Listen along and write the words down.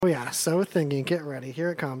Oh yeah, so thinking. Get ready. Here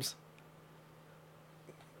it comes.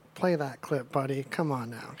 Play that clip, buddy. Come on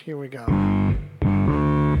now. Here we go.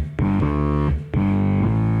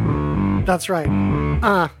 That's right.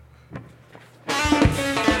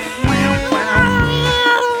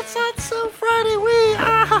 That's so Friday.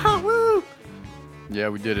 Woo! Yeah,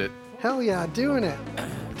 we did it. Hell yeah, doing it.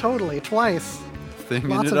 Totally, twice.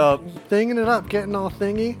 Thinging it up. Thinging it up, getting all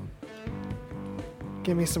thingy.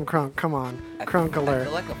 Give me some crunk. Come on. Crunk I alert.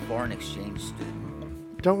 feel like a foreign exchange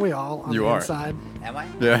student. Don't we all on You the are. inside? Am I?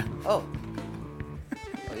 Yeah. Oh.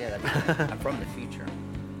 Oh yeah, I'm from the future.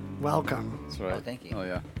 Welcome. That's right. Oh, thank you. Oh,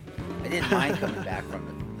 yeah. I didn't mind coming back from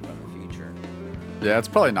the future. Yeah, it's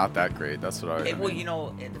probably not that great. That's what I Well, mean. you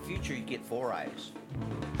know, in the future you get 4 eyes.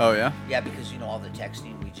 Oh, yeah? Yeah, because you know all the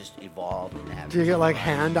texting we just evolved and have. Do you get like 4 eyes.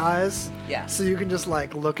 hand eyes? Yeah. So you can just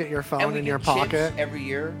like look at your And phone we in get your chips pocket. every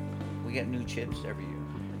year. We get new chips every year.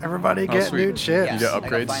 Everybody Oh, get sweet. new chips. Yes, get like a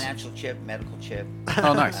upgrades? financial chip, medical chip,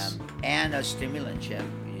 Oh, nice. and a stimulant chip.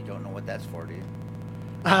 You don't know what that's for, do you?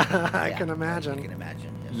 I Yeah, can You imagine. can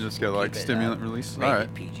imagine. Yes. You just get We'll like keep it, stimulant release? rated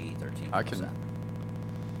Alright. PG-13.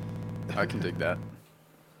 I can dig that.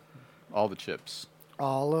 All the chips.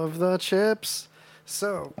 All of the chips.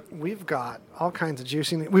 So we've got all kinds of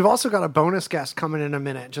juicy. We've also got a bonus guest coming in a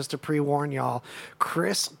minute, just to pre-warn y'all.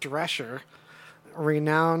 Chris Drescher,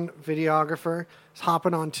 renowned videographer, is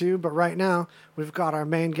hopping on too. But right now, we've got our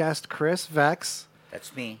main guest, Chris Vex,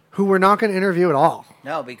 That's me. who we're not going to interview at all.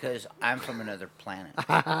 No, because I'm from another planet.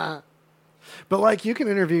 But like, you can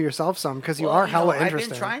interview yourself some because you Well, are know, hella I've interesting.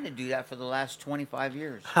 been trying to do that for the last 25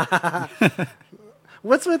 years.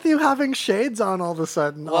 What's with you having shades on all of a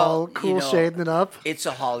sudden? Well, all cool you know, shading it up. It's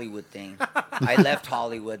a Hollywood thing. I left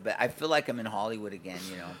Hollywood, but I feel like I'm in Hollywood again,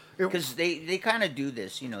 you know. Because they kind of do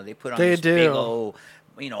this, you know. They put on They this do. big old,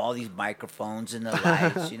 you know, all these microphones and the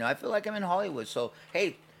lights. You know, I feel like I'm in Hollywood. So,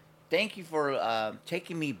 hey, thank you for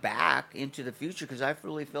taking me back into the future because I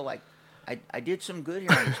really feel like I did some good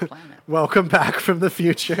here on this planet. Welcome back from the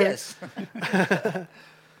future. Yes.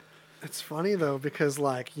 It's funny though because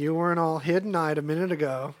like you weren't all hidden-eyed a minute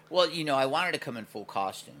ago. Well, you know, I wanted to come in full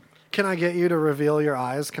costume. Can I get you to reveal your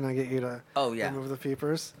eyes? Can I get you to Oh, yeah. remove the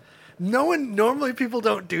peepers? No one normally people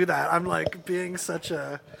don't do that. I'm like being such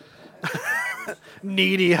a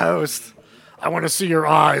needy host. I want to see your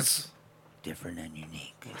eyes. Different and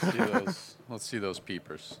unique. Let's see those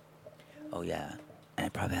peepers. Oh, yeah. And I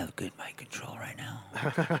probably have good mic control right now.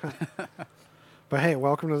 But hey,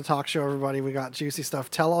 welcome to the talk show, everybody. We got juicy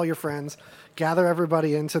stuff. Tell all your friends. Gather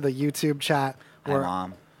everybody into the YouTube chat. Hi,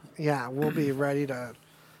 Mom. Yeah, we'll be ready to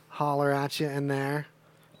holler at you in there.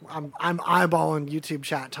 I'm eyeballing YouTube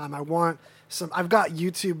chat time. I want some. I've got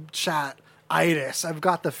YouTube chat itis. I've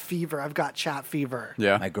got the fever. I've got chat fever.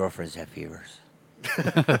 Yeah. My girlfriends have fevers.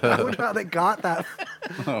 I wonder how they got that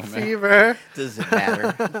Oh, man. fever. Doesn't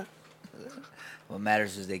matter. What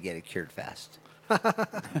matters is they get it cured fast.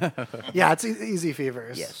 Yeah, it's easy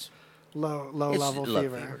fevers. Yes. Low It's level love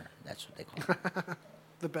fever. That's what they call it.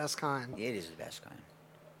 The best kind. It is the best kind.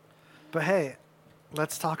 But hey,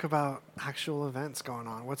 let's talk about actual events going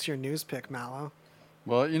on. What's your news pick, Mallow?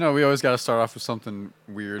 Well, you know, we always got to start off with something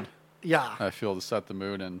weird, Yeah. I feel, to set the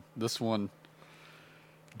mood. And this one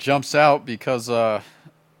jumps out because, I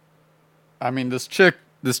mean, this chick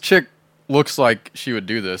looks like she would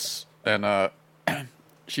do this. And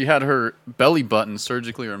she had her belly button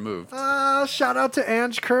surgically removed. Shout out to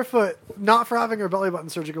Ange Kerfoot, not for having her belly button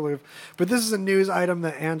surgical move, but this is a news item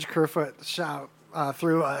that Ange Kerfoot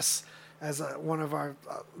through us as one of our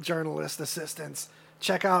journalist assistants.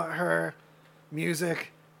 Check out her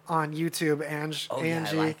music on YouTube, Angie, Oh, yeah,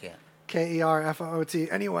 I like it. Kerfoot.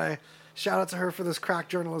 Anyway, shout out to her for this crack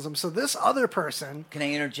journalism. So this other person, Can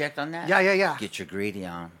I interject on that? Yeah. Get your greedy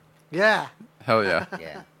on. yeah. Hell yeah.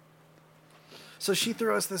 Yeah. So she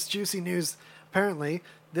threw us this juicy news. Apparently,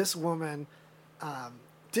 this woman,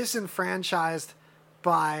 disenfranchised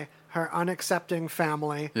by her unaccepting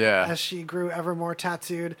family, Yeah. as she grew ever more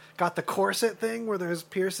tattooed, got the corset thing where there's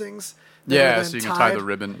piercings. that Yeah, were so then you can tie tied. the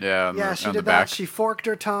ribbon, yeah, on, Yeah, the, she on did the that. back. She forked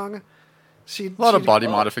her tongue. A lot of body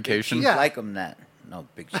Oh, modification. Yeah. Like them that. No,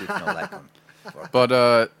 Big Chief, no like them.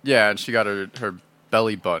 But, yeah, and she got her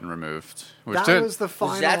belly button removed. Which That did, was the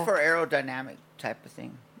final. Was that for aerodynamic type of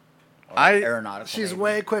thing? Or I- aeronautical. She's maybe?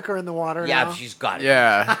 way quicker in the water Yeah, now. but she's got it.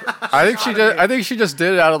 Yeah, I think she did. I think she just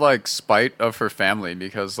did it out of like spite of her family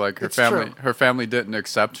because like It's true. her family didn't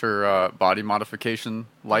accept her body modification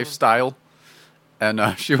lifestyle, and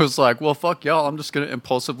she was like, "Well, fuck y'all, I'm just gonna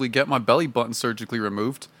impulsively get my belly button surgically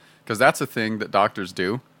removed because that's a thing that doctors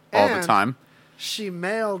do all the And time." she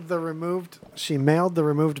mailed the removed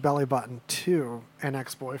belly button to an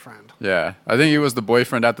ex-boyfriend. Yeah, I think he was the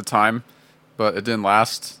boyfriend at the time, but it didn't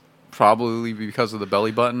last. Probably because of the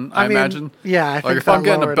belly button, I mean, imagine. yeah, I like think if I'm that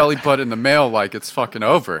getting a lowered belly button in the mail, like it's fucking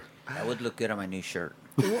over. That would look good on my new shirt.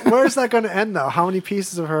 Where's that going to end, though? How many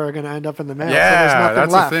pieces of her are going to end up in the mail? So Yeah, there's nothing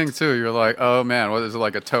that's left. the thing too. You're like, oh man, what is it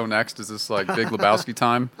like a toe next? Is this like Big Lebowski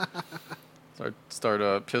time?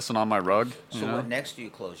 Start pissing on my rug. So You know? what next do you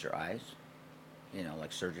close your eyes? You know,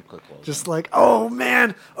 like surgically close. Just like, oh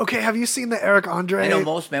man. Okay, have you seen the Eric Andre? I know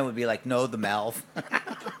most men would be like, no, the mouth.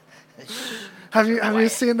 Have you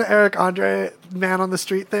seen the Eric Andre man on the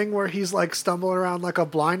street thing where he's like stumbling around like a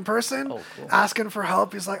blind person, Oh, cool. asking for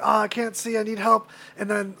help? He's like, "Oh, I can't see, I need help." And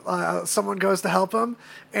then someone goes to help him,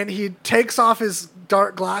 and he takes off his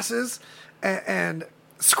dark glasses and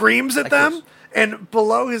screams at Like them. this. And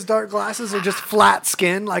below his dark glasses are just flat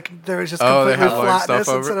skin, like there's just Oh, they completely have, like, flatness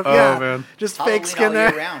stuff instead over- of oh, man. just Halloween fake skin all there.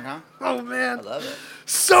 year round, huh? Oh man, I love it.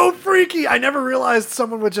 so freaky! I never realized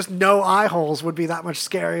someone with just no eye holes would be that much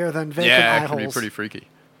scarier than vacant Yeah, eye it can be holes. pretty freaky.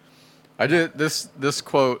 I did this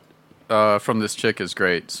quote from this chick is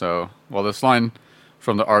great. So, well, this line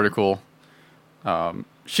from the article.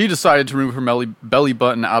 She decided to remove her belly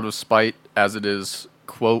button out of spite, as it is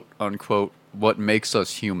quote unquote what makes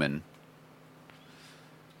us human.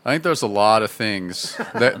 I think there's a lot of things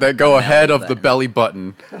that go ahead of the belly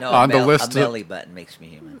button No, on the list. A of- belly button makes me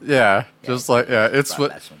human. yeah, just like it's Brought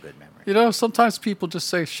what back some good memory. you know. Sometimes people just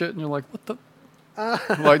say shit, and you're like, what the?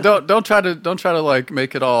 Like don't try to like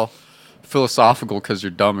make it all philosophical because you're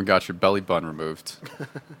dumb and got your belly button removed.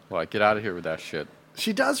 Like, get out of here with that shit.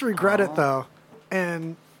 She does regret it though,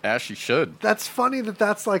 and As she should. that's funny that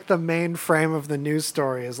that's like the main frame of the news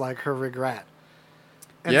story is like her regret.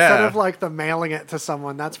 Instead Yeah. of like the mailing it to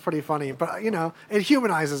someone, that's pretty funny. But you know, it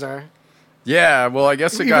humanizes her, Yeah, well, I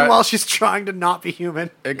guess it even while got she's trying to not be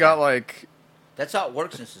human. it got like That's how it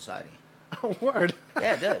works in society. Oh, word.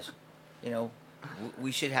 Yeah, it does. You know,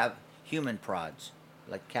 we should have human prods,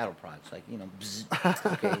 like cattle prods, like, you know,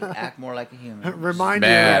 bzz, okay, act more like a human. Remind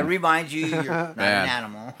Man. Yeah, remind you you're not man. an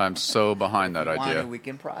animal. I'm so behind that If you want idea. to, we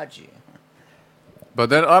can prod you.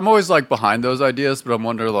 But then I'm always like behind those ideas, but I'm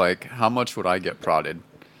wondering like how much would I get prodded? you.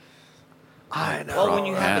 I know. Well, when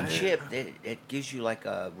you have a man. chip, it gives you like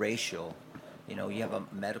a ratio. You know, you have a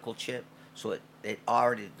medical chip, so it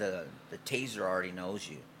already the taser already knows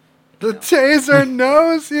you. The taser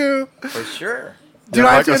knows you. For sure. Dude, Yeah,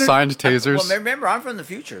 I like have to assigned tasers. Well, remember, I'm from the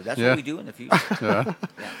future. That's Yeah. what we do in the future. Yeah.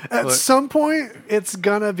 At Look. some point, it's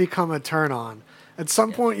gonna become a turn on. At some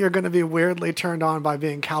Yes. point, you're gonna be weirdly turned on by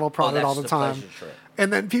being cattle prodded that's all the the time. pleasure trip.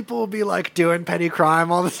 And then people will be like doing petty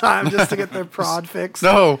crime all the time just to get their prod fixed.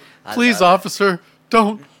 No, I please, love it. officer,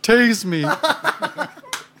 don't tase me.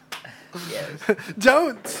 Yes.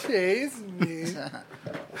 Don't tase me.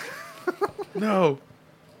 No,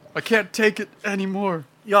 I can't take it anymore.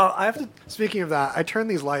 Y'all, I have to. Speaking of that, I turned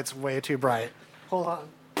these lights way too bright. Hold on.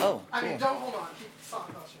 Oh, I mean, cool. don't hold on. Keep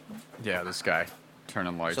talking about shit. Yeah, this guy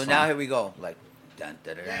turning lights So on. now here we go. Like, dun,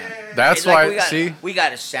 dun, dun, dun. That's Like, why. we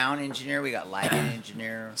got a sound engineer, we got lighting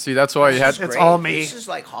engineer. See, that's why you had. This is It's great. all me. This is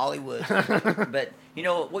like Hollywood. But you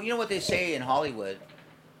know what they say in Hollywood?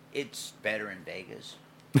 It's better in Vegas.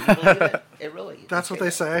 You believe it? It really. That's what they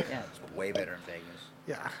say? Yeah, it's way better in Vegas.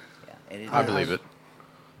 Yeah, Yeah, and it I is. believe it.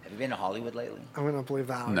 Have you been to Hollywood lately? I'm gonna believe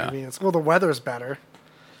that one. No. I mean, it's well, the weather's better.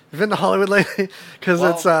 You've been to Hollywood lately because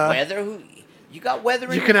Well, it's weather. You got weather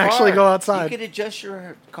in You your can actually car. go outside. You could adjust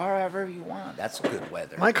your car however you want. That's good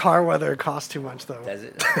weather. my car weather costs too much though. Does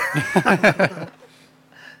it?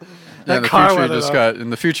 Yeah, in the car future, you weather, just though. got in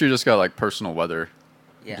the future, you just got like personal weather.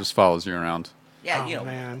 Yeah. It just follows you around Yeah, Oh you know.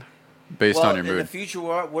 man, based Well, on your in the mood. future,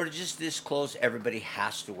 we're just this close. Everybody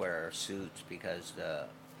has to wear suits because the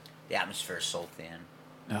atmosphere is so thin.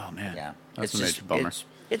 Oh man, Yeah, that's it's a major bummer.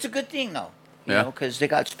 It's a good thing though. You Yeah. know, because they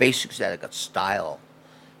got spacesuits that got style.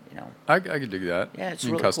 You know, I could do that. Yeah, it's you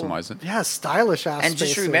can really cool. customize it. yeah, stylish ass. and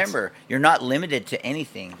just spacesuits. remember, you're not limited to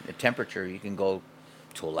anything. The temperature, you can go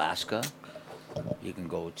to Alaska. You can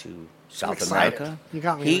go to South excited. America. You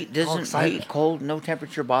got me Heat all doesn't excited. heat, cold, no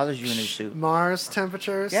temperature bothers you in a suit. Mars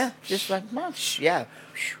temperatures. Yeah, just like yeah.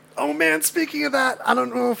 Oh man, speaking of that, I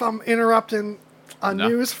don't know if I'm interrupting a No.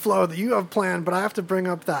 news flow that you have planned, but I have to bring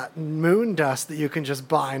up that moon dust that you can just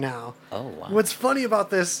buy now. Oh wow. What's funny about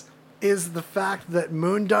this is the fact that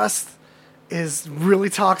moon dust is really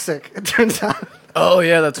toxic. It turns out Oh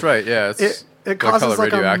yeah, that's right. Yeah, it's it they call causes it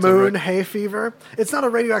like a radioactive, moon right? hay fever. It's not a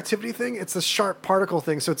radioactivity thing; it's a sharp particle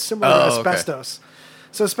thing. So it's similar Oh, to okay. asbestos.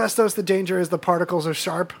 So asbestos, the danger is the particles are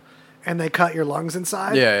sharp and they cut your lungs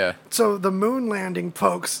inside. Yeah, yeah. So the moon landing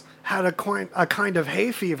folks had a kind of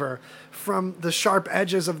hay fever from the sharp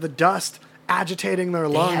edges of the dust agitating their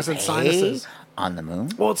They lungs have and sinuses. hay on the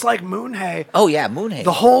moon. Well, it's like moon hay. Oh yeah, moon hay.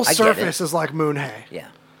 The whole I get surface it. is like moon hay. Yeah,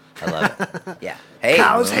 I love it. Yeah, hey,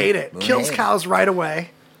 Cows moon- hate it. moon Kills hay. cows right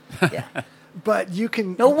away. Yeah. But you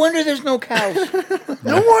can. No wonder there's no cows.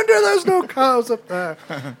 No wonder there's no cows up there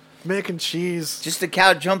making cheese. Just a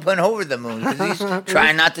cow jumping over the moon because he's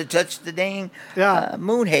trying not to touch the dang Yeah.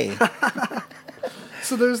 moon hay.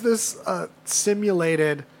 So there's this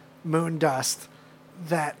simulated moon dust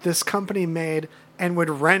that this company made and would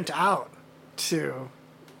rent out to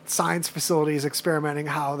science facilities experimenting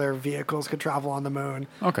how their vehicles could travel on the moon.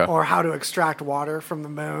 Okay. Or how to extract water from the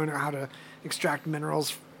moon or how to extract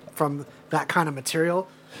minerals from that kind of material.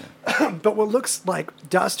 But what looks like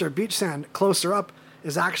dust or beach sand closer up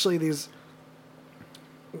is actually these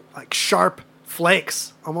like sharp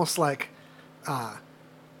flakes, almost like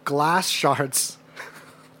glass shards,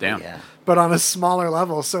 Damn. Yeah. but on a smaller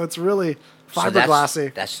level. So it's really So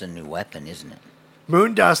fiberglassy. that's the new weapon, isn't it?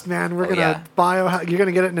 Moon dust, man. We're yeah. You're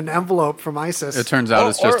gonna get it in an envelope from ISIS. It turns out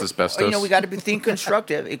it's just asbestos. You know, we got to be think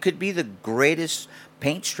constructive. It could be the greatest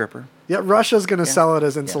paint stripper. Yeah, Russia's gonna sell it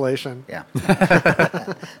as insulation Yeah.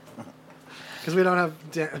 because we don't have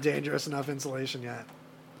dangerous enough insulation yet.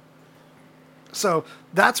 So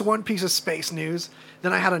that's one piece of space news.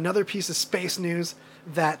 Then I had another piece of space news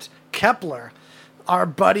that Kepler, our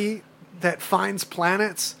buddy that finds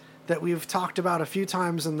planets that we've talked about a few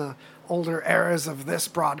times in the older eras of this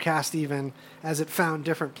broadcast, even as it found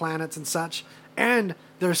different planets and such. And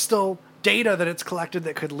there's still data that it's collected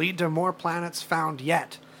that could lead to more planets found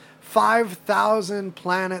yet. 5,000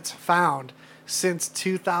 planets found since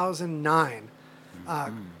 2009.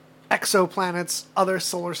 Exoplanets, other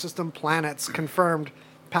solar system planets confirmed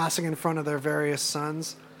passing in front of their various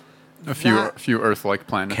suns. A few That- Earth-like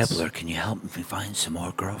planets. Kepler, can you help me find some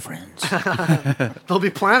more girlfriends? They'll be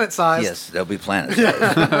planet-sized. Yes, they'll be planets.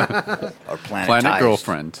 Or Planet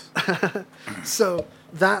girlfriend. So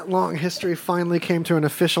that long history finally came to an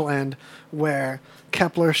official end where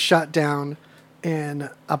Kepler shut down in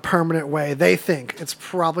a permanent way. They think it's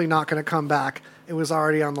probably not going to come back. It was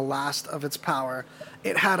already on the last of its power.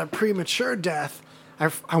 It had a premature death.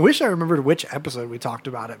 I wish I remembered which episode we talked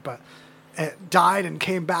about it, but it died and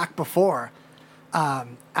came back before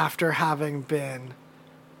after having been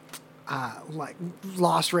like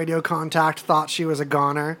lost radio contact, thought she was a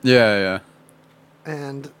goner. Yeah.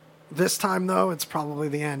 And this time, though, it's probably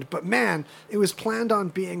the end. But man, it was planned on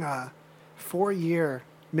being a 4-year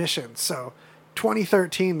mission. So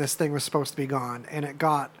 2013, this thing was supposed to be gone, and it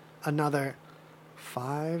got another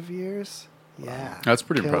 5 years. Yeah. That's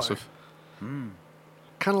pretty Killer. impressive.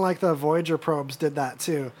 Kind of like the Voyager probes did that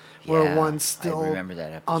too, where Yeah, one's I still remember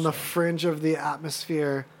that on the episode. fringe of the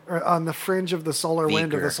atmosphere, or on the fringe of the solar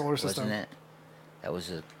wind of the V'ger, solar system. wasn't it? That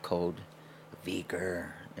was a code.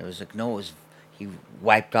 V'ger. It was like, no, it was, he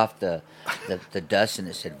wiped off the dust and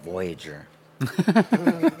it said Voyager.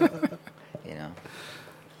 You know?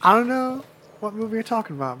 I don't know what movie you're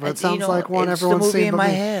talking about, but it You sounds know, like one it's everyone's the movie seen. in but my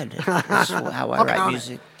me. head. That's how I I'll write count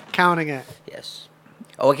music. it. Counting it. Yes.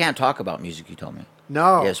 Oh, I can't talk about music, you told me.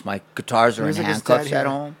 No. Yes, my guitars are in Music is handcuffs dead at here.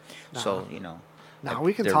 home. So, you know. No, like,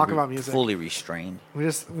 we can they're talk about music. Fully restrained.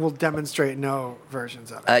 We'll demonstrate no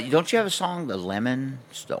versions of it. Don't you have a song, The Lemon?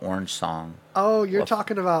 It's the orange song. Oh, you're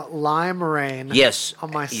talking about Lime Rain. Yes.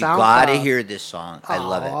 On my You SoundCloud. gotta hear this song. I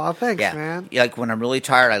love it. Aw, thanks, yeah. man. Like when I'm really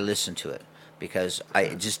tired, I listen to it because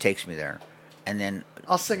it just takes me there. And then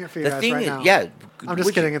I'll sing it for you the guys thing right is, now. yeah. I'm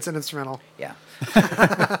just kidding. It's an instrumental. Yeah.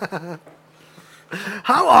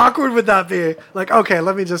 How awkward would that be? Like, okay,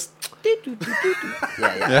 let me just.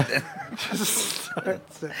 Yeah.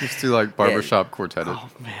 Just do like barbershop quartetted. Oh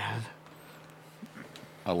man.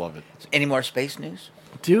 I love it. Any more space news?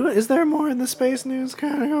 Is there more in the space news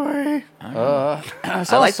category? I I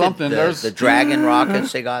saw like something. the Dragon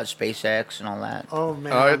rockets they got, SpaceX and all that. Oh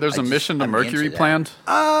man. There's a I mission to I'm into Mercury that. planned.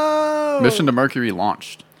 Oh. Mission to Mercury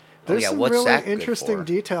launched. There's yeah, some what's really that good interesting for?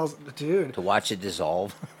 details, dude. To watch it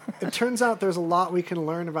dissolve. It turns out there's a lot we can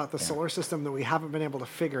learn about the solar system that we haven't been able to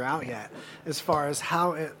figure out yet, as far as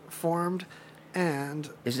how it formed, and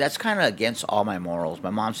That's kind of against all my morals.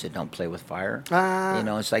 My mom said, "Don't play with fire."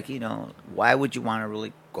 It's like why would you want to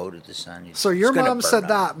really go to the sun? so It's your gonna mom burn said up.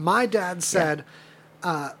 that. My dad said,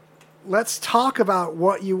 "Let's talk about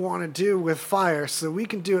what you want to do with fire, so we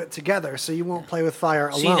can do it together. So you won't play with fire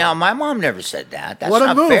alone." See, now my mom never said that. That's What a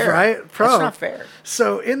not move, fair. right? Pro. That's not fair.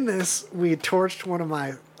 So in this, we torched one of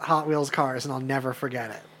my Hot Wheels cars, and I'll never forget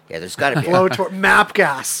it. Yeah, there's got to be. Blow map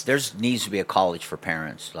gas. There's needs to be a college for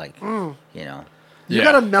parents, like Mm. You Yeah.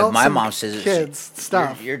 gotta If melt If my some mom says it, kids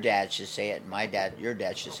stuff. Your dad should say it. Your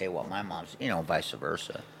dad should say what my mom's. Vice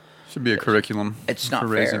versa. Should be a curriculum. It's not for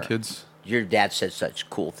raising fair. kids. Your dad said such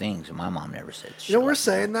cool things, and my mom never said. You know, shit we're like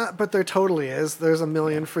saying that, but there totally is. There's a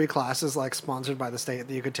million free classes like sponsored by the state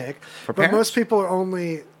that you could take. For but most parents? people are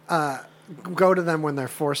only go to them when they're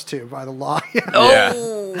forced to by the law. Yeah.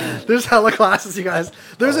 Oh, There's hella classes, you guys.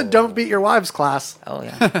 There's a don't beat your wives class. oh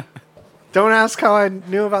yeah. Don't ask how I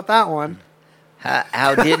knew about that one.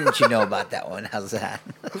 How didn't you know about that one? How's that?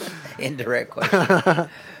 Indirect question.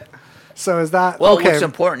 So is that Well, okay? what's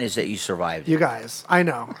important is that you survived. You guys, I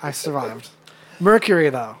know, I survived. Mercury,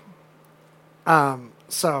 though.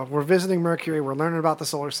 So we're visiting Mercury. We're learning about the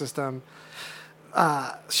solar system.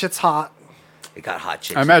 Shit's hot. It got hot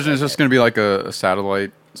chicks. I imagine it's just going to be like a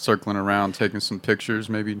satellite circling around, taking some pictures,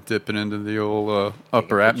 maybe dipping into the old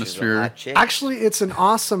upper atmosphere. Actually, it's an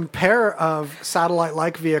awesome pair of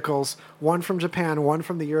satellite-like vehicles. One from Japan, one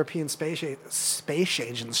from the European Space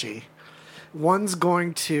Agency. One's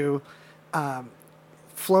going to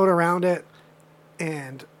float around it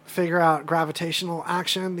and figure out gravitational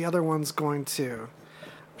action. The other one's going to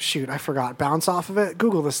I forgot. Bounce off of it.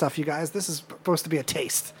 Google this stuff, you guys. This is supposed to be a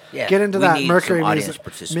taste. Yeah, Get into we that need Mercury some audience mission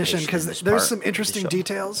participation because in this there's part some of the interesting show.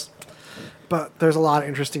 details, but there's a lot of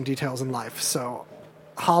interesting details in life. So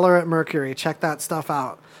holler at Mercury. Check that stuff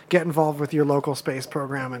out. Get involved with your local space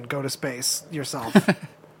program and go to space yourself.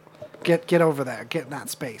 Get over there. Get in that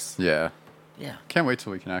space. Yeah. Yeah. Can't wait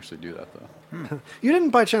till we can actually do that, though. You didn't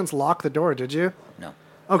by chance lock the door, did you? No.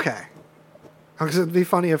 Okay. Because it'd be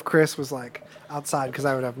funny if Chris was like outside because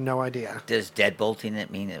I would have no idea. Does deadbolting it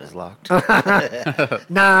mean it was locked?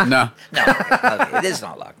 Nah. No. No. Okay. It is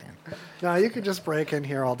not locked in. No, you could just break in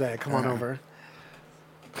here all day. Come on over.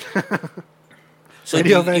 So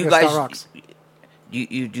Radio you Vegas, guys, that rocks.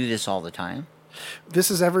 you do this all the time? This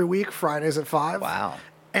is every week, Fridays at 5. Wow.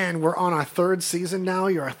 And we're on our 3rd season now.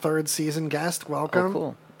 You're a 3rd season guest. Welcome. Oh,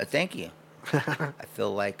 cool. Thank you. I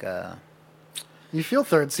feel like You feel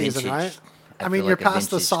 3rd season, Vintage. right? I I mean, feel you're like a past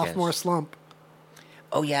the vintage sophomore guest. slump.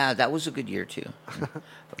 oh yeah, that was a good year too.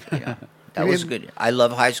 Yeah, that You was mean- good. I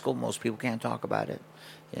love high school. Most people can't talk about it.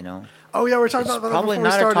 You know, Oh, yeah, we're talking it's about that probably before we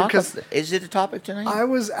not a started topic. because Is it a topic tonight? I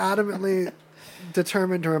was adamantly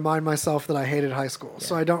determined to remind myself that I hated high school.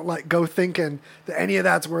 So I don't like go thinking that any of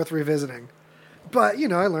that's worth revisiting. But, you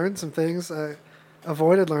know, I learned some things. I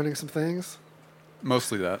avoided learning some things.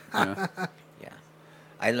 Mostly that. Yeah. Yeah,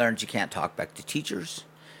 I learned you can't talk back to teachers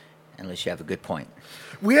unless you have a good point.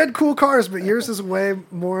 We had cool cars, but yours is way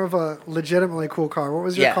more of a legitimately cool car. What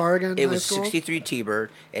was your car again? in It high was school? 63 T-Bird.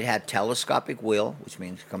 It had telescopic wheel, which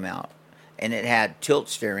means come out, and it had tilt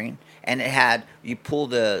steering, and it had you pull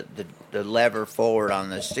the lever forward on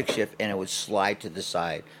the stick shift, and it would slide to the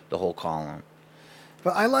side, the whole column.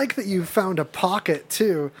 But I like that you found a pocket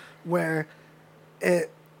too, where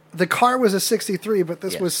the car was a 63, but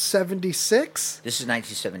this Yes. was 76. This is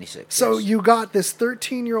 1976. So yes. you got this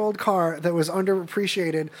 13-year-old car that was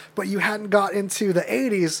underappreciated, but you hadn't got into the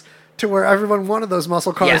 80s to where everyone wanted those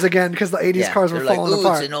muscle cars Yeah. again because the 80s cars were They're like, falling "Ooh,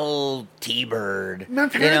 apart. it's an old T-Bird." My You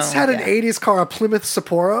parents know? had an Yeah. 80s car, a Plymouth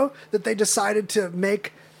Sapporo, that they decided to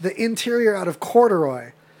make the interior out of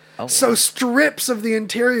corduroy. Oh, So wow. strips of the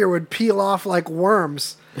interior would peel off like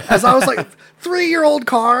worms. As I was like, 3-year-old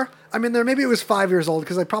car. I'm in there. Maybe it was 5 years old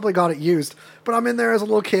because I probably got it used. But I'm in there as a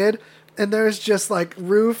little kid, and there's just like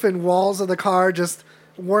roof and walls of the car just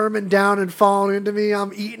worming down and falling into me.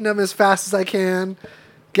 I'm eating them as fast as I can,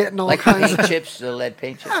 getting all like kinds paint of chips, the lead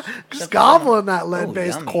paint chips. just Something gobbling like that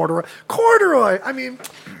lead-based yummy. corduroy. Corduroy. I mean,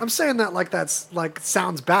 I'm saying that like that's like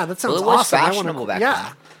sounds bad. That sounds Well, it was awesome. fashionable back yeah,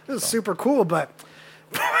 then, it was super cool, but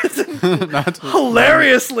Not-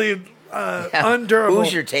 hilariously Yeah. undurable.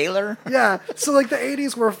 Hoosier Taylor. Yeah, so like the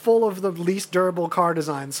 '80s were full of the least durable car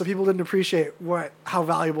designs, so people didn't appreciate how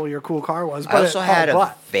valuable your cool car was. But I also had a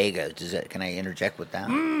but Vega. Can I interject with that?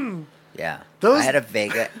 Yeah. Those- I had a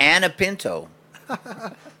Vega and a Pinto.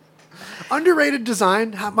 underrated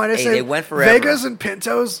design. Might I Hey, say? they went forever. Vegas and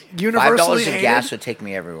Pintos universally $5 of hated. gas would take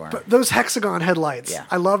me everywhere. But those hexagon headlights, Yeah.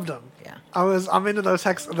 I loved them. Yeah. I'm into those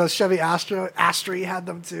the Chevy Astro had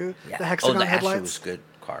them too. yeah. The hexagon the Astro headlights. was a good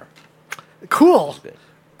car. Cool. Good.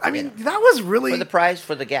 I mean, that was really For the price,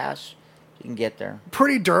 for the gas, you can get there.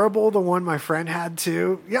 pretty durable. The one my friend had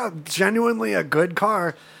too. Yeah, genuinely a good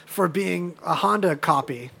car for being a Honda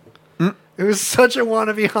copy. It was such a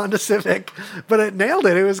wannabe Honda Civic, but it nailed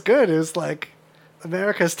it. It was good. It was like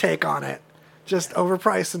America's take on it, just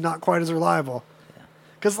overpriced and not quite as reliable.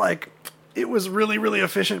 Because like it was really, really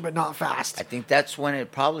efficient, but not fast. I think that's when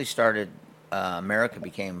it probably started. America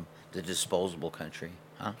became the disposable country,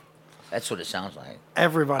 huh? That's what it sounds like.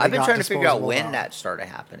 everybody. I've been got trying to figure out disposable when phones. that started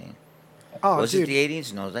happening. Oh, Was dude. it the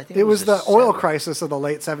 80s? No, I think It was the oil 70s. crisis of the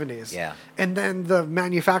late 70s. Yeah. And then the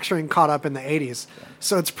manufacturing caught up in the 80s.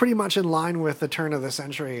 So it's pretty much in line with the turn of the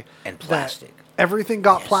century. And that plastic. Everything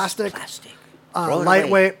got Yes, plastic. Plastic. Throw it away.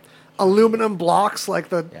 Lightweight. Aluminum blocks like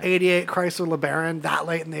the Yeah. 88 Chrysler LeBaron, that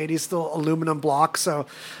late in the 80s, still aluminum blocks. So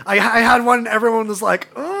I had one, and everyone was like,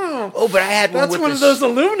 Oh, but I had one that's with one the of those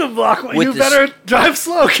aluminum blocks. with You the better drive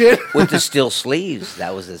slow, kid. with the steel sleeves.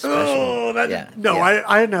 That was the special. Oh, that, yeah. no, yeah.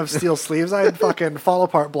 I didn't have steel sleeves. I had fucking fall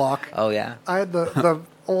apart block. Oh yeah. I had the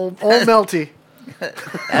old melty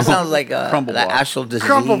That sounds like Crumble the block. actual disease.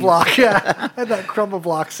 crumble block. Yeah, I had that crumble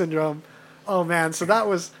block syndrome. Oh man, so that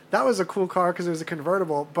was a cool car because it was a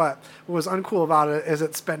convertible. But what was uncool about it is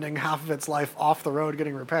it's spending half of its life off the road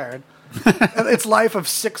getting repaired. And its life of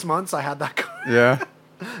 6 months, I had that car. Yeah,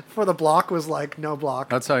 For the block was like no block.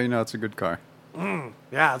 that's how you know it's a good car.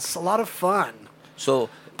 Yeah, it's a lot of fun. So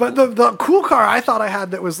But the cool car I thought I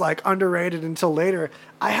had that was like underrated until later,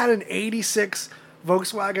 I had an 86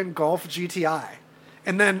 Volkswagen Golf GTI.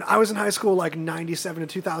 And then I was in high school like 97 to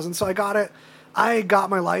 2000, so I got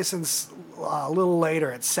my license a little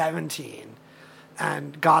later at 17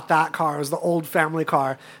 and got that car. It was the old family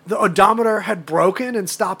car. The odometer had broken and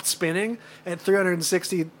stopped spinning at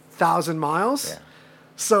 360,000 miles. Yeah.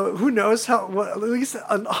 So who knows at least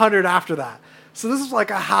 100 after that. So this is like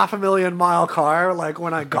a 500,000 mile car, like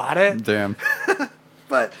when I got it. Damn.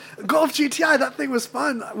 But Golf GTI, that thing was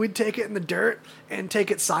fun. We'd take it in the dirt and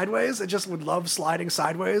take it sideways. I just would love sliding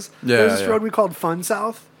sideways. Yeah, There's this yeah. road we called Fun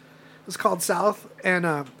South. It was called South,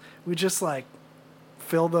 and we just like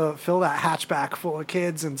fill that hatchback full of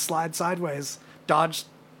kids and slide sideways, dodge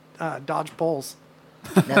poles.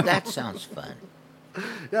 now that sounds fun.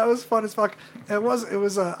 Yeah, it was fun as fuck. It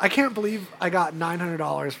was. I can't believe I got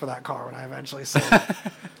 $900 for that car when I eventually sold it.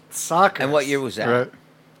 Sucker. And what year was that?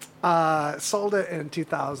 Right. Sold it in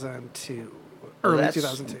 2002, Well, early that's-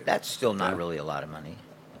 2002. That's still not really a lot of money.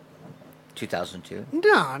 2002.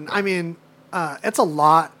 No, I mean, it's a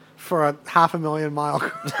lot for a 500,000 mile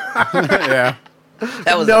car. Yeah.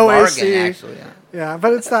 That was No a bargain, AC. actually. Yeah. Yeah,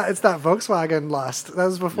 but it's that Volkswagen lust. That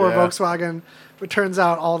was before Yeah. Volkswagen. It turns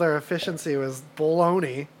out all their efficiency was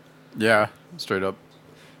baloney. Yeah. Straight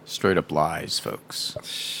up lies,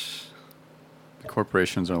 folks. The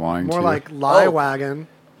corporations are lying More to like you. lie Oh. wagon.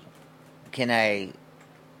 Can I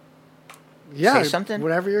Yeah, say something?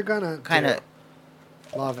 whatever you're gonna kind of?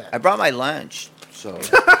 do. Love it. I brought my lunch, so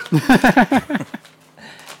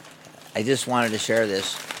I just wanted to share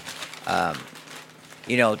this.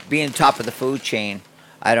 Being top of the food chain,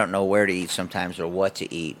 I don't know where to eat sometimes, or what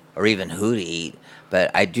to eat, or even who to eat.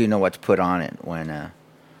 But I do know what to put on it when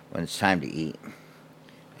it's time to eat.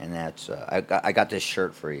 And that's I got this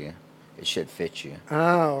shirt for you. It should fit you.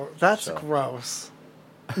 Oh, that's So. gross.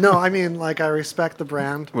 No, I mean, like, I respect the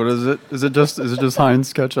brand. What is it? Is it just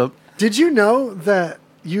Heinz ketchup? Did you know that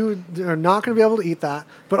you are not going to be able to eat that?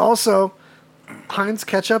 But also, Heinz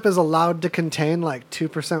ketchup is allowed to contain like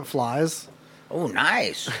 2% flies. Oh,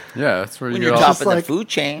 nice! Yeah, that's where you When get you're all, top Just of the like- food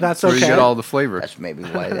chain, That's where you okay. get all the flavor. That's maybe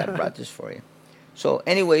why I brought this for you. So,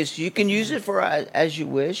 anyways, you can use it for as you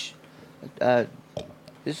wish.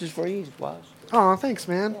 This is for you, Woz. Oh, thanks,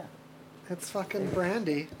 man. Yeah. It's fucking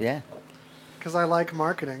brandy Yeah. because I like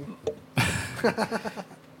marketing.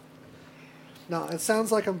 No, it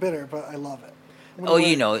sounds like I'm bitter, but I love it. I'm gonna Oh, wear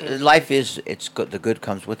you it. know, life it's good. The good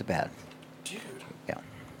comes with the bad. Dude. Yeah.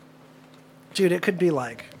 Dude, it could be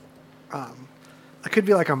like, it could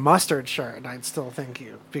be like a mustard shirt, and I'd still thank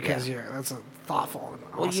you because Yeah. that's a thoughtful.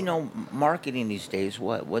 And Well, awesome. marketing these days.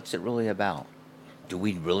 What's it really about? Do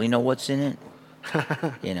we really know what's in it?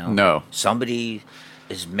 No. Somebody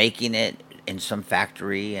is making it in some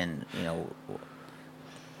factory, and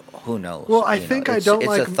who knows? Well, I You know, think I it's- don't it's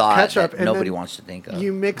like a thought ketchup, that and nobody then wants to think of.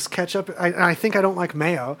 You mix ketchup. I think I don't like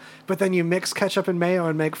mayo, but then you mix ketchup and mayo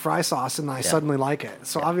and make fry sauce, and I suddenly like it.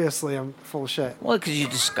 So obviously, I'm full of shit. Well, because you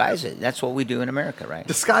disguise it. That's what we do in America, right?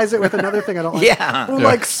 Disguise it with another thing I don't like. Yeah. Well, Yeah.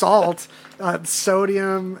 like salt,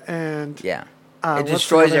 sodium, and Yeah. what's It the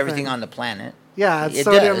destroys other everything thing? on the planet. Yeah, It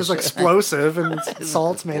sodium does. is explosive, and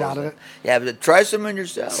salt's made out of it. Yeah, but try some on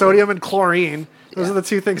yourself. Sodium and chlorine. Those Yeah. are the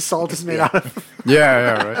two things salt is made out of.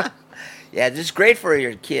 Yeah, right. Yeah, this is great for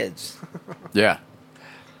your kids. Yeah.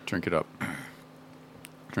 Drink it up.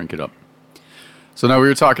 Drink it up. So now we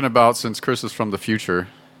were talking about, since Chris is from the future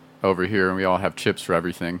over here and we all have chips for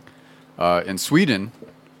everything, in Sweden,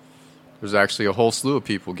 there's actually a whole slew of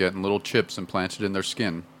people getting little chips implanted in their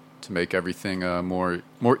skin to make everything more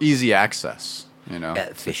easy access,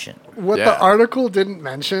 Efficient. What Yeah. the article didn't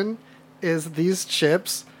mention is these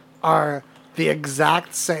chips are the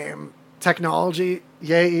exact same technology,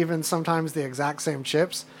 yea, even sometimes the exact same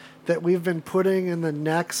chips that we've been putting in the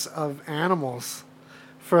necks of animals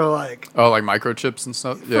for like Oh, like microchips and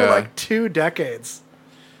stuff. for Yeah. like 2 decades.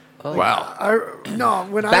 Oh, Wow.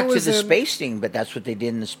 When I Back was to the in, space thing, but that's what they did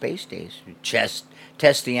in the space days.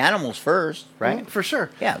 Test the animals first, right? for sure.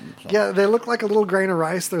 Yeah. So- Yeah, they look like a little grain of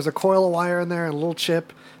rice. There's a coil of wire in there and a little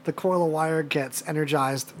chip. The coil of wire gets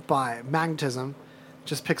energized by magnetism,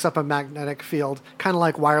 just picks up a magnetic field, kind of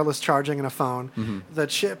like wireless charging in a phone. The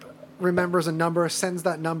chip remembers a number, sends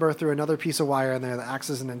that number through another piece of wire in there that acts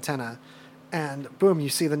as an antenna. And boom, you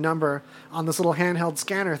see the number on this little handheld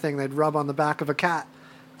scanner thing they'd rub on the back of a cat.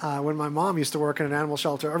 When my mom used to work in an animal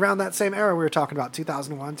shelter, around that same era we were talking about,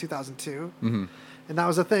 2001, 2002. And that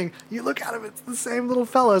was the thing. You look at them, it's the same little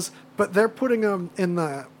fellas, but they're putting them in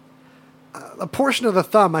a portion of the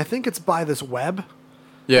thumb. I think it's by this web.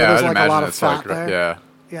 Yeah, there's I'd like a imagine lot of it's like, fat there. yeah.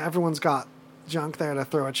 Yeah, everyone's got junk there to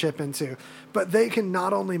throw a chip into. But they can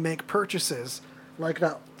not only make purchases, like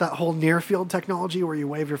that whole near field technology where you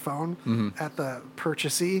wave your phone at the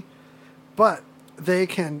purchasee, but they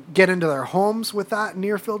can get into their homes with that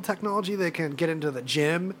near field technology. They can get into the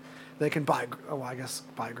gym. They can buy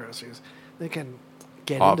groceries. They can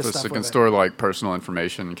get into Office, stuff it can with store like personal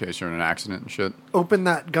information in case you're in an accident and shit. Open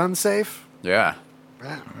that gun safe. Yeah.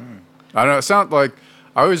 Yeah. I don't know. It sounds like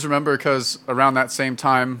I always remember because around that same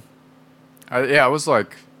time, it was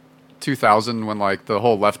like 2000 when like the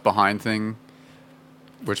whole Left Behind thing,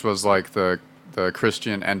 which was like the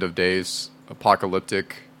Christian End of Days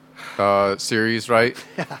apocalyptic series, right?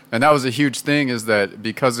 Yeah. And that was a huge thing. Is that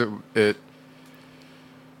because it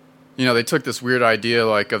they took this weird idea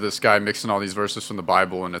like of this guy mixing all these verses from the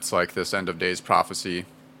Bible, and it's like this end of days prophecy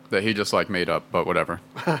that he just like made up, but whatever.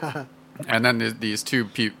 And then these two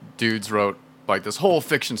dudes wrote like this whole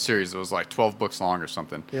fiction series that was like 12 books long or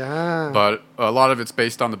something. Yeah. But a lot of it's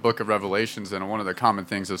based on the Book of Revelations, and one of the common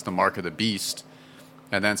things is the mark of the beast.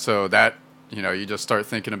 And then so that, you just start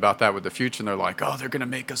thinking about that with the future, and they're like, oh, they're going to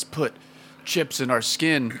make us put chips in our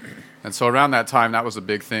skin. And so around that time, that was a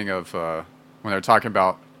big thing of when they're talking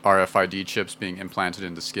about RFID chips being implanted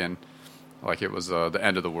into skin. Like it was the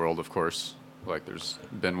end of the world, of course. Like there's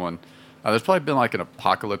been one. There's probably been like an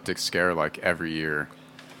apocalyptic scare like every year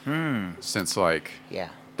since like. Yeah.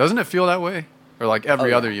 Doesn't it feel that way? Or like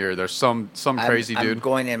every yeah. other year, there's some crazy I'm dude.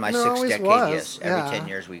 going in my No, it sixth always decade. was, Yes, every yeah. 10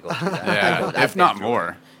 years we go through that. Yeah, I've if been not through more.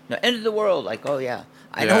 it. No, end of the world. Like, oh yeah,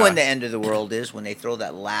 I Yeah. know when the end of the world is when they throw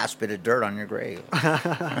that last bit of dirt on your grave.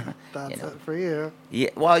 That's you know. it for you. Yeah,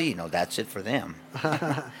 well, that's it for them.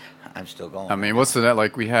 I'm still going. I mean, what's the net?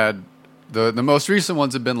 Like we had the most recent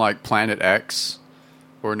ones have been like Planet X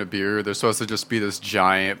or Nibiru. They're supposed to just be this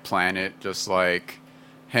giant planet, just like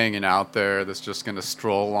hanging out there that's just gonna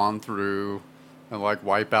stroll on through and like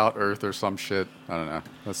wipe out Earth or some shit. I don't know.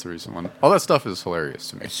 That's the recent one. All that stuff is hilarious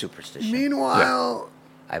to me. It's superstition. Meanwhile,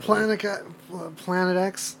 I believe. Planet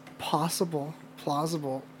X, plausible.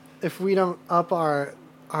 If we don't up our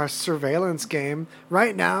surveillance game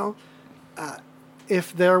right now,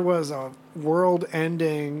 if there was a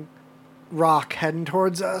world-ending rock heading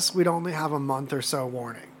towards us, we'd only have a month or so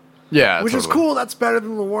warning, Yeah, which is totally. cool. That's better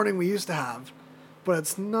than the warning we used to have, but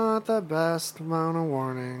it's not the best amount of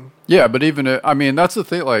warning. Yeah, but that's the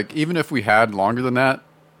thing. Like, even if we had longer than that,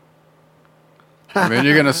 I mean,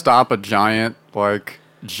 you're gonna stop a giant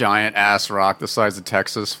ass rock the size of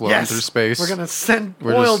Texas floating through space. We're gonna send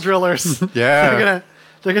We're oil just- drillers. Yeah.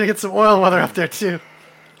 they're gonna get some oil while they're up there too.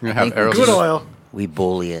 We're gonna have Good Good aerosol. oil. We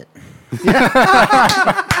bully it.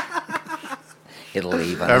 It'll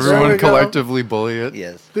leave us. There Everyone we go. collectively bully it.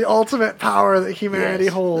 Yes. The ultimate power that humanity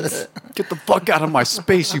Yes. holds. Get the fuck out of my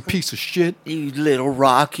space, you piece of shit. You little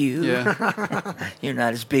rock, you. Yeah. You're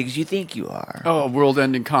not as big as you think you are. Oh,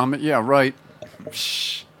 world-ending comet. Yeah, right.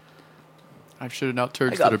 Shh. I've shitted out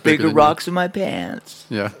turds I that are got bigger bigger than rocks in my pants.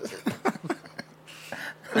 You. Yeah.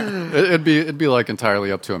 It'd be like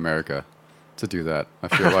entirely up to America to do that. I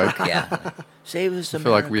feel like. Yeah. Save us, I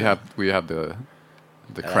feel like we have the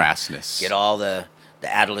crassness. Get all the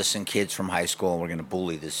adolescent kids from high school, and we're gonna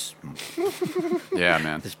bully this Yeah,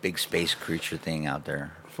 man. big space creature thing out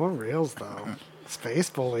there. For reals, though. Space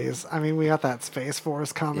bullies. I mean, we got that Space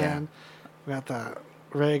Force coming. Yeah. We got the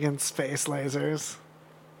Reagan space lasers.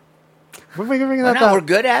 When are we gonna bring Well, that, now we're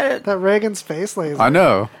good at it. that Reagan space laser? I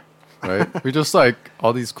know, right? We just like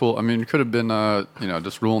all these cool. I mean, it could have been,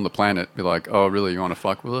 just ruling the planet. Be like, oh, really? You want to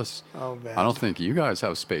fuck with us? Oh, man. I don't think you guys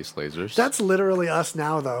have space lasers. That's literally us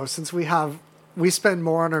now, though, since we spend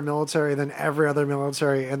more on our military than every other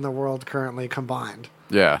military in the world currently combined.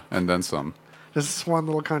 Yeah, and then some. This is one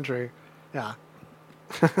little country. Yeah.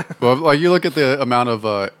 Well, like you look at the amount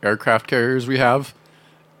of aircraft carriers we have,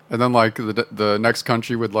 And then like the next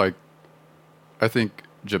country would like, I think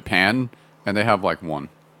Japan, and they have like one.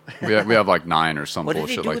 We have like 9 or some What did they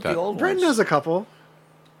bullshit do like with that. the old Britain ones? has a couple.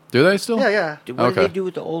 Do they still? Yeah, yeah. What did they Okay. do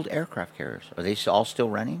with the old aircraft carriers? Are they all still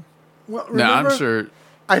running? Well, No, I'm remember- sure.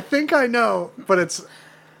 I think I know, but it's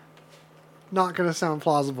not going to sound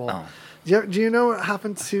plausible. Oh. Do you know what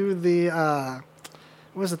happened to the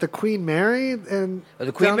was it the Queen Mary and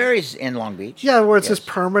The Queen down- Mary's in Long Beach. Yeah, where it's Yes. just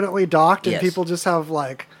permanently docked and Yes. people just have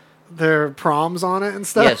like their proms on it and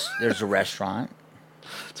stuff. Yes, there's a restaurant.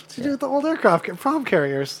 What do you do with the old aircraft prom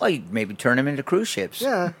carriers? Well, you maybe turn them into cruise ships.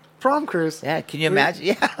 Yeah, prom cruise. Yeah, can you imagine?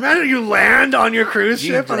 Yeah. Imagine you land on your cruise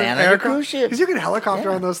You ship on an land on your aircraft cruise ship. because you can helicopter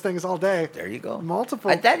Yeah. on those things all day. There you go.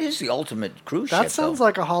 Multiple. That is the ultimate cruise ship. That sounds though.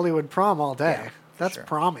 like a Hollywood prom all day. Yeah, That's sure.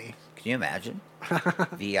 prommy. Can you imagine?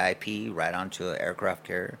 VIP right onto an aircraft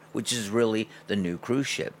carrier, which is really the new cruise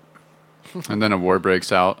ship. And then a war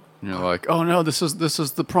breaks out, and you're like, "Oh no, this is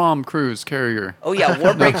the prom cruise carrier." Oh yeah,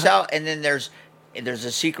 war breaks out, and then there's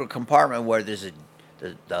a secret compartment where the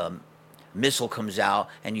missile comes out,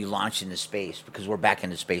 and you launch into space because we're back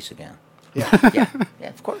into space again. Yeah. Yeah,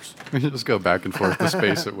 of course. We can just go back and forth to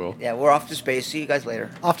space at will. Yeah, we're off to space. See you guys later.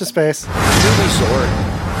 Off to space. New resort.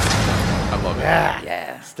 I love it. Yeah.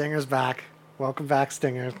 Yeah. Stinger's back. Welcome back,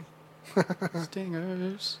 Stinger.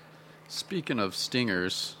 Stingers. Speaking of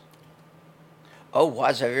stingers, Oh,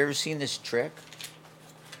 Waz, have you ever seen this trick?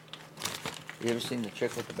 You ever seen the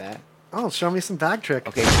trick with the bat? Oh, show me some bag trick.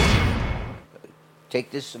 Okay.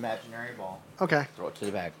 Take this imaginary ball, Okay. throw it to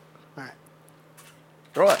the bag. All right.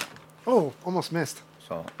 Throw it. Oh, almost missed.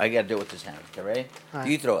 So I gotta do it with this hand. Okay, ready? All right.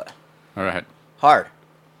 You throw it all right. hard.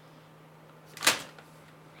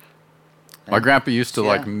 My grandpa used to Yeah.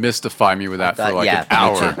 like mystify me with that for like an me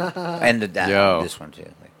hour. too. And Yo. this one too.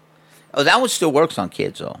 Oh, that one still works on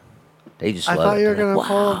kids though. They just I love thought it. you were They're gonna like,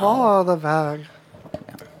 pull a "Wow." ball out of the bag.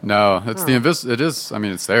 No, it's the it is. I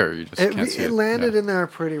mean, it's there. You just can't see It it. landed Yeah. in there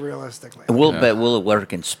pretty realistically. Will Yeah. but will it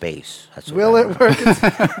work in space? That's what Will I it wonder.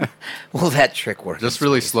 work? Will that trick work? Just in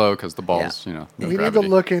really space? slow because the balls, Yeah. you know. We need to gravity.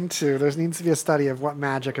 look into. There needs to be a study of what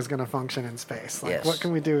magic is going to function in space. Like, Yes. what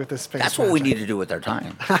can we do with this space? That's what we magic? need to do with our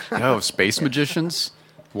time. Yo, space magicians.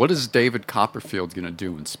 What is David Copperfield gonna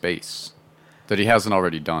do in space that he hasn't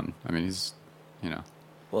already done? I mean, he's, you know,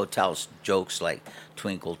 Well, it tells jokes like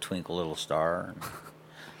 "Twinkle, Twinkle, Little Star."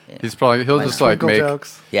 he'll just like Twinkle make.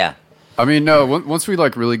 jokes. Yeah, I mean, no. Once we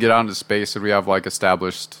like really get out into space and we have like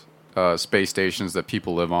established space stations that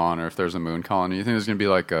people live on, or if there's a moon colony, you think there's gonna be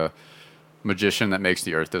like a magician that makes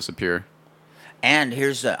the Earth disappear? and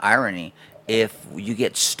here's the irony: if you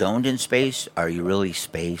get stoned in space, are you really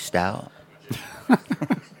spaced out?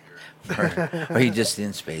 or are you just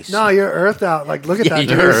in space? No, you're earthed out. Like, look at that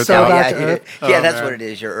you're dude. He's earthed so out. back yeah, to earth. yeah, Oh, that's man. what it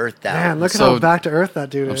is. You're earthed out. Man, look at So- how back to earth that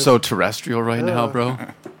dude I'm is. so terrestrial right now, bro.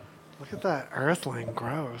 Look at that earthling.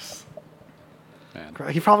 Gross. Man.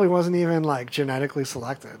 He probably wasn't even like genetically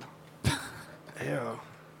selected. Ew.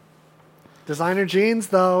 Designer jeans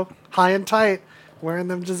though, high and tight, wearing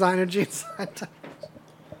them designer jeans.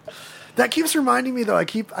 That keeps reminding me though. I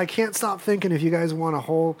can't stop thinking if you guys want a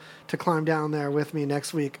hole to climb down there with me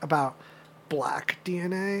next week about black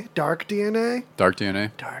DNA, dark DNA. Dark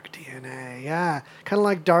DNA. Dark DNA, yeah. Kind of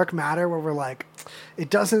like dark matter, where we're like, it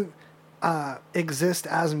doesn't exist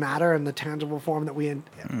as matter in the tangible form that we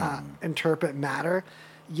interpret matter,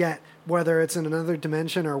 yet whether it's in another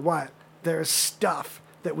dimension or what, there's stuff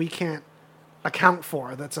that we can't account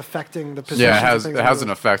for that's affecting the position. Yeah, of things it has in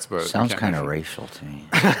an effect, but Sounds you can't kind of measure it. racial to me.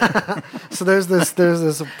 So there's this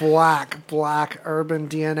black urban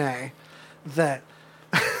DNA that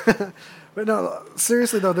but no,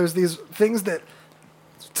 seriously though, there's these things that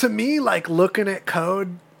to me, like looking at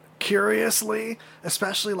code curiously,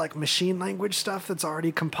 especially like machine language stuff that's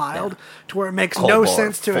already compiled to where it makes no Cold war,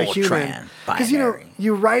 sense to a human. Fortran, Because binary.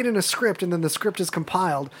 you write in a script and then the script is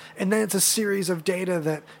compiled and then it's a series of data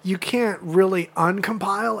that you can't really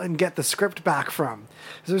uncompile and get the script back from.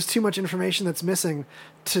 There's too much information that's missing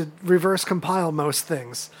to reverse compile most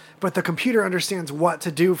things. But the computer understands what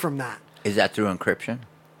to do from that. Is that through encryption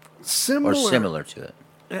Similar, or similar to it?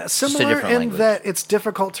 Yeah, a similar different in language. that it's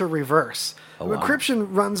difficult to reverse. Oh, wow. Encryption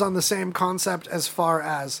runs on the same concept as far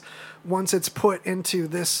as once it's put into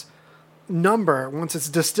this number, once it's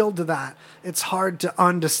distilled to that, it's hard to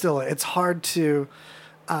undistill it. It's hard to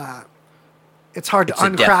It's uncrack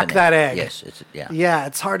indefinite. that egg. Yes, yeah. Yeah,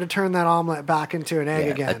 it's hard to turn that omelet back into an egg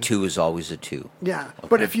Yeah, again. a 2 is always a 2. Yeah,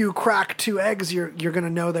 but if you crack 2 eggs, you're going to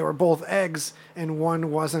know they were both eggs and one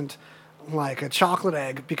wasn't like a chocolate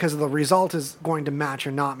egg because the result is going to match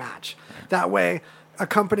or not match. That way, a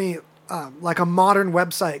company like a modern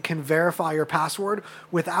website can verify your password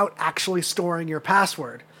without actually storing your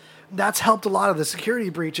password. that's helped a lot of the security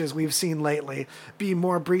breaches we've seen lately be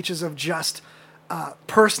more breaches of just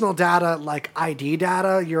personal data like ID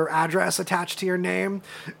data, your address attached to your name,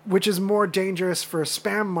 which is more dangerous for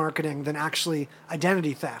spam marketing than actually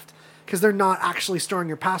identity theft because they're not actually storing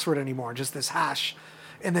your password anymore, just this hash.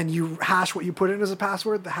 And then you hash what you put in as a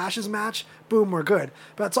password, the hashes match, boom, we're good.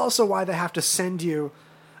 But that's also why they have to send you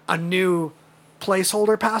a new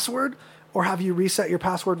placeholder password or have you reset your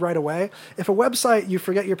password right away. If a website, you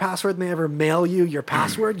forget your password and they ever mail you your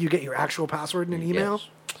password, you get your actual password in an email.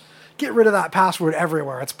 Yes. Get rid of that password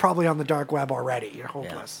everywhere. It's probably on the dark web already. You're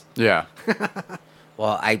hopeless. Yeah.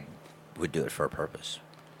 Well, I would do it for a purpose.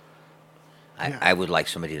 I would like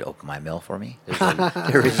somebody to open my mail for me.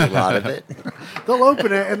 There is a lot of it. They'll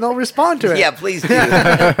open it and they'll respond to it. Yeah, please do.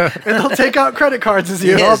 And they'll take out credit cards as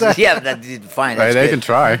you all day. Yeah, that's fine. Right, That's they good. can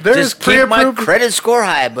try. There's Just keep my pre-approved. credit score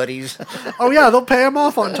high, buddies. Oh yeah, they'll pay them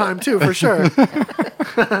off on time too, for sure.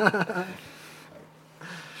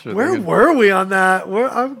 Sure, Where they can- were we on that?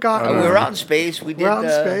 I've got. We were out in space. We did. We're out in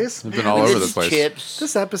space. We've been all we over did the place. Chips.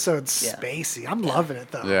 This episode's Yeah. spacey. I'm loving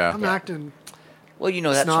it though. Yeah. I'm Yeah. acting. Well, you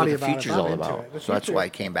know that's what snotty the about it. future's I'm all into about. it. The So that's future- why I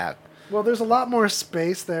came back. Well, there's a lot more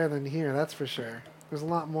space there than here. That's for sure. There's a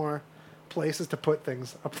lot more places to put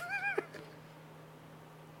things up.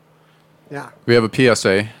 Yeah. We have a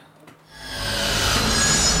PSA.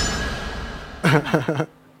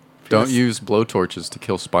 Don't use blowtorches to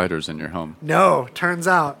kill spiders in your home. No, turns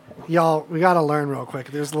out, y'all, we got to learn real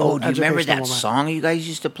quick. There's a little Oh, do you remember educational that moment. song you guys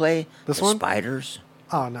used to play? This The one? Spiders.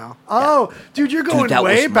 Oh no. Oh, dude, you're going Dude, that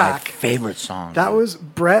way was back. my favorite song. That dude. was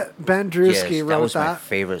Brett Bandrewski yes, wrote that was my that.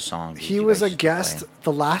 favorite song. dude, He you was guys a used to play. guest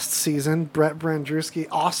the last season. Brett Bandrewski,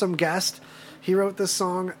 awesome guest. He wrote this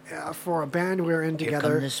song for a band we were in Here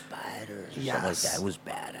together. come the spiders. Something like Yes. that. It was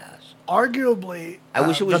badass. Arguably, I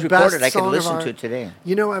wish it was the best recorded. I could song of listen our- to it today.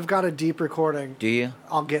 You know, I've got a deep recording. Do you?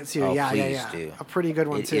 I'll get to you. Oh, yeah, please yeah. do. A pretty good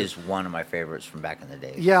one It too. is one of my favorites from back in the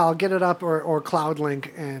day. Yeah, I'll get it up or cloud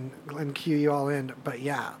link and cue you all in. But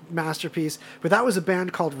yeah, masterpiece. But that was a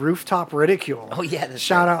band called Rooftop Ridicule. Oh, yeah, that's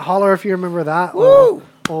Shout right. out, holler if you remember that Woo!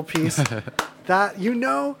 old piece.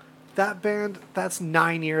 That band. That's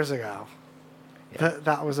 9 years ago.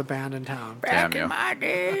 That was a band in town. Back Damn, in yeah. my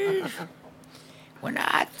days, when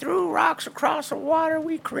I threw rocks across the water,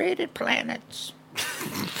 we created planets.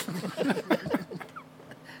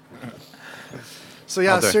 So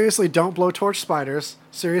yeah, All day. seriously, don't blow torch spiders.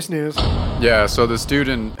 Serious news. Yeah, so this dude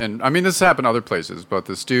in I mean, this happened other places, but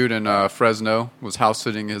this dude in Fresno was house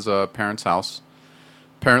sitting his parents' house.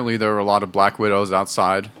 Apparently, there were a lot of black widows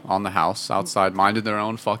outside on the house, outside, minded their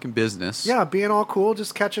own fucking business. Yeah, being all cool,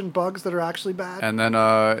 just catching bugs that are actually bad. And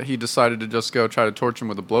then he decided to just go try to torch him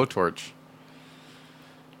with a blowtorch.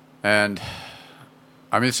 And,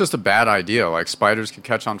 I mean, it's just a bad idea. Like, spiders can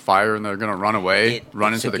catch on fire and they're going to run away,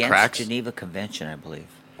 run It's into the against cracks. Geneva Convention, I believe.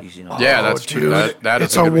 You know, Yeah, that's true. That is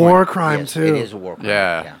it's a a good war point. crime yes, too. It is a war crime.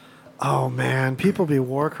 Yeah. Oh man, people be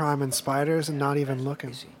war criming spiders and not even looking.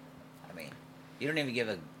 Crazy. I mean, you don't even give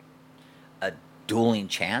a dueling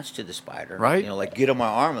chance to the spider, Right. You know, like get on my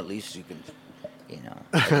arm at least you can, you know,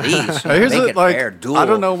 at least Now, here's make it, it like, fair. Duel. I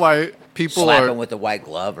don't know why people Slap are... him with a white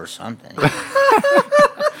glove or something.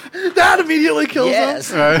 That immediately kills yes.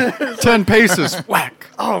 them. Right? 10 paces, whack.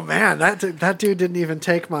 Oh man, that dude didn't even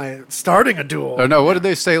take my starting a duel. Oh, no, what did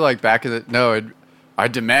they say, like, back in the... No, I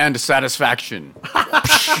demand satisfaction.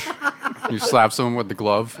 You slap someone with the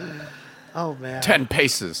glove. Oh man, 10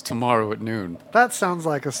 paces tomorrow at noon. that sounds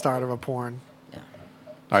like a start of a porn.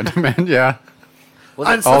 I demand, yeah. Was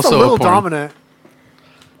That's it, Also a a little porn. dominant.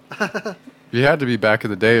 You had to be back in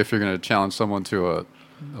the day if you're going to challenge someone to a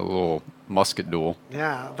little musket duel.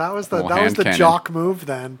 Yeah, that was the Little that was hand the cannon. jock move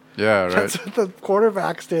then. Yeah, right. That's what the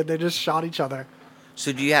quarterbacks did. They just shot each other.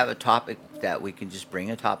 so do you have a topic that we can just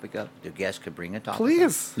bring a topic up? The guest could bring a topic.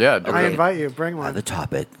 Please. Yeah, do I it. invite you. Bring I have a one.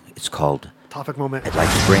 topic. It's called. Topic moment. I'd like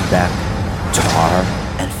to bring back tar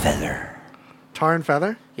and feather. Tar and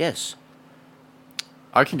feather. Yes.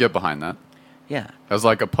 I can get behind that. Yeah. As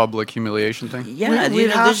like a public humiliation thing. Yeah, We you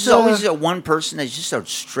know, have there's to- always a one person that's just a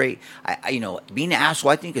straight. You know, being an asshole,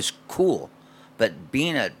 I think is cool, but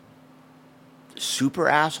being a super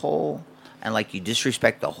asshole and like you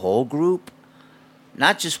disrespect the whole group,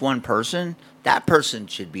 not just one person. That person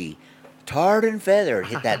should be tarred and feathered.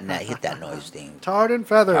 Hit that noise thing. Tarred and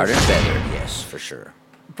feathers. Tarred and feathered, yes, for sure.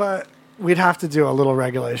 But we'd have to do a little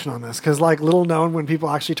regulation on this because, like, little known when people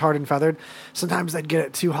actually tarred and feathered, sometimes they'd get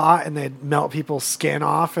it too hot and they'd melt people's skin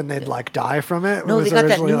off and they'd like die from it. No, It was they got that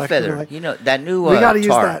originally, new like, feather. like- You know that new. we got to use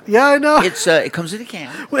tar. that. Yeah, I know. It's it comes in a can.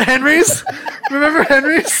 Henry's. Remember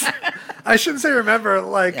Henry's? I shouldn't say remember.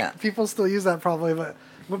 Like Yeah. people still use that probably, but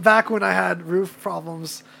back when I had roof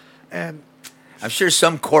problems And I'm sure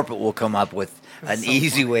some corporate will come up with an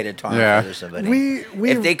easy way to tar and Yeah. feather somebody. we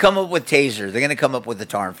if they come up with taser, they're going to come up with the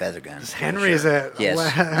tar and feather gun. Henry's it.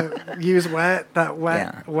 Yes. Use wet, that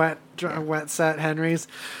Yeah. wet set Henry's.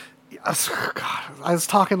 God, I was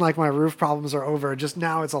talking like my roof problems are over. Just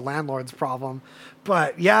now it's a landlord's problem.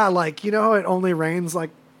 But yeah, like, you know, it only rains like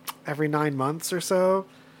every 9 months or so.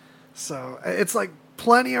 So it's like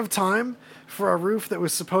plenty of time for a roof that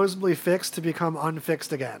was supposedly fixed to become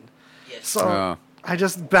unfixed again. Yes. So Oh. I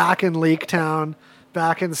just back in Leak Town,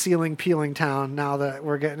 back in Ceiling Peeling Town now that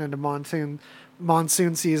we're getting into monsoon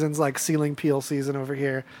seasons, like ceiling peel season over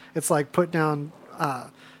here. It's like put down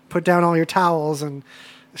all your towels and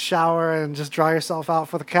shower and just dry yourself out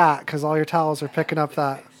for the cat because all your towels are picking up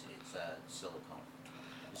that. It's silicone.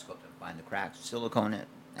 Just go up and find the cracks, silicone it.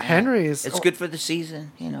 Henry's. It's good for the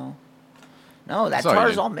season, you know. No, that That's all you tar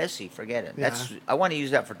is need. all messy. Forget it. Yeah. I want to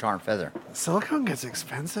use that for tar and feather. Silicone gets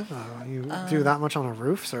expensive though. You do that much on a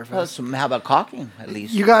roof surface. Well, so how about caulking at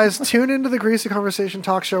least? You guys tune into the Greasy Conversation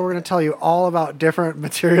talk show. We're going to tell you all about different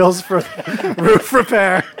materials for roof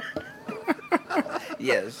repair.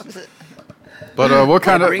 Yes. But what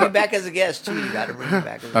kind of? Bring him back as a guest too. You got to bring him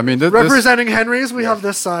back. As a I mean, this Representing Henry's, we have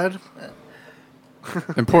this side.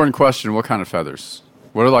 important question: what kind of feathers?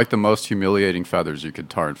 What are like the most humiliating feathers you could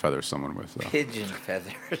tar and feather someone with? Though? pigeon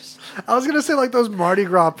feathers. I was going to say like those Mardi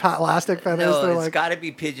Gras plastic feathers. No, They're it's like, got to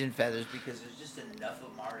be pigeon feathers because there's just enough of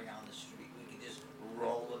them already on the street. We can just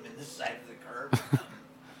roll them in the side of the curb.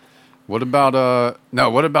 What about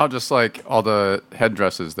What about just like all the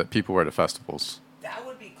headdresses that people wear to festivals? That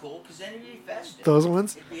would be cool because then it'd be festive. Those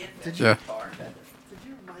ones? It'd be festive. Yeah. Tar and feathers. did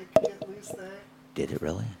your mic get loose there? Did it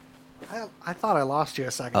really? I thought I lost you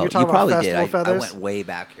a second. Oh, You're you talking probably about did. festival I feathers? went way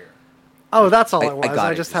back here. Oh, that's all it was. I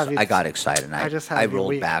got just have you. I got excited. And I just have I you rolled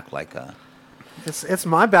weak. back like a. It's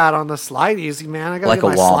my bad on the slideys, man. I got Like get a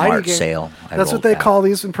my Walmart slidey game. sale. I That's what rolled they back. call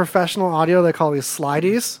these in professional audio. They call these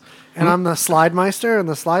slideys. And I'm the Slidemeister, and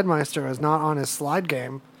the Slidemeister is not on his slide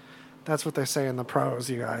game. That's what they say in the pros,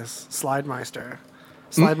 you guys. Slidemeister.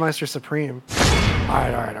 Slidemeister Supreme. All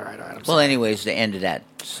right. I'm Well, sorry. anyways, the end of that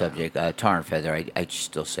subject, tar and feather. I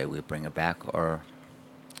still say we bring it back, or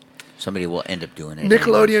somebody will end up doing it.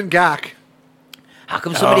 Nickelodeon GAC. How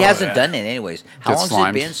come somebody Oh, hasn't yeah. done it anyways? How Get long has it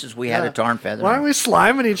slimed. been since we had Yeah. a tar and feather? Why aren't we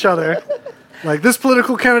sliming each other? Like, this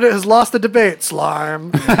political candidate has lost the debate.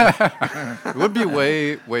 Slime. It would be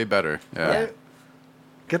way better. Yeah. Yeah.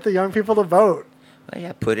 Get the young people to vote. Well,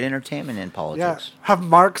 yeah, put entertainment in Yeah. politics. Have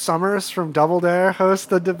Mark Summers from Double Dare host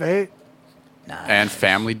the debate. Nah. And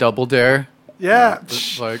Family Double Dare. Yeah.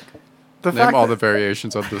 It's like The name fact all that- the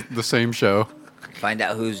variations of the same show. Find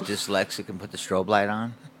out who's dyslexic and put the strobe light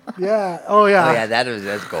on. Yeah. Oh, yeah. Oh yeah,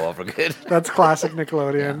 that's go over good. That's classic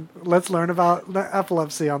Nickelodeon. Let's learn about the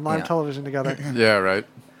epilepsy on live Yeah. television together. Yeah, right.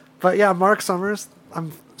 But yeah, Mark Summers,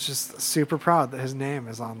 I'm just super proud that his name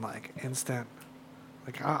is on like instant.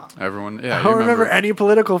 Like, Everyone. Yeah. I you don't remember any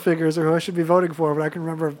political figures or who I should be voting for, but I can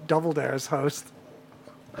remember Double Dare's host.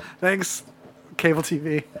 Thanks, cable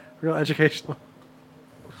TV. Real educational.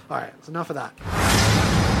 All right, that's enough of that.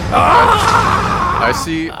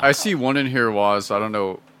 I see one in here, Waz. I don't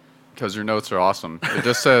know, because your notes are awesome. It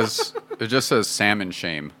just says salmon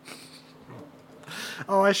shame.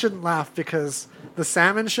 Oh, I shouldn't laugh because the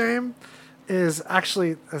salmon shame is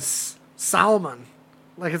actually salmon.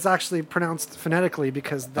 Like, it's actually pronounced phonetically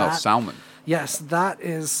because that... Oh, salmon. Yes, that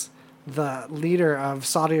is the leader of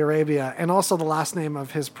Saudi Arabia and also the last name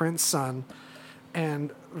of his prince son.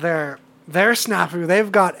 And they're snafu.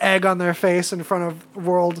 They've got egg on their face in front of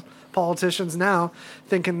world politicians now,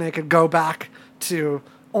 thinking they could go back to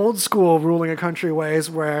old school ruling a country ways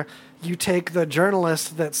where you take the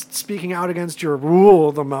journalist that's speaking out against your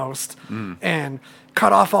rule the most and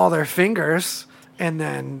cut off all their fingers and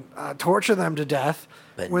then torture them to death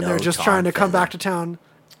But when no they're just tar trying and to come feather. back to town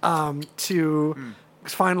to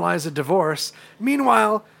finalize a divorce.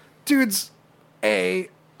 Meanwhile, dude's a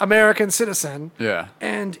American citizen. Yeah.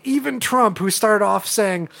 And even Trump, who started off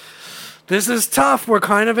saying, this is tough, we're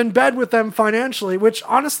kind of in bed with them financially, which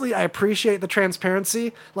honestly, I appreciate the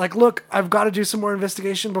transparency. Like, look, I've got to do some more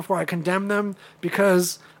investigation before I condemn them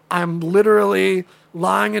because I'm literally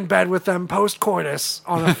lying in bed with them post-coitus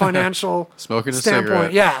on a financial Smoking a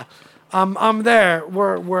standpoint. cigarette. Yeah. I'm there.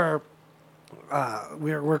 We're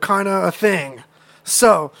kind of a thing.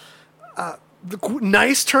 So,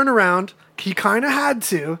 nice turnaround. He kind of had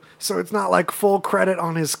to, so it's not like full credit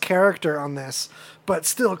on his character on this, but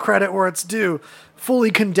still credit where it's due. Fully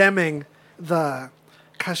condemning the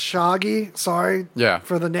Khashoggi, sorry Yeah.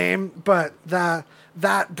 for the name, but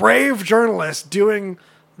that brave journalist doing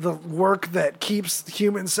the work that keeps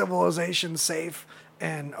human civilization safe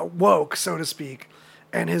and woke, so to speak,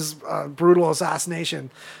 and his brutal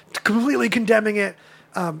assassination, completely condemning it,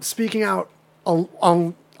 speaking out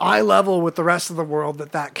on eye level with the rest of the world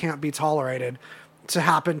that can't be tolerated to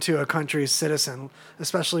happen to a country's citizen,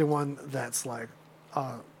 especially one that's like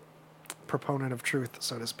a proponent of truth,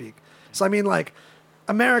 so to speak. So I mean, like,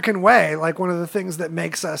 American way, like one of the things that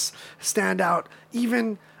makes us stand out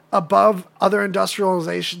even above other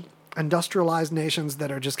industrialized nations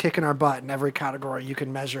that are just kicking our butt in every category you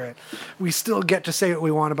can measure it. We still get to say what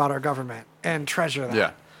we want about our government and treasure that.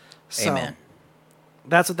 Yeah. So Amen.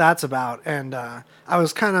 that's what that's about. And I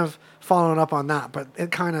was kind of following up on that, but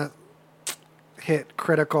it kind of hit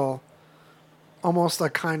critical, almost a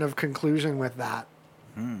kind of conclusion with that.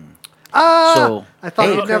 So I thought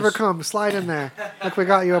hey, you'd never Chris, come. Slide in there. Look, we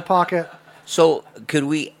got you a pocket. So could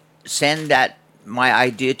we send my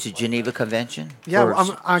idea to Geneva Convention? Yeah, Or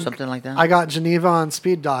I'm something like that. I got Geneva on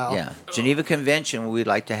speed dial. Yeah, Geneva Convention. We'd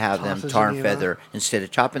like to have Toss them to tar and Geneva. feather instead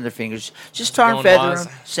of chopping their fingers. Just tar and Going feather wise.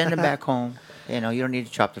 them, send them back home. You know, you don't need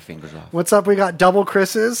to chop their fingers off. What's up? We got double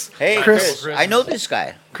Chris's. Hey, Chris, I know this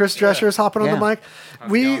guy. Chris Drescher's hopping on Yeah. the mic.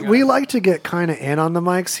 We like to get kind of in on the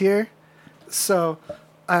mics here. So,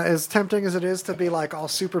 as tempting as it is to be like all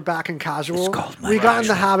super back and casual, It's called we mic got in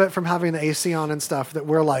the action. habit from having the AC on and stuff that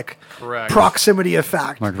we're like Correct. proximity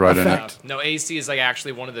effect. Like right in it. effect. No, AC is like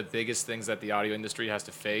actually one of the biggest things that the audio industry has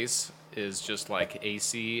to face is just like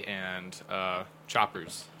AC and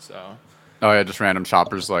choppers. So, Oh yeah, just random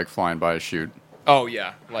choppers like flying by a chute. oh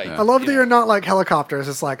yeah, like Yeah. I love you that know. you're not like helicopters.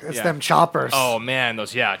 It's like it's Yeah. them choppers. Oh man,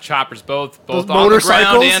 those choppers both Those on the ground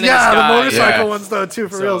motorcycles. and in Yeah, the the sky. motorcycle Yeah. ones though too,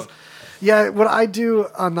 for So- reals. Yeah, what I do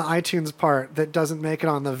on the iTunes part that doesn't make it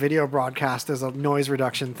on the video broadcast is a noise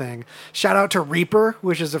reduction thing. Shout out to Reaper,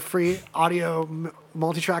 which is a free audio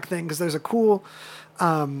multi-track thing, because there's a cool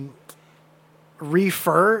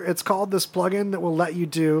Refer, it's called, this plugin that will let you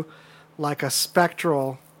do like a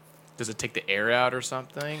spectral. Does it take the air out or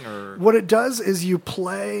something? Or What it does is you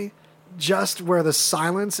play just where the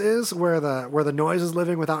silence is, where the noise is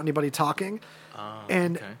living without anybody talking,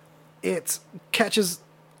 and okay. it catches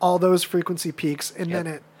all those frequency peaks, and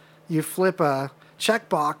then you flip a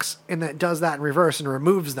checkbox, and that does that in reverse and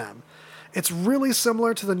removes them. It's really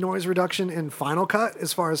similar to the noise reduction in Final Cut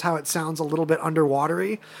as far as how it sounds a little bit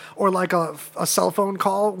underwatery, or like a cell phone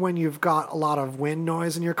call when you've got a lot of wind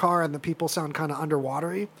noise in your car and the people sound kind of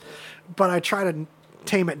underwatery. But I try to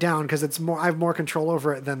tame it down because it's more. I have more control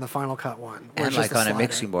over it than the Final Cut one. where And it's like just on a slider.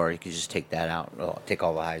 mixing board, you can just take that out. Well, take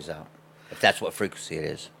all the highs out. If that's what frequency it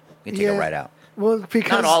is, you can take it right out. Well, because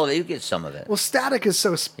Not all of it. You get some of it. Well, static is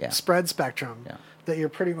so Yeah. spread spectrum Yeah. that you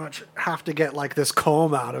pretty much have to get like this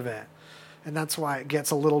comb out of it. And that's why it gets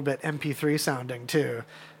a little bit MP3 sounding too.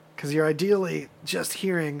 Because you're ideally just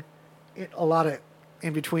hearing a lot of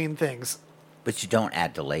in between things. But you don't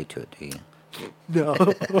add delay to it, do you? No.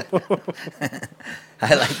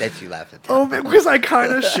 I like that you laughed at that. Oh, man, because I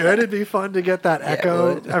kind of should. It'd be fun to get that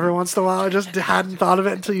echo would. every once in a while. I just hadn't thought of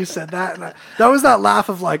it until you said that. And that was that laugh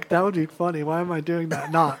of like, that would be funny. Why am I doing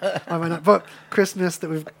that? Not. Why am I not? But Chris missed that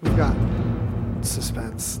we've got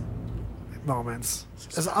suspense moments.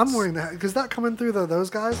 As I'm wearing that. Is that coming through those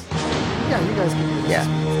guys? Yeah, you guys can do this.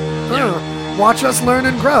 Yeah. Watch us learn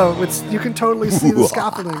and grow. You can totally see the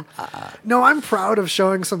scaffolding. No, I'm proud of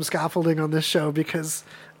showing some scaffolding on this show because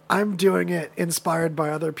I'm doing it inspired by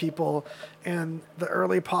other people and the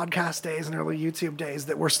early podcast days and early YouTube days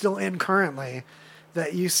that we're still in currently,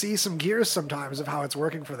 that you see some gears sometimes of how it's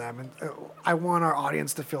working for them. And I want our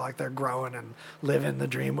audience to feel like they're growing and living the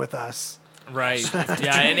dream with us. Right.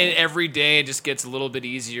 Yeah, and every day it just gets a little bit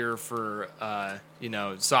easier for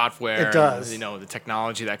software. It does. And, the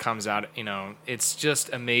technology that comes out. It's just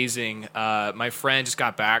amazing. My friend just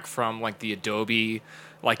got back from like the Adobe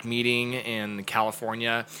meeting in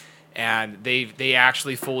California, and they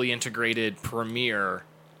actually fully integrated Premiere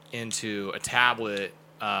into a tablet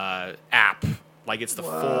app. Like it's the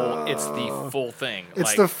full thing.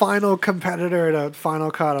 It's the final competitor to Final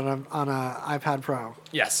Cut on a iPad Pro,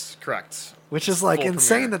 yes, correct. which is like Full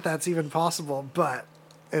insane Premiere. that's even possible, but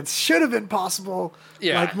it should have been possible,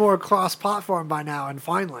 Yeah. like more cross-platform by now, and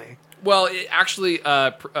finally. Well,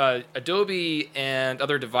 Adobe and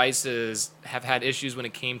other devices have had issues when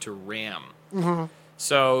it came to RAM. Mm-hmm.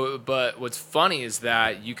 So, but what's funny is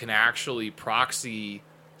that you can actually proxy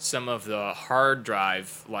some of the hard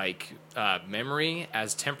drive memory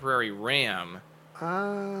as temporary RAM,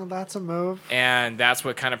 That's a move. and that's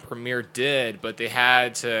what kind of Premiere did. But they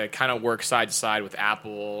had to kind of work side to side with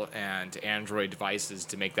Apple and Android devices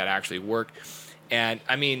to make that actually work. And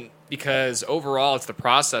I mean, because overall it's the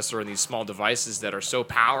processor in these small devices that are so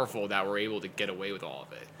powerful that we're able to get away with all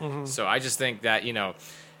of it. So I just think that,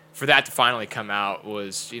 for that to finally come out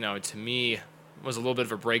was, to me, was a little bit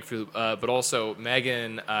of a breakthrough. But also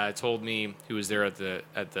Megan told me, who was there at the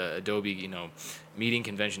Adobe, meeting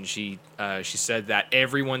convention, she said that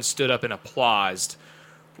everyone stood up and applauded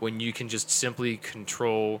when you can just simply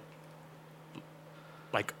control,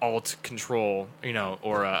 like Alt Control,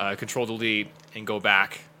 or Control Delete and go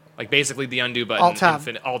back. Like basically the undo button. Alt tab.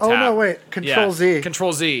 Alt Oh, tab. no, wait. Control Z.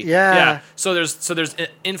 Control Z. Yeah. So there's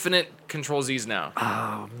infinite Control Z's now.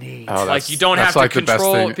 Oh, neat. Oh, Like you don't have that's to the best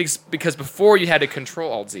control thing. because before you had to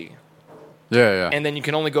control Alt Z, Yeah. and then you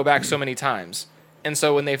can only go back so many times. And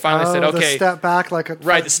so when they finally said, the okay, step back, like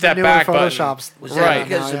Right, the step newer back button. Photoshop's Was doing that Right.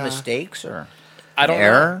 because now, of yeah. mistakes or? I don't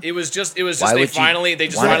error? know. It was just Why they would you finally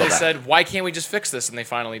want that? said, why can't we just fix this? And they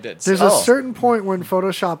finally did. There's Oh. a certain point when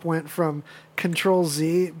Photoshop went from Control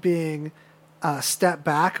Z being step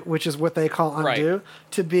back, which is what they call undo, Right.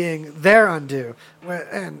 to being their undo.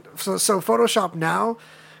 And so Photoshop now,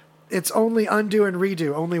 it's only undo and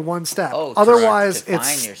redo, only one step. Oh, Otherwise, to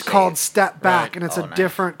find your it's called save. step back, Right. and it's Oh, a nice.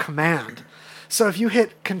 different command. So if you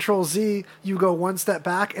hit Control Z, you go one step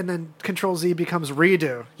back, and then Control Z becomes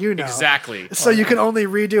redo. Exactly. So you can only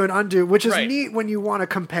redo and undo, which is Right. neat when you want to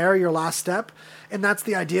compare your last step, and that's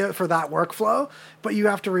the idea for that workflow. But you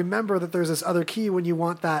have to remember that there's this other key when you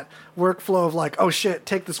want that workflow of like, oh shit,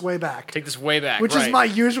 take this way back, Take this way back. which right. is my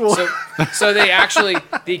usual. So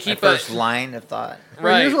they keep First line of thought. my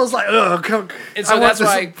right. usual is like, ugh, And I so want that's this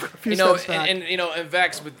why, a few steps back. and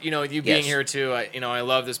Vex, with you being Yes. here too, I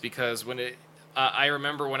love this because when I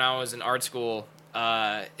remember when I was in art school,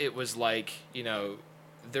 it was like,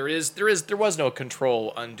 there was no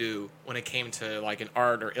control undo when it came to like an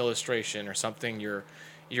art or illustration or something you're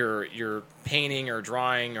painting or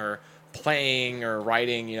drawing or playing or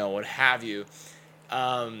writing, what have you.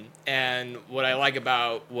 And what I like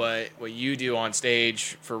about what you do on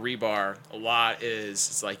stage for Rebar a lot is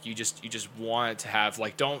it's like you just want to have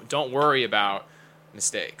like don't worry about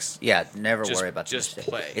mistakes. Yeah, never Just- worry about the just mistake.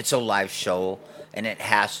 play. It's a live show, and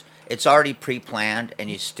it's already pre-planned, and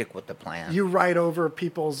you stick with the plan. You write over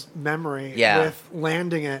people's memory Yeah. with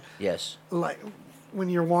landing it. Yes. Like when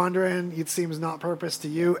you're wandering, it seems not purpose to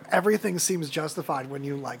you. Everything seems justified when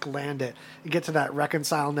you like land it. You get to that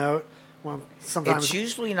reconcile note. Well, sometimes It's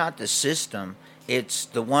usually not the system. It's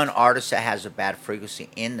the one artist that has a bad frequency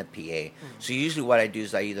in the PA. So usually what I do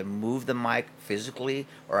is I either move the mic physically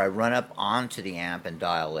or I run up onto the amp and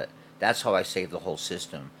dial it. That's how I save the whole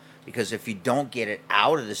system. Because if you don't get it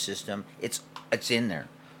out of the system, it's in there.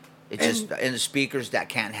 It's just in the speakers that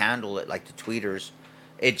can't handle it, like the tweeters,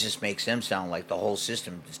 it just makes them sound like the whole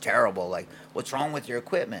system is terrible. Like, what's wrong with your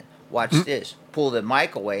equipment? Watch this. Pull the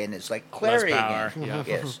mic away, and it's like clarity power, again. yeah.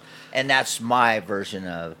 Yes, and that's my version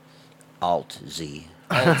of Alt Z.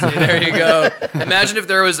 There you go. Imagine if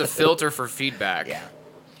there was a filter for feedback. Yeah,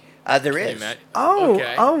 there Can you is. imagine? Oh,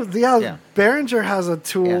 Okay. oh, yeah. Yeah. Behringer has a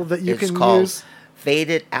tool Yeah. that you It's can called use.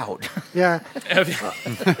 Fade it out. Yeah.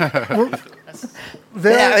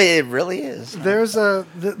 Yeah, it really is. There's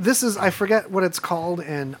this is, I forget what it's called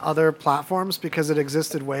in other platforms because it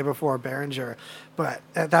existed way before Behringer, but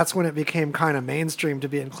that's when it became kind of mainstream to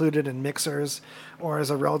be included in mixers or as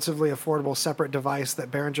a relatively affordable separate device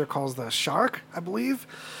that Behringer calls the Shark, I believe.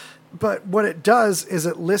 But what it does is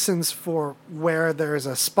it listens for where there's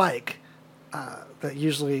a spike that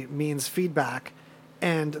usually means feedback,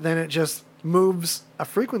 and then it just moves a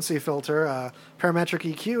frequency filter, a parametric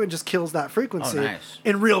EQ, and just kills that frequency nice.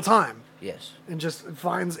 in real time. Yes, And just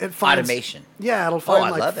finds automation. Yeah, it'll find I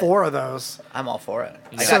like love it. 4 of those. I'm all for it.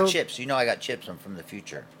 I So- got chips. You know, I got chips. I'm from the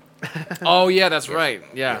future. Oh yeah, that's right.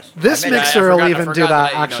 Yeah. Yes. This I mean, mixer will even do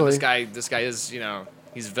that. Actually, This guy is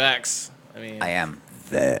he's Vex. I mean, I am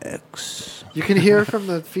Vex. you can hear from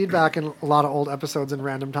the feedback in a lot of old episodes in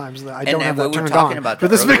random times that I don't have we that were turned talking on. about But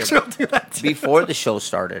that this earlier. mixer will do that too. Before the show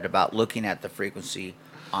started, about looking at the frequency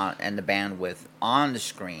and the bandwidth on the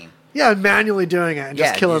screen. Yeah, manually doing it and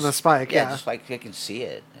just killing the spike. Yeah, Yeah, just like you can see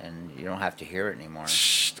it, and you don't have to hear it anymore.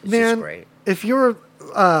 It's man, just great. if you're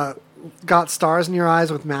got stars in your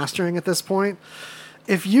eyes with mastering at this point,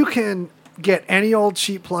 if you can get any old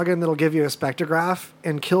cheap plugin that'll give you a spectrograph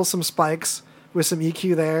and kill some spikes with some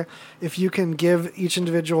EQ there, if you can give each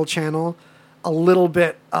individual channel a little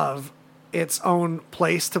bit of its own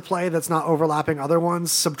place to play that's not overlapping other ones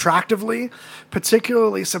subtractively,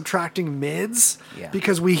 particularly subtracting mids, Yeah.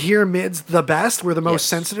 because we hear mids the best. We're the most Yes.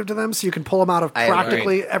 sensitive to them, so you can pull them out of I agree.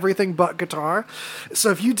 practically everything but guitar. So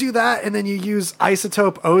if you do that and then you use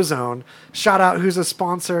Isotope Ozone, shout out who's a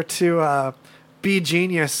sponsor to Be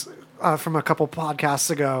Genius from a couple podcasts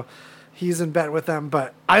ago. He's in bed with them,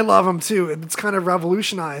 but I love him too. It's kind of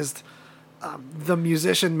revolutionized the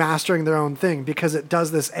musician mastering their own thing because it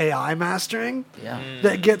does this AI mastering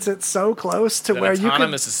that gets it so close to That where you can.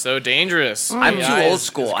 autonomous is so dangerous. I'm AI too old is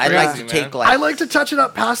school. crazy, I like to man. take I like to touch it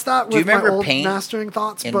up past that Do you with my remember old Paint mastering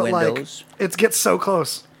thoughts, in but Windows? like it gets so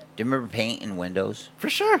close Do you remember Paint in Windows? for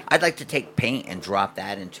sure. I'd like to take Paint and drop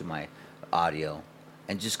that into my audio,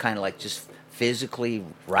 and just kind of like just physically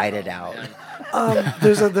write it out.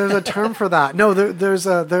 There's a term for that. No, there's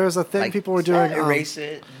a thing Like, people were doing. erase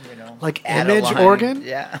it. You know, like add a image line. organ,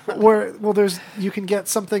 Yeah. where you can get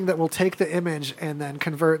something that will take the image and then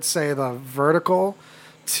convert, say, the vertical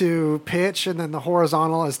to pitch and then the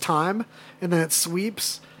horizontal as time, and then it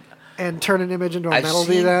sweeps and turn an image into a I've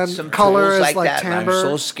melody. seen Then some color tools is like like that, and I'm timbre.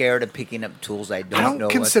 so scared of picking up tools I don't I know. don't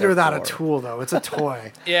consider what that they're a for. tool though. It's a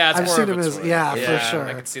toy. Yeah, it's I've more seen of a them as toy. yeah, for sure.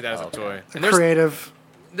 I can see that as a toy. A And there's creative.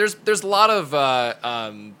 there's a lot of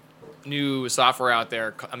new software out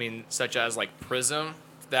there. I mean, such as like Prism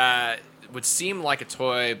that would seem like a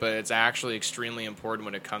toy, but it's actually extremely important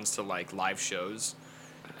when it comes to like live shows.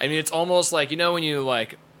 I mean, it's almost like, you know, when you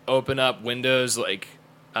like open up Windows like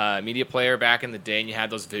media player back in the day, and you had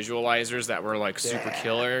those visualizers that were like super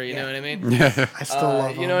killer. You know what I mean? I still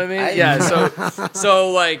love them. You know what I mean? I- Yeah.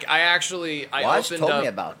 So like I Waz opened told up. me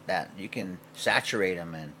about that. You can saturate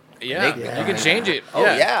them and Yeah, make you them. can change it. Oh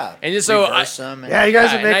yeah, And so reverse them. And Yeah, you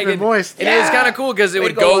guys Yeah, are and I making me could- moist. And it's Yeah. kind of cool because it Way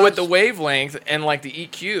would to go, go with Waz. the wavelength and like the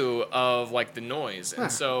EQ of like the noise, and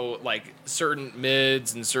so like certain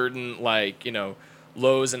mids and certain like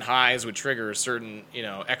lows and highs would trigger certain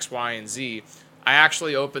X, Y, and Z. I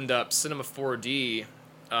actually opened up Cinema 4D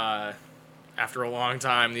after a long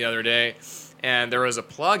time the other day, and there was a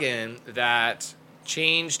plugin that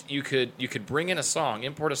changed. You could bring in a song,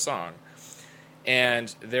 import a song,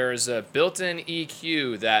 and there's a built-in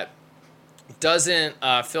EQ that doesn't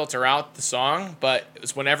filter out the song, but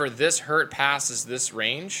it's whenever this hertz passes this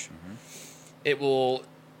range, it will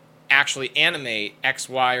actually animate X,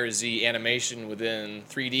 Y, or Z animation within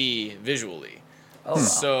 3D visually. Oh, wow.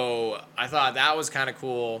 So I thought that was kind of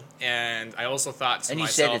cool, and I also thought to and you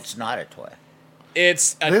myself, said it's not a toy.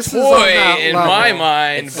 it's a This is on toy that in level. my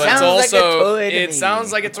mind, It but it's sounds like a also toy to it me.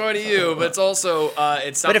 sounds like a toy to you, but it's also it's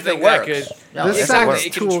But something if it that works, could. no, This if it sounds works.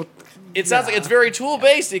 it can- tool. It sounds like it's very tool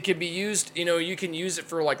based. It can be used, you can use it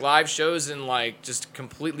for like live shows and like just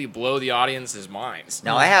completely blow the audience's minds.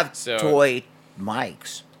 Now I have So- toy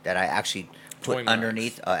mics that I actually Toy put mics.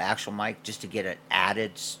 underneath an actual mic just to get an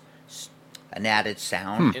added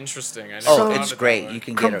sound. Interesting. I never Oh, thought it's of it that great. way. You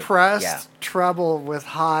can get compressed yeah. treble with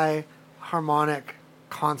high harmonic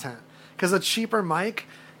content. Because a cheaper mic,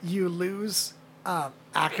 you lose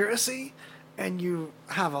accuracy and you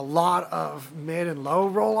have a lot of mid and low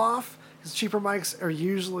roll off. Because cheaper mics are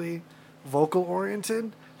usually vocal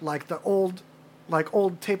oriented, like the old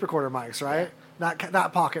tape recorder mics, right?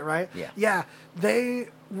 That pocket, right? Yeah. Yeah, they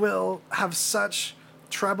will have such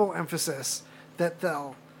treble emphasis that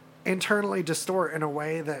they'll internally distort in a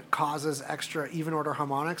way that causes extra even order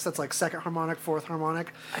harmonics. That's like second harmonic, fourth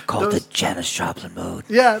harmonic. I call it the Janis Joplin mode.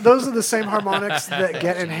 Yeah, those are the same harmonics that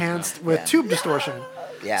get enhanced with Yeah. tube distortion.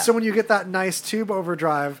 Yeah. So when you get that nice tube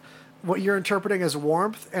overdrive, what you're interpreting as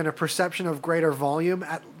warmth and a perception of greater volume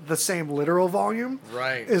at the same literal volume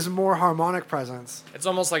Right. is more harmonic presence. It's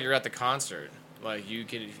almost like you're at the concert. Like you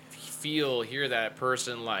can hear that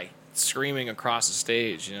person like screaming across the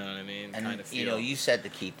stage. You know what I mean? And Kind of feel. you know, you said the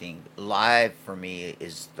key thing. Live for me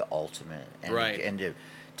is the ultimate, and Right. and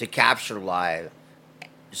to capture live,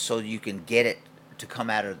 so you can get it to come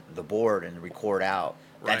out of the board and record out.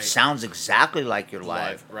 That Right. sounds exactly like you're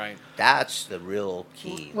live. right? That's the real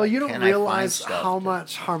key. Well, you Like, don't can I find realize stuff how to-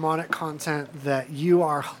 much harmonic content that you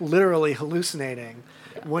are literally hallucinating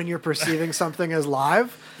when you're perceiving something as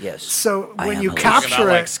live. Yes. So I when am you hallucinating. Talking capture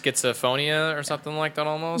about like it, schizophrenia or something like that,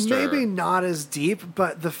 almost. maybe or? not as deep,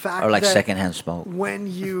 but the fact Or like that secondhand smoke. when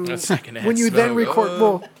you That's secondhand when you then smoke. record,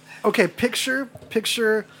 well, okay, picture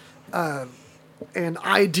an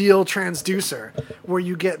ideal transducer where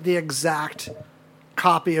you get the exact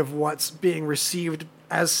copy of what's being received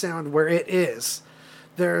as sound where it is.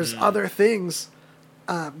 There's other things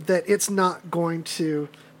that it's not going to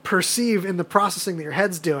perceive in the processing that your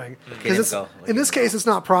head's doing. him Because go. Look in at this him case, it's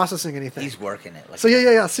not processing anything. He's working it. Like So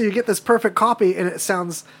yeah. So you get this perfect copy, and it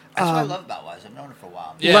sounds. That's what I love about Wise. I've known him for a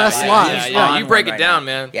while. Yeah, Less yeah, live. Yeah, He's yeah. on You break one it right down,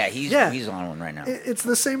 now. man. Yeah, Yeah. he's on one right now. It's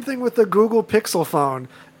the same thing with the Google Pixel phone.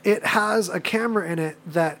 It has a camera in it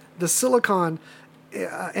that the silicon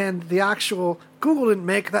and the actual Google didn't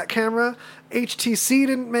make that camera. HTC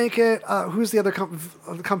didn't make it. Who's the other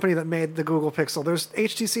company that made the Google Pixel? There's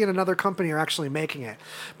HTC and another company are actually making it,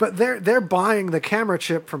 but they're buying the camera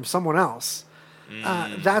chip from someone else.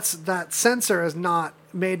 That sensor is not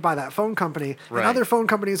made by that phone company, Right. and other phone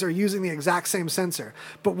companies are using the exact same sensor.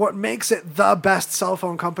 But what makes it the best cell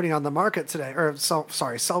phone company on the market today, cell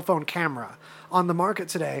phone camera on the market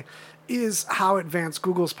today, is how advanced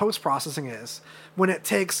Google's post-processing is. When it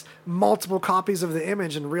takes multiple copies of the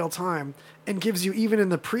image in real time and gives you, even in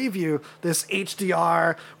the preview, this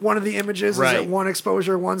HDR, one of the images is Right. at one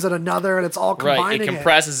exposure, one's at another, and it's all Right, combining it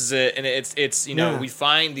compresses it, and it's Yeah. we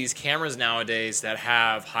find these cameras nowadays that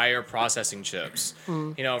have higher processing chips.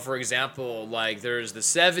 For example, like there's the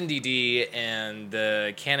 70D and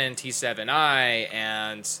the Canon T7i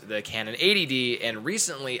and the Canon 80D, and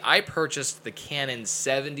recently I purchased the Canon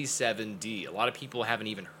 77D. A lot of people haven't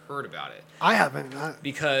even heard about it I haven't.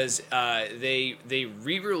 because they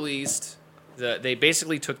re-released they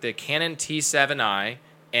basically took the Canon T7i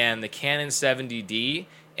and the Canon 70D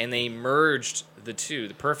and they merged the two,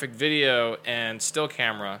 the perfect video and still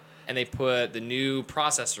camera, and they put the new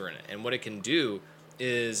processor in it. And what it can do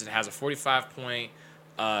is it has a 45-point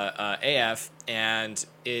AF, and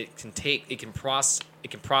it can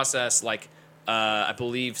process like I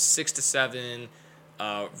believe 6 to 7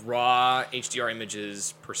 raw HDR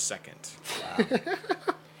images per second.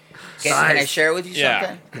 Can I share with you Yeah.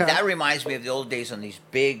 something? That reminds me of the old days on these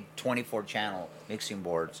big 24-channel mixing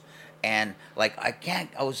boards. And like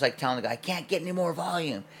I was like telling the guy, I can't get any more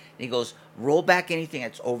volume. And he goes, roll back anything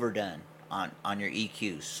that's overdone on your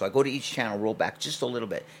EQs. So I go to each channel, roll back just a little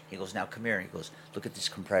bit. He goes, now come here. And he goes, look at this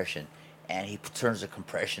compression. And he turns the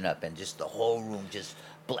compression up, and just the whole room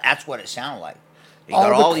that's what it sounded like. You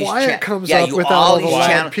All the quiet comes up without all the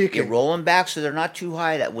loud peaking. You roll them back so they're not too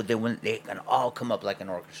high. They can all come up like an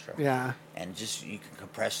orchestra. Yeah. And just you can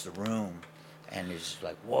compress the room, and it's just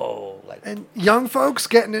like whoa, like. And young folks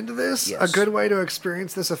getting into this, Yes. a good way to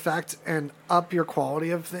experience this effect and up your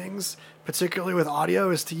quality of things, particularly with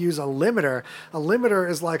audio, is to use a limiter. A limiter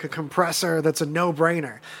is like a compressor that's a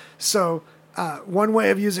no-brainer. So one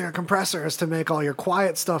way of using a compressor is to make all your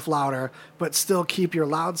quiet stuff louder, but still keep your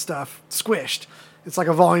loud stuff squished. It's like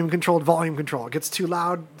a volume-controlled volume control. It gets too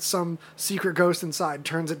loud, some secret ghost inside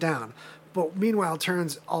turns it down. But meanwhile,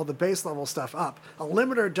 turns all the bass level stuff up. A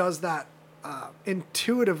limiter does that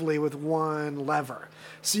intuitively with one lever.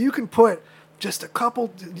 So you can put just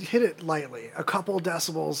hit it lightly, a couple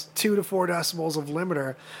decibels, 2 to 4 decibels of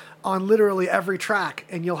limiter on literally every track,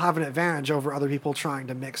 and you'll have an advantage over other people trying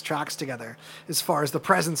to mix tracks together as far as the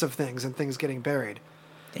presence of things and things getting buried.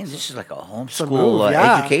 Damn, this is like a move, homeschool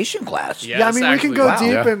yeah. education class. Yeah. Yeah, I it's mean, we can actually- go wow.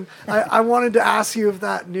 deep, Yeah. and I wanted to ask you if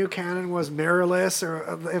that new Canon was mirrorless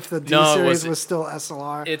or if the D No, it series wasn't. was still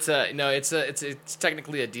SLR. It's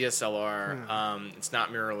technically a DSLR. It's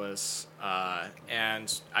not mirrorless,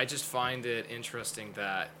 and I just find it interesting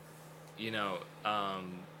that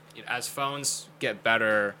as phones get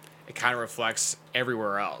better, it kind of reflects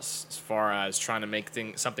everywhere else as far as trying to make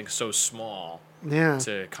something so small Yeah.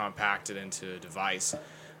 to compact it into a device.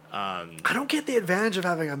 I don't get the advantage of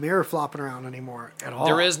having a mirror flopping around anymore at all.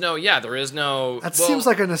 There is no. That seems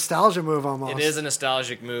like a nostalgia move almost. It is a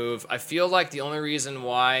nostalgic move. I feel like the only reason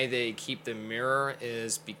why they keep the mirror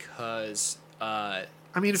is because. I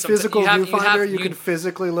mean, sometimes physical viewfinder, you you- can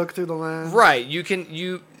physically look through the lens. Right.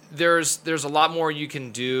 There's a lot more you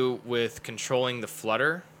can do with controlling the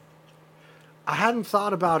flutter. I hadn't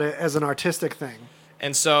thought about it as an artistic thing.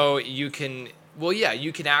 And so you can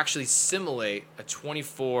actually simulate a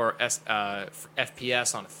 24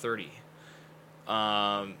 FPS on a 30.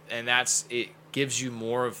 And it gives you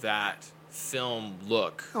more of that film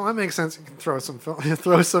look. Oh, that makes sense. You can throw some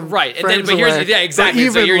throw some Right, and then frames but here's away, yeah, exactly.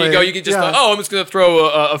 but So here you go. evenly, You can just yeah. like, I'm just gonna throw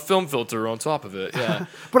a film filter on top of it. Yeah.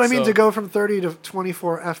 But I mean, So- to go from 30 to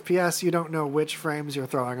 24 FPS, you don't know which frames you're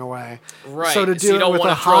throwing away. Right. So to do you it don't with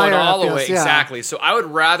want a to throw it higher all FPS, away. yeah. Exactly. So I would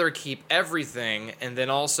rather keep everything and then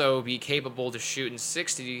also be capable to shoot in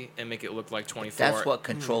 60 and make it look like 24. That's what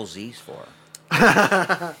Control Z's for.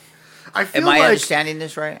 I feel Am I like, understanding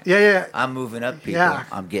this right? Yeah. I'm moving up, people. Yeah.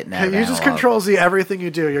 I'm getting Hey, out. you just Control Z everything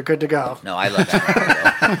you do. You're good to go. No, I love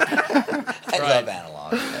analog. I love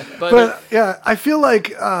analog. But yeah, I feel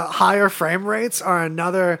like higher frame rates are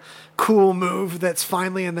another cool move that's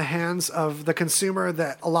finally in the hands of the consumer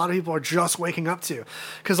that a lot of people are just waking up to.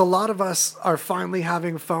 Because a lot of us are finally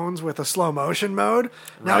having phones with a slow motion mode.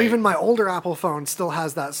 Now Right. even my older Apple phone still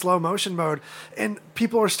has that slow motion mode. And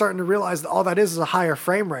people are starting to realize that all that is a higher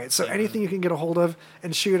frame rate. So anything you can get a hold of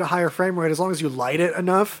and shoot at a higher frame rate, as long as you light it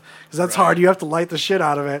enough, because that's hard. You have to light the shit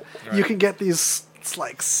out of it. You can get these it's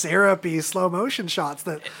like syrupy slow motion shots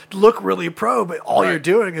that look really pro, but all you're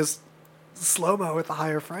doing is slow mo with a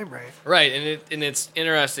higher frame rate. Right, and it's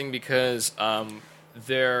interesting because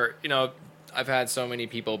there, I've had so many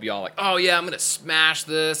people be all like, "Oh yeah, I'm gonna smash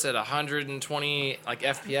this at 120 like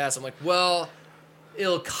FPS." I'm like, well,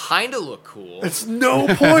 it'll kind of look cool. It's no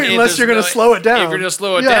point unless you're going to slow it down. If you're going to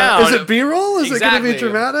slow it down, is it B-roll? Is it going to be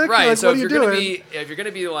dramatic? Right. Like, So what are you doing? if you're going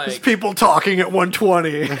to be like, there's people talking at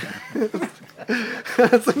 120.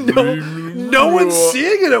 It's like, no one's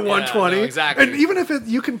seeing it at 120. no, exactly. And even if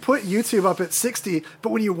you can put YouTube up at 60,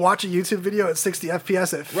 but when you watch a YouTube video at 60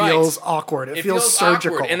 FPS, it feels awkward. It feels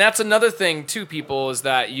surgical. Awkward. And that's another thing too, people, is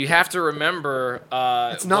that you have to remember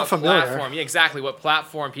it's not familiar. Platform, exactly what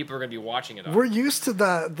platform people are going to be watching it on. We're used to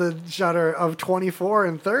the judder of 24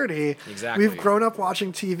 and 30. Exactly. We've grown up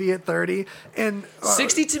watching TV at 30, and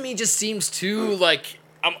 60 to me just seems too like.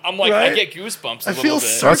 I'm like, right? I get goosebumps. I feel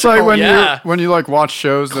bit. That's like when Yeah. when you like watch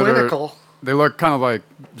shows that clinical. they look kind of like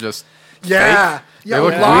just Yeah, fake. yeah. They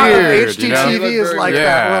look a lot weird, of you know? HDTV They look is very like weird.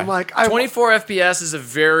 that. Where Yeah. I'm like, 24 FPS is a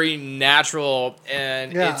very natural,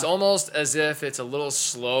 and Yeah. it's almost as if it's a little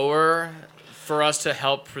slower for us to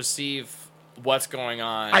help perceive what's going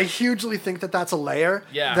on. I hugely think that that's a layer.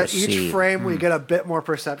 Yeah. That each Perceive. frame we get a bit more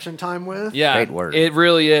perception time with. Yeah, Great word. it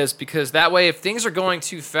really is, because that way, if things are going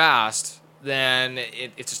too fast, then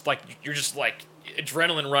it's just like you're just like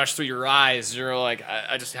adrenaline rush through your eyes. You're like,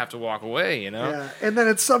 I just have to walk away, Yeah, and then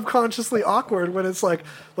it's subconsciously awkward when it's like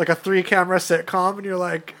a 3-camera sitcom, and you're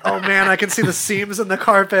like, "Oh man, I can see the seams in the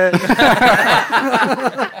carpet."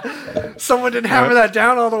 Someone didn't hammer that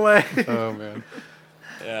down all the way. oh man.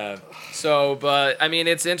 Yeah. So, but I mean,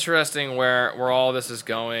 it's interesting where all this is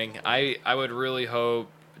going. I would really hope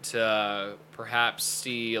to perhaps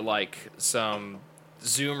see like some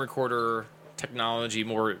Zoom recorder technology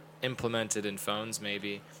more implemented in phones,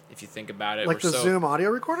 maybe, if you think about it. Like We're the so- Zoom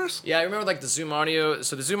audio recorders. Yeah, I remember like the Zoom audio.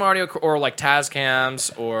 So the Zoom audio, or like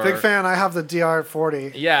Tascams, or Big fan. I have the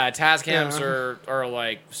DR40. Yeah, Tascams Yeah. are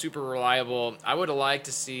like super reliable. I would like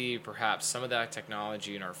to see perhaps some of that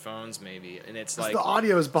technology in our phones, maybe. And it's like the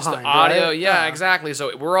audio is just the behind. audio, right? yeah, exactly.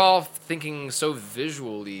 So we're all thinking so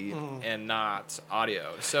visually and not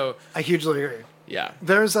audio. So I hugely agree. yeah,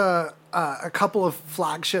 There's a couple of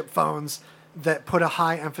flagship phones that put a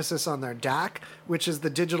high emphasis on their DAC, which is the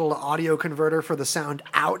digital to audio converter for the sound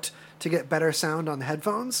out to get better sound on the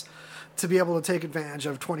headphones, to be able to take advantage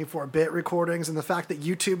of 24-bit recordings, and the fact that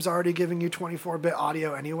YouTube's already giving you 24-bit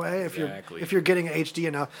audio anyway. Exactly. If you're getting HD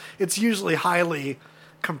enough, it's usually highly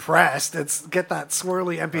compressed. It's get that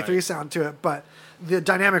swirly MP3 Right. sound to it, but the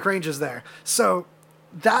dynamic range is there. So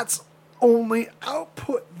that's only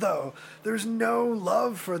output, though. There's no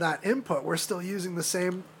love for that input. We're still using the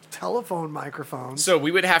same telephone microphones. so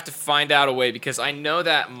we would have to find out a way, because I know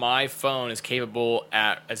that my phone is capable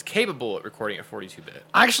at recording at 42-bit.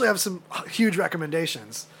 I actually have some huge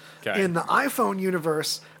recommendations. Okay. In the iPhone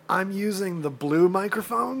universe, I'm using the Blue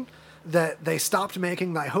microphone that they stopped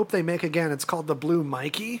making. That I hope they make again. It's called the Blue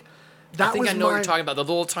Mikey. That I think was I know what my, you're talking about. The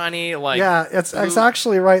little tiny like Yeah, it's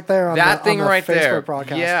actually right there on that thing on the right Facebook there.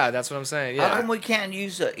 broadcast. Yeah, that's what I'm saying. How Yeah. come we can't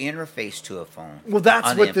use the interface to a phone? Well, that's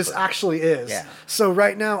on the what this input? actually is. Yeah. So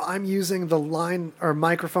right now I'm using the line or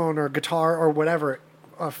microphone or guitar or whatever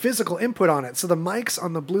physical input on it. So the mics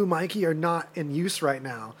on the Blue Mikey are not in use right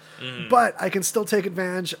now. But I can still take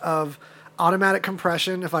advantage of automatic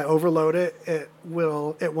compression. If I overload it, it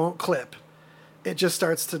won't clip. It just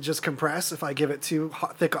starts to just compress if I give it too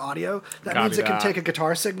thick audio. That Copy means it can that. take a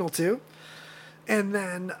guitar signal too. And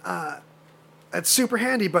then it's super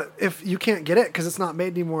handy, but if you can't get it because it's not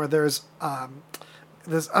made anymore, there's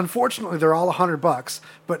unfortunately they're all $100,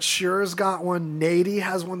 but Shure's got one. Nady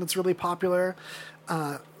has one that's really popular.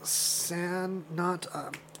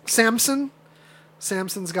 Samsung.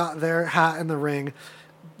 Samsung's got their hat in the ring.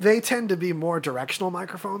 They tend to be more directional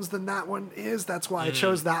microphones than that one is. That's why I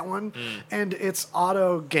chose that one. And its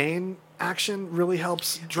auto gain action really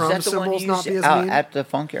helps drum Is that the one cymbals you not use be as out mean. at the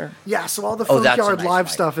Funk Yard? Yeah, so all the Oh, that's a Funkyard nice live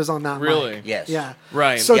mic. stuff is on that Really? mic. Yes. Yeah.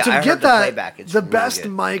 Right. So Yeah, to I heard get the that, playback. It's the really best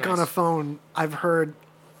good. mic on a Nice. phone I've heard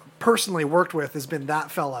personally worked with has been that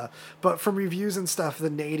fella. But from reviews and stuff, the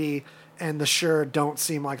Nady and the Shure don't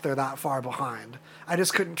seem like they're that far behind. I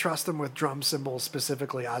just couldn't trust them with drum cymbals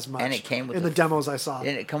specifically as much. And it came with in the the demos I saw.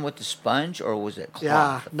 Didn't it come with the sponge or was it cloth?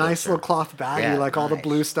 Yeah, the nice filter? little cloth baggie, Yeah, like all the nice.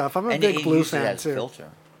 blue stuff. I'm a And big you blue used it fan as a too. filter.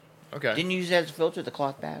 Okay. Didn't you use it as a filter, the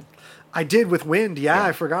cloth bag? I did with Wind. Yeah, Yeah.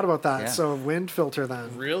 I forgot about that. Yeah. So Wind filter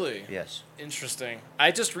then. Really? Yes. Interesting.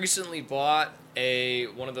 I just recently bought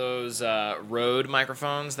one of those Rode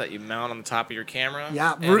microphones that you mount on the top of your camera.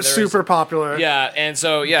 Yeah, And there's- super popular. Yeah, and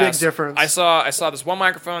so yeah, Big difference. I saw this one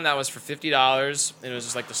microphone that was for $50, and it was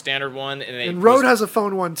just like the standard one, and, And Rode has a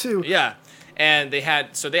phone one too. yeah. And they have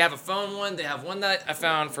a phone one. They have one that I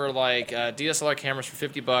found for like DSLR cameras for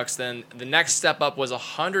 $50. Then the next step up was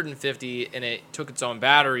 $150, and it took its own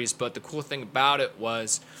batteries. But the cool thing about it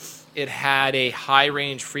was, it had a high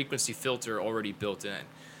range frequency filter already built in.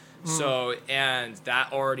 So, and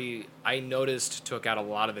that already, I noticed, took out a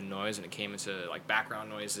lot of the noise, and it came into like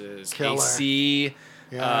background noises, Killer. AC,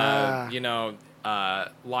 Yeah.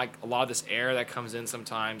 like a lot of this air that comes in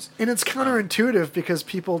sometimes. And it's counterintuitive because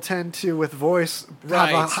people tend to, with voice, Right.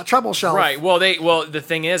 have a treble shelf. Right. Well, the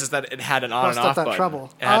thing is that it had an on Bust and up off that button. treble.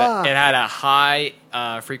 It had, Ah. it had a high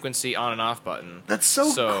frequency on and off button. That's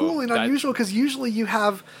so cool and that- unusual because usually you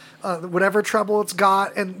have whatever treble it's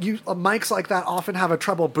got, and mics like that often have a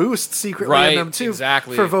treble boost secretly in Right. them too,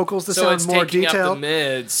 Exactly. for vocals to so sound it's more taking detailed. up the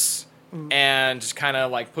mids and just kind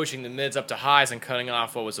of like pushing the mids up to highs and cutting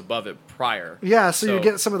off what was above it prior. Yeah, so you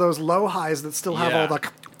get some of those low highs that still have all the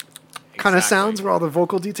kind of sounds where all the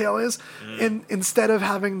vocal detail is, and instead of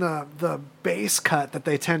having the bass cut that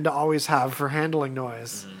they tend to always have for handling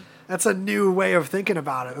noise. That's a new way of thinking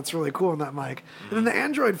about it. That's really cool in that mic. And then the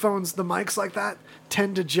Android phones, the mics like that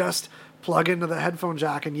tend to just plug into the headphone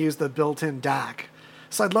jack and use the built-in DAC.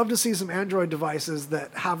 So I'd love to see some Android devices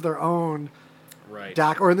that have their own right.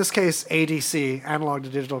 DAC, or in this case, ADC, analog to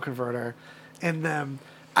digital converter, in them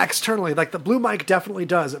externally. Like the Blue Mic definitely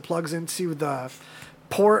does. It plugs into the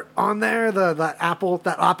port on there, that Apple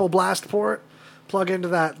Blast port. Plug into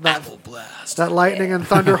that Apple Blast. that Lightning and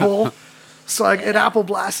Thunder hole. So it Apple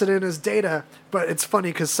blasts it in as data, but it's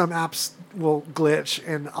funny because some apps will glitch,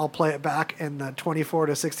 and I'll play it back, and the 24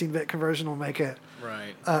 to 16-bit conversion will make it.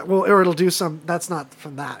 Right. Or it'll do some. That's not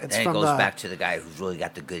from that. It's Then it from goes the. back to the guy who's really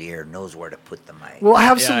got the good ear, knows where to put the mic. Well, I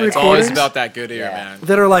have Yeah, some it's always recordings about that good ear, Yeah. man.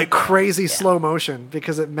 that are like crazy slow motion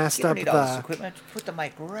because it messed You don't up need all this the. equipment. Put the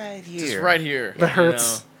mic right here. Just right here. The you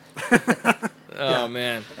hertz. know? Oh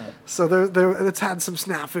man. So it's had some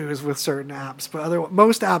snafus with certain apps, but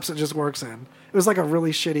most apps it just works in. It was like a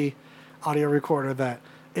really shitty audio recorder that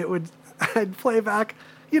I'd play back.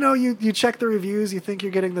 You know, you check the reviews, you think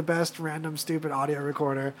you're getting the best random stupid audio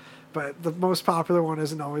recorder, but the most popular one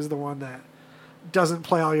isn't always the one that doesn't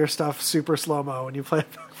play all your stuff super slow-mo and you play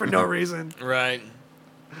it back for no reason. Right.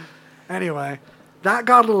 Anyway, that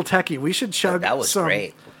got a little techie. We should chug That was some.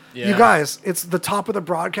 great. Yeah. You guys, it's the top of the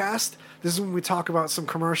broadcast. This is when we talk about some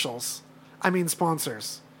commercials. I mean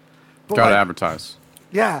sponsors. But Gotta like, advertise.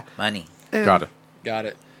 yeah. Money. And, Got it. Got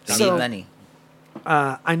it. We So- need money.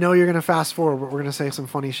 I know you're gonna fast forward, but we're gonna say some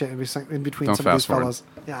funny shit in between Don't some of these fast forward. fellas.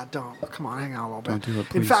 Yeah, don't. Come on, hang out a little bit. Don't do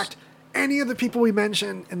it, In please. fact, any of the people we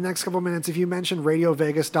mention in the next couple of minutes, if you mention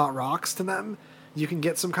RadioVegas.rocks to them, you can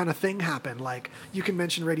get some kind of thing happen. Like you can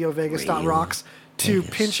mention RadioVegas.rocks to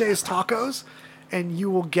Vegas. Pinche's Tacos, and you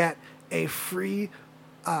will get a free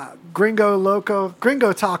Gringo Taco.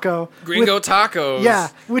 Gringo with- tacos. Yeah,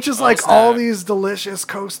 which is Oh, like snap. all these delicious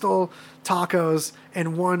coastal tacos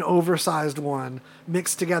and one oversized one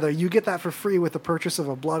mixed together. You get that for free with the purchase of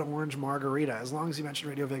a blood orange margarita, as long as you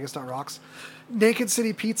mention RadioVegas.rocks. Naked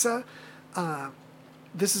City Pizza.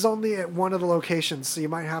 This is only at one of the locations, so you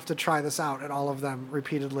might have to try this out at all of them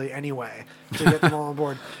repeatedly anyway to get them all on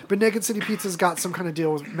board. But Naked City Pizza's got some kind of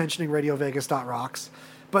deal with mentioning RadioVegas.rocks.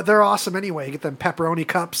 But they're awesome anyway. You get them pepperoni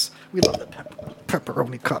cups. We love the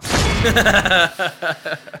pepperoni cups.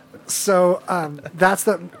 So that's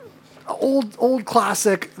the old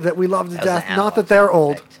classic that we love to That was death. an Not that analog they're sound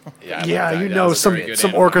old. effect. Yeah, you that know, was a very good some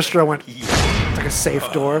analog orchestra went like a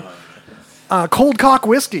safe door. Cold Cock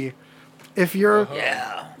Whiskey. If you're,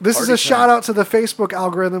 Yeah. this is Party a shout time. out to the Facebook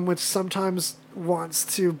algorithm, which sometimes wants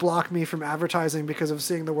to block me from advertising because of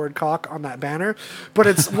seeing the word cock on that banner. But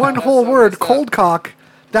it's one whole word, cold cock.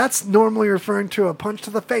 That's normally referring to a punch to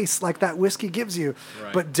the face like that whiskey gives you,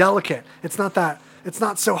 Right. but delicate. It's not that. It's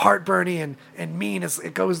not so heartburny and mean.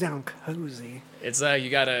 It goes down cozy. It's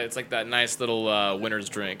it's like that nice little winter's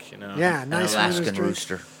drink, you know. Yeah, An nice Alaskan winter's drink.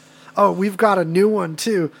 rooster. Oh, we've got a new one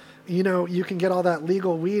too. You know, you can get all that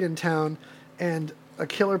legal weed in town, and a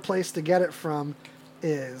killer place to get it from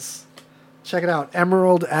is, check it out,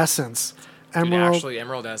 Emerald Essence. Dude, Emerald, actually,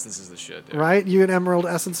 Emerald Essence is the shit, dude. right? You an Emerald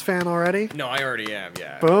Essence fan already? No, I already am.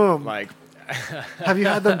 Yeah. Boom. Like, Have you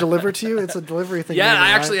had them delivered to you? It's a delivery thing. yeah, normally,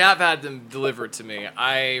 I actually right? have had them delivered to me.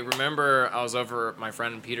 I remember I was over at my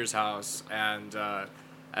friend Peter's house, and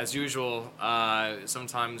as usual,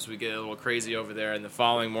 sometimes we get a little crazy over there. And the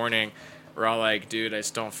following morning, we're all like, "Dude, I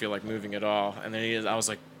just don't feel like moving at all." And then I was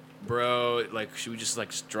like, bro, like, should we just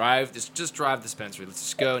like drive the dispensary? Let's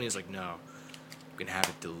just go. And he's like, no, we're gonna have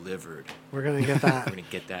it delivered. We're gonna get We're that gonna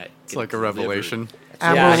get that. It's like a revelation.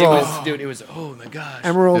 Yeah, it Emerald, was, dude. It was. Oh my gosh.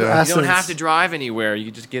 Emerald Yeah. Essence. You don't have to drive anywhere. You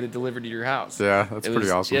can just get it delivered to your house. Yeah, that's It pretty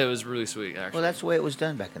was- awesome. Yeah, it was really sweet. Actually. Well, that's the way it was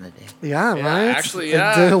done back in the day. Yeah, Yeah, right. actually,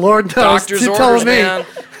 yeah. The Lord knows. Doctor's You're orders, telling me. man.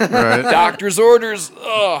 Right? Doctor's orders.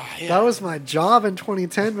 Oh, yeah. That was my job in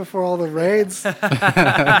 2010 before all the raids.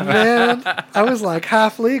 Man, I was like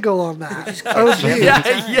half legal on that. Oh, gee. Yeah,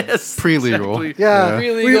 yes. Pre-legal. exactly. Yeah.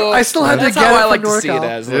 Illegal. I still had to That's get how it I like from to see it NorCal.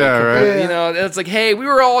 as. Like, Yeah, right. Yeah. You know, it's like, hey, we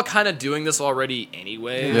were all kind of doing this already anyway.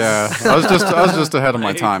 Yeah, I was just ahead of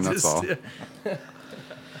my time. That's all.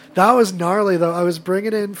 That was gnarly, though. I was bringing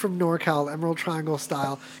it in from NorCal, Emerald Triangle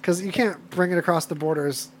style, because you can't bring it across the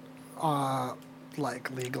borders,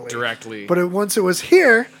 like legally Directly. But once it was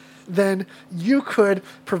here, then you could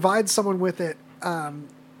provide someone with it,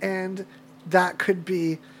 and that could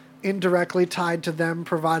be indirectly tied to them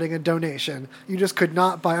providing a donation. You just could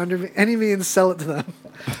not, by under any means, sell it to them.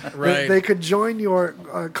 Right. They could join your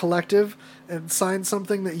collective and sign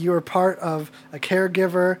something that you are part of a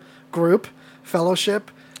caregiver group,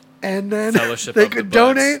 fellowship, and then Fellowship they of the could Buds.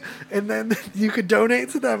 donate, and then you could donate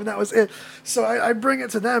to them, and that was it. So I bring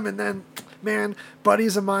it to them, and then, man,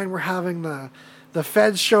 buddies of mine were having the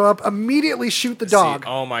feds show up, immediately shoot the dog.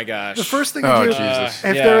 Oh my gosh. The first thing Oh, to do, Jesus.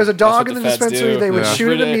 if Yeah, there was a that's dog what in the the feds dispensary, do. they would Yeah.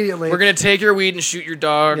 shoot it immediately. We're gonna take your weed and shoot your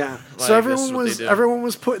dog. Yeah. Like, So this is what they do. everyone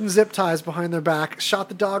was putting zip ties behind their back, shot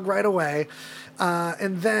the dog right away,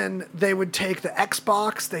 and then they would take the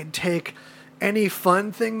Xbox, they'd take any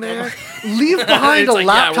fun thing there, leave behind It's a like,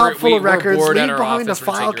 yeah, laptop full of we're records, bored at leave our behind a office, we're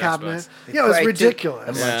gonna file take your cabinet. Xbox. They Yeah, it was probably took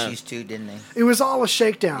ridiculous. The Yeah. munchies too, didn't they? It was all a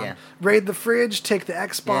shakedown. Yeah. Raid the fridge, take the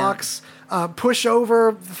Xbox, push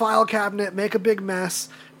over the file cabinet, make a big mess,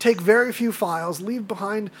 take very few files, leave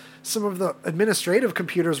behind some of the administrative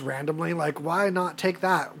computers randomly. Like, why not take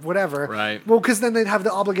that? Whatever. Right. Well, because then they'd have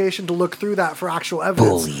the obligation to look through that for actual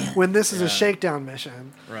evidence Bullying. when this is a shakedown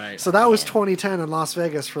mission. Right. So that was 2010 in Las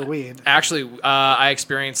Vegas for weed. Actually, I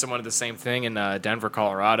experienced somewhat of the same thing in Denver,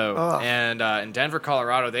 Colorado. Oh. And in Denver,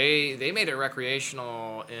 Colorado, they made it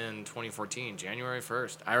recreational in 2014, January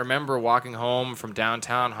 1st. I remember walking home from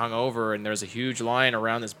downtown hungover, and there's a huge line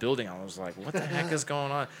around this building. I was like, what the heck is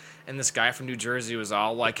going on? And this guy from New Jersey was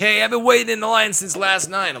all like, hey, I've been waiting in the line since last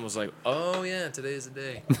night. I was like, oh, yeah, today's the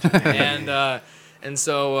day. And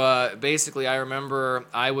so basically, I remember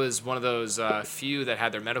I was one of those few that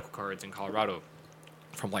had their medical cards in Colorado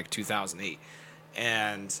from like 2008,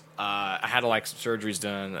 and I had like some surgeries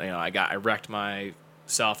done. You know, I wrecked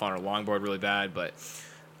myself on a longboard really bad, but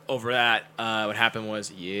over that, what happened was,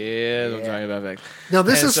 I'm talking about back. Now,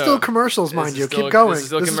 this And is so- still commercials, this mind is you. still- Keep going. This is,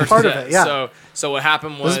 still This is commercial, part of it, yeah. So what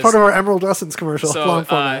happened was This is part of our Emerald Essence commercial. so long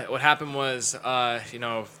format. what happened was, you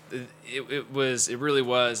know, it really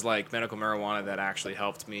was like medical marijuana that actually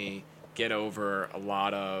helped me get over a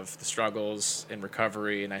lot of the struggles in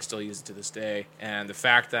recovery, and I still use it to this day. And the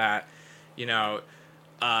fact that, you know,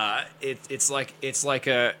 it's like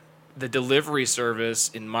the delivery service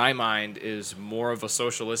in my mind is more of a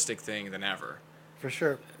socialistic thing than ever. For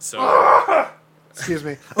sure. So Excuse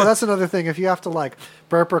me. Oh, that's another thing. If you have to like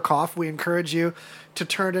burp or cough, we encourage you to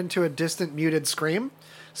turn into a distant muted scream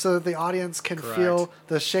so that the audience can Correct. feel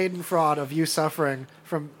the shade and fraud of you suffering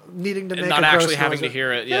from needing to make not a gross actually having to noise.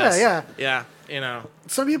 hear it. Yeah, Yes. yeah. You know.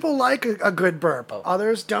 Some people like a good burp.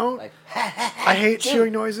 Others don't. Like, I hate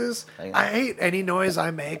chewing noises. Like- I hate any noise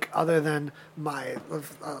I make other than my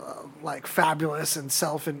like fabulous and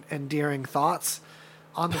self-endearing thoughts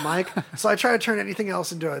on the mic. So I try to turn anything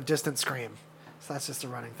else into a distant scream. So that's just a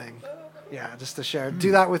running thing. Yeah, just to share.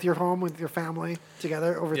 Do that with your home, with your family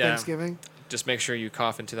together over Yeah. Thanksgiving. Just make sure you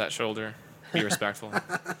cough into that shoulder. Be respectful.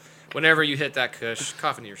 Whenever you hit that cush,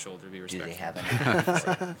 cough into your shoulder. Be do respectful. they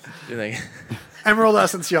have any? Do they? Emerald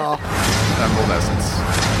Essence, y'all. Emerald Essence.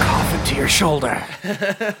 Cough into your shoulder.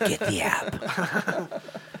 Get the app.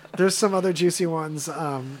 There's some other juicy ones.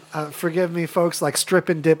 Forgive me, folks, like strip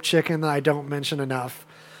and dip chicken that I don't mention enough.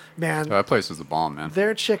 Man, That place is a bomb, man.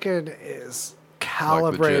 their chicken is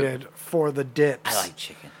calibrated for the dips. I like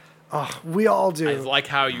chicken. We all do. I like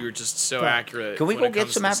how you're just so accurate. Can we when go it get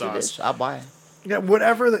comes some to after sauce. this? I'll buy it. Yeah,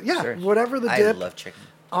 whatever the Sure. whatever the I dip. love chicken.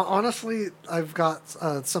 Honestly, I've got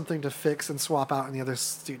something to fix and swap out in the other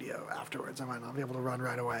studio afterwards. I might not be able to run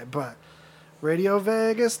right away, but Radio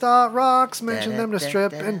Vegas rocks mentioned them to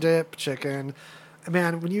strip and dip chicken.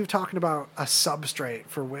 Man, when you're talking about a substrate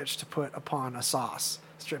for which to put upon a sauce,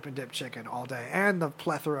 strip and dip chicken all day, and the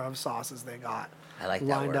plethora of sauces they got I like that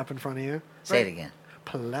lined word. up in front of you. Say Right? it again.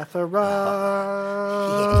 Plethora.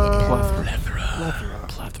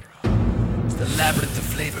 Plethora. Is The labyrinth of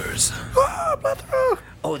flavors.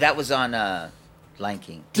 Oh, that was on Lion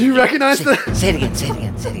King. Do you recognize the? Say it again. Say it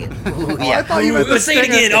again. Say it again. Ooh, I yeah. thought you meant the Say it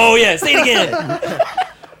stinger. again. Oh yeah, say it again.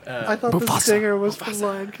 I thought the Mufasa. stinger was from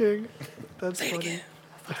Lion King. That's Say it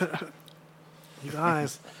funny. again. You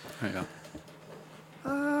guys. Yeah.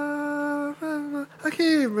 I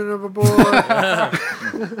came in a boy.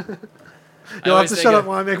 You'll have always to think shut of- up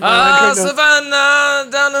while I make my Lion King notes.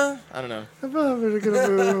 Savannah, Donna. I don't know.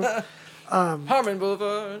 Harmon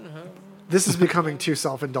Boulevard. This is becoming too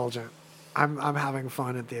self-indulgent. I'm having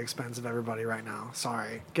fun at the expense of everybody right now.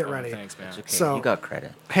 Sorry. Get ready. Thanks, man. It's okay. So- You got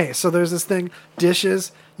credit. Hey, so there's this thing,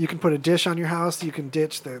 dishes. You can put a dish on your house. You can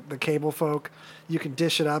ditch the cable folk. You can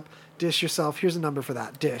dish it up. Dish yourself. Here's a number for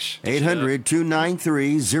that. Dish.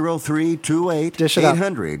 800-293-0328. Dish it up.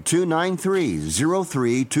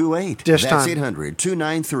 800-293-0328. Dish That's time.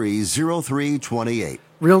 800-293-0328.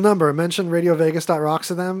 Real number. Mention RadioVegas.rocks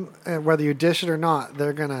to them. And whether you dish it or not,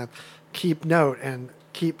 they're going to keep note and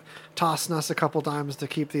keep tossing us a couple times to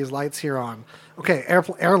keep these lights here on. Okay,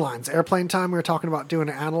 airlines. Airplane time. We were talking about doing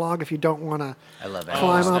an analog. If you don't want to I love it.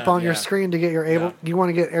 climb snap, up on your yeah. screen to get your you want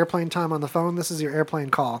to get airplane time on the phone, this is your airplane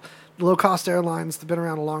call. Low cost airlines, they've been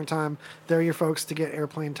around a long time. They're your folks to get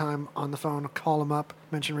airplane time on the phone. Call them up,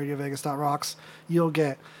 mention RadioVegas.rocks. You'll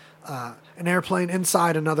get an airplane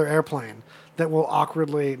inside another airplane that will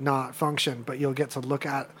awkwardly not function, but you'll get to look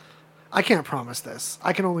at. I can't promise this.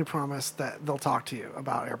 I can only promise that they'll talk to you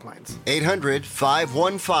about airplanes.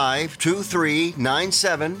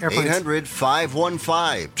 800-515-2397. Airplanes.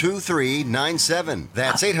 800-515-2397.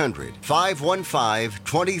 That's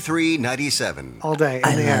 800-515-2397. All day in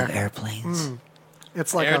I the love air. airplanes.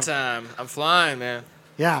 It's like Airtime. I'm flying, man.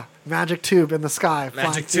 yeah, magic tube in the sky. flying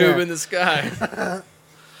Magic through the tube air. in the sky.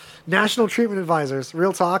 National Treatment Advisors.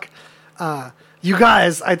 Real talk. You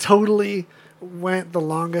guys, I totally went the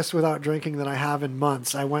longest without drinking that I have in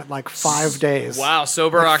months. I went like 5 days. Wow,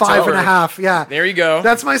 sober Like October. 5.5. Yeah. There you go.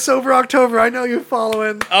 That's my sober October. I know you're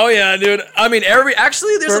following. Oh yeah, dude. I mean,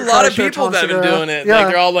 actually, there's Bert a lot of Kreischer, people Tom that have been Segura. doing it. Yeah. Like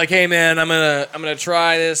they're all like, "Hey, man, I'm gonna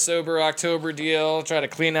try this sober October deal. Try to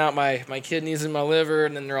clean out my kidneys and my liver."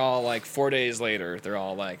 And then they're all like, 4 days later, they're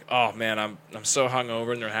all like, "Oh man, I'm so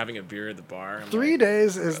hungover," and they're having a beer at the bar. I'm 3 like,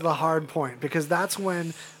 days is the hard point because that's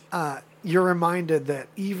when you're reminded that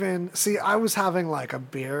I was having like a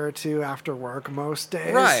beer or two after work most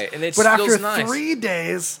days. Right, and it but after feels nice. 3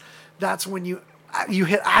 days, that's when you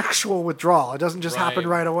hit actual withdrawal. It doesn't just happen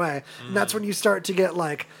Right. right away. And that's when you start to get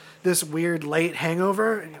like this weird late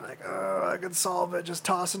hangover and you're like, oh, I could solve it. Just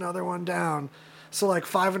toss another one down. So like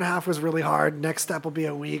 5.5 was really hard. Next step will be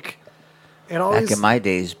a week. It always, Back in my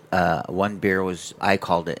days, one beer was, I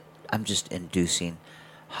called it, I'm just inducing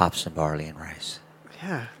hops and barley and rice.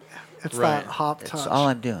 yeah, it's Right. that hop That's touch. all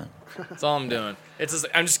I'm doing. That's all I'm doing. It's just,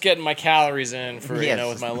 I'm just getting my calories in for Yes.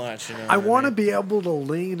 with my lunch. You know. I what want to mean? be able to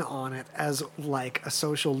lean on it as like a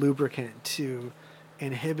social lubricant to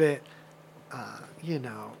inhibit,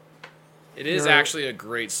 It is you're- actually a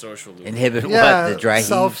great social lubricant. Inhibit yeah, what? The dry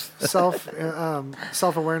heaves?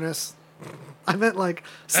 self awareness. I meant like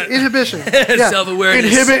inhibition. Yeah. Self-awareness.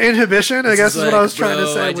 Inhibit inhibition. I guess It's is what I like, was trying to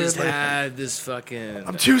bro, say. I just weirdly. had this fucking.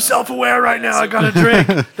 I'm too self-aware right now. I gotta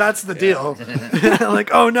drink. That's the deal.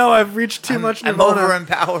 Like, oh no, I've reached too much I'm nirvana.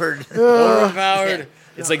 over-empowered. overpowered.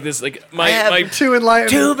 It's like this, like I have my. Too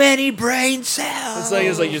enlightened. Too many brain cells.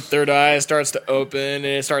 It's like your third eye starts to open and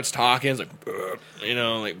it starts talking. It's like, "Burp,"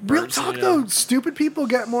 like Real burps, talk you know? though, stupid people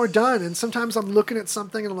get more done. And sometimes I'm looking at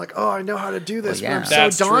something and I'm like, oh, I know how to do this. Well, yeah. But I'm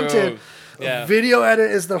That's so daunted. true. Yeah. Video edit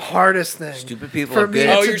is the hardest thing. Stupid people For are me good.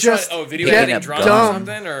 Oh, to you're just trying. Oh, video get editing it drums dumb. or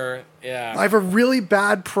something, or yeah. I have a really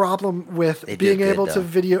bad problem with They do being good, able to though.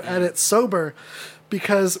 video edit sober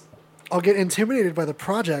because I'll get intimidated by the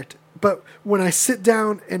project. But when I sit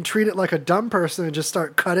down and treat it like a dumb person and just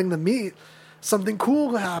start cutting the meat, something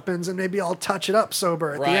cool happens and maybe I'll touch it up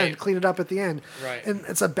sober at the Right. end, clean it up at the end. Right. And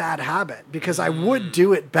it's a bad habit because I would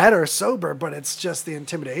do it better sober, but it's just the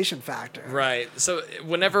intimidation factor. Right. So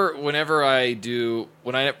whenever I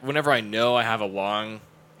know I have a long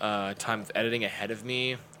time of editing ahead of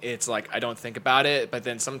me, it's like I don't think about it. But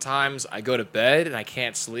then sometimes I go to bed and I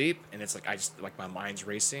can't sleep, and it's like I just like my mind's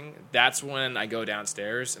racing. That's when I go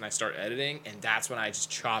downstairs and I start editing, and that's when I just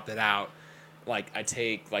chop it out. Like I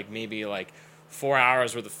take like maybe like 4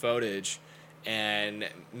 hours worth of footage and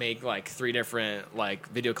make like 3 different like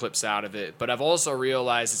video clips out of it. But I've also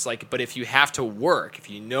realized it's like, but if you have to work, if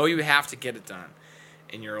you know you have to get it done,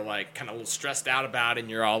 and you're like kind of a little stressed out about it, and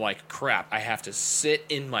you're all like, crap, I have to sit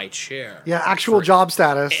in my chair. Yeah, actual job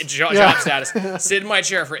status. Job Yeah. status. Sit in my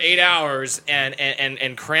chair for 8 hours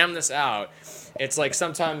and cram this out. It's like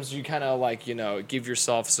sometimes you kind of like, give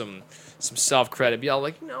yourself some some self credit. Be all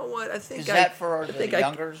like, you know what? I think Is that for the think I-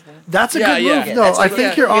 youngers? That's a Yeah, good yeah. move. No, That's a I good-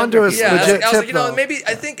 think you're yeah, onto a yeah. legit I was tip like, you know, though. maybe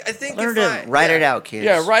I think Learn if to write it out, kids.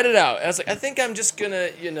 Yeah, write it out. I was like, I think I'm just gonna,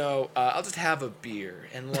 I'll just have a beer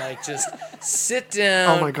and like just sit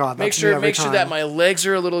down. Oh my God, make that's sure me every that time. my legs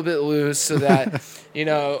are a little bit loose so that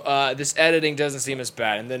this editing doesn't seem as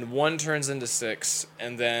bad. And then 1 turns into 6,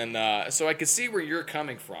 and then so I could see where you're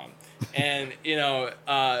coming from, and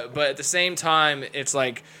but at the same time, it's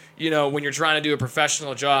like when you're trying to do a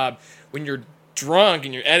professional job, when you're drunk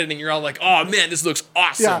and you're editing, you're all like, "Oh man, this looks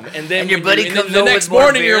awesome!" Yeah. And then And your when buddy you- comes the over next with more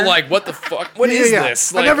morning, you're beer. like, "What the fuck? What is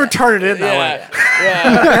this?" I never turn it in that way.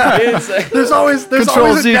 Yeah. It's like- There's always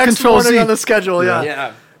Control a Z, next Control morning Z. on the schedule. Yeah.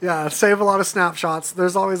 yeah. Yeah, save a lot of snapshots.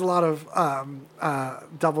 There's always a lot of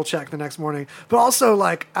double check the next morning. But also,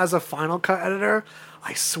 like, as a Final Cut editor,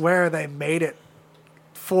 I swear they made it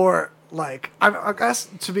for, like, I guess,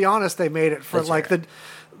 to be honest, they made it for, That's like, right.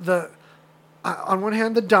 the on one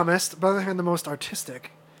hand, the dumbest, but on the other hand, the most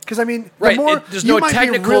artistic. Because, I mean, Right, the more there's you no might be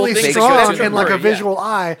technical really things strong to in, like, a yeah. visual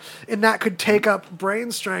eye, and that could take up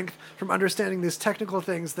brain strength from understanding these technical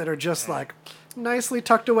things that are just, like, nicely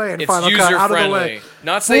tucked away in It's Final Cut, user out of the way. friendly.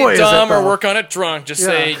 Not say Boy, is it dumb or though. work on it drunk. Just Yeah.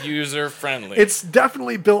 say user friendly. It's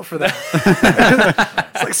definitely built for that.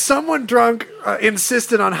 It's like someone drunk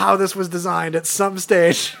insisted on how this was designed at some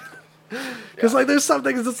stage. Because like there's some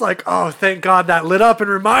things that's like, oh, thank God that lit up and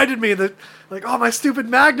reminded me that, like, oh, my stupid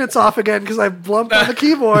magnet's off again because I blumped on the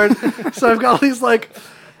keyboard. So I've got all these like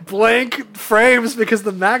blank frames because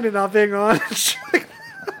the magnet not being on.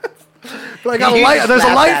 But I got a You light. just There's a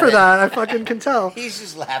laugh light at for it. that. I fucking can tell. He's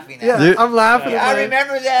just laughing at Yeah, it. I'm laughing. I at my-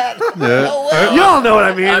 remember that. Oh, well. You all know what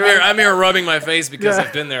I mean. I'm right? here. I'm here rubbing my face because Yeah.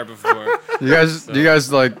 I've been there before. Do you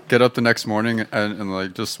guys like get up the next morning and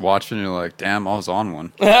like just watch it and you're like, damn, I was on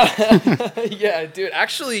one. Yeah, dude.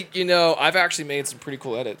 Actually, I've actually made some pretty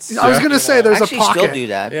cool edits. I was gonna say there's Actually, a pocket. still do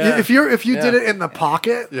that. Yeah. If you did Yeah. it in the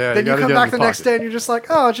pocket, Yeah, then you you gotta come get back in the the next pocket. day and you're just like,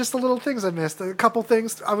 oh, just the little things I missed. A couple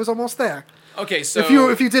things I was almost there. Okay, so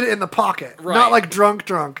If you did it in the pocket, Right. not like drunk,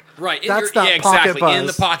 right, That's that yeah, pocket exactly. buzz. In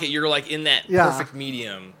the pocket, you're like in that Yeah. perfect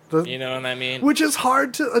medium. The- You know what I mean? which is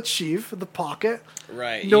hard to achieve the pocket.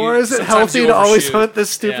 Right. Nor You- is it sometimes healthy you to always overshoot. hunt this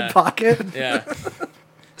stupid Yeah. pocket. Yeah.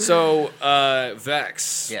 So,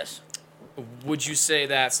 Vex. Yes. Would you say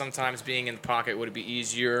that sometimes being in the pocket would it be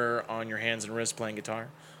easier on your hands and wrists playing guitar?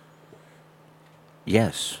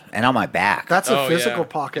 Yes. And on my back. That's a Oh, physical yeah.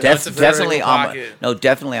 pocket. That's a That's very- definitely physical on my, pocket. no,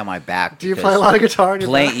 definitely on my back. Do you because play a lot of guitar in your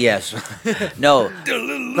playing? back? Yes. No,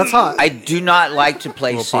 That's hot. I do not like to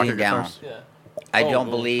play Little sitting pocket down. guitars. Yeah. I Oh, don't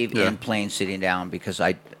well, believe yeah. in playing sitting down because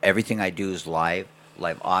everything I do is live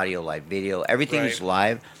audio, live video. Everything is Right.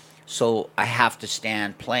 live, so I have to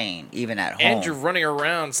stand playing even at home. And you're running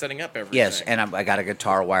around setting up everything. Yes, and I got a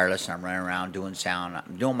guitar wireless, and I'm running around doing sound.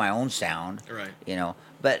 I'm doing my own sound. Right.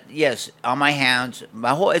 But yes, on my hands,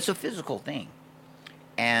 it's a physical thing,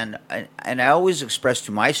 and I always express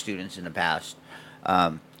to my students in the past,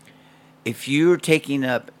 if you're taking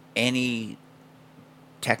up any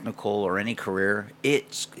technical or any career,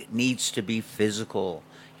 it needs to be physical.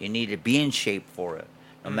 You need to be in shape for it.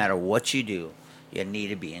 No matter what you do, you need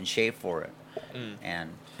to be in shape for it.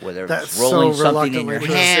 And whether That's it's rolling so something in reluctantly your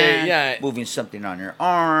true. hand, Yeah. moving something on your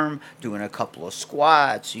arm, doing a couple of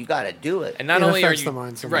squats, you got to do it. And not It only are affects you the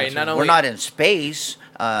mind so right, much, not yeah. only We're not in space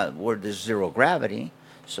where there's zero gravity,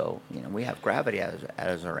 so we have gravity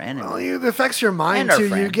as our enemy. Well, it affects your mind And our too.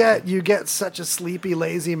 friend. You get such a sleepy,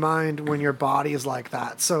 lazy mind when your body is like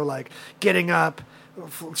that. So like getting up,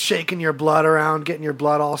 shaking your blood around, getting your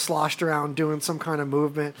blood all sloshed around, doing some kind of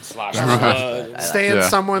movement, slosh blood. staying Yeah.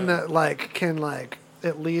 someone that like can like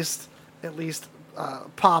at least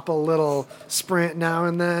pop a little sprint now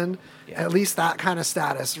and then. Yeah. At least that kind of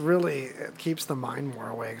status really it keeps the mind more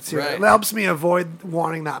awake too. Right. It helps me avoid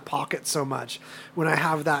wanting that pocket so much when I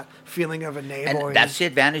have that feeling of enabling. And that's the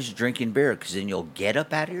advantage of drinking beer, because then you'll get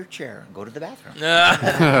up out of your chair and go to the bathroom.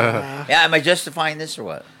 Ah, Yeah, am I justifying this or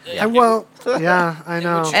what? I know.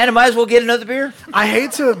 And I might as well get another beer. I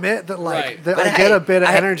hate to admit that, like, Right. that But I get hey, a bit of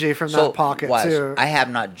I- energy from so, that pocket Wes, too. I have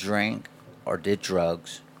not drank or did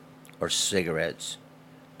drugs or cigarettes.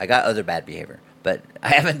 I got other bad behavior, but I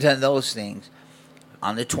haven't done those things.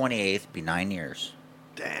 On the 28th, be 9 years.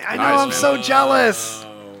 Dang, I know. Nice, I'm man. so jealous.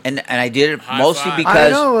 And I did it High mostly five. because I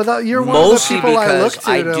know that you're one of the mostly people I look because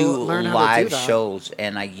to I to do learn how to do live that. shows,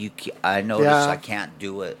 and I notice Yeah. I can't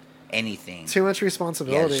do it anything. Too much Yeah,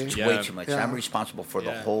 responsibility. it's Yeah. way too much. Yeah. I'm responsible for the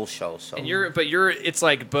Yeah. whole show. So and you're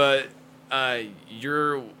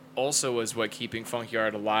also is what keeping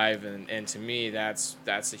Funkyard alive, and to me that's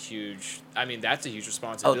a huge. I mean, that's a huge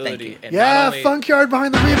responsibility. And Yeah, not only, Funkyard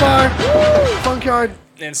behind the rebar. Funkyard,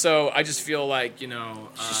 and so I just feel like, you know,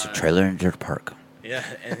 It's just a trailer in Dirt Park. yeah,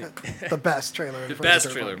 and the best trailer. the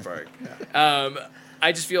best trailer park.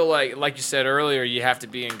 I just feel like you said earlier, you have to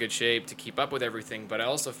be in good shape to keep up with everything. But I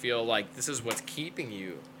also feel like this is what's keeping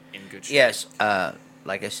you in good shape. Yes,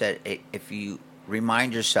 like I said, if you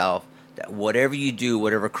remind yourself that whatever you do,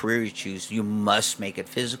 whatever career you choose, you must make it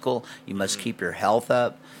physical. You must keep your health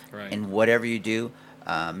up, Right. and whatever you do,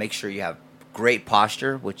 make sure you have great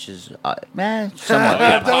posture, which is somewhat.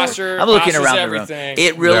 Yeah, posture. I'm looking posture's around everything. the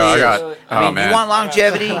room. It really Yeah, I is. got- I mean, oh, man. you want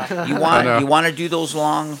longevity. You know. want to do those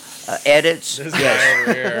long edits. This Yes. guy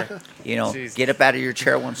over here. You know, Jeez. get up out of your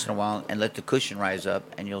chair once in a while and let the cushion rise up,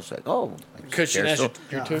 and you'll say, "Oh, the Cushion chair as still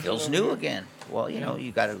your tush feels over new here. again." Well, you know,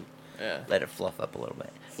 you got to Yeah. let it fluff up a little bit.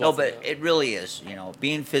 Fluff No, it but up. it really is. You know,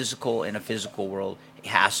 being physical in a physical world, it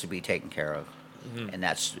has to be taken care of, and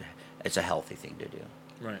it's a healthy thing to do.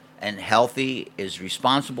 Right. And healthy is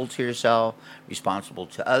responsible to yourself, responsible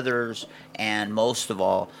to others, and most of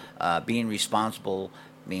all, being responsible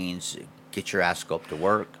means get your ass go up to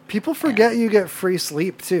work. People forget you get free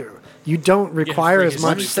sleep too. You don't require free as sleep.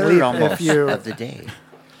 much 1/3 sleep almost if you. of the day.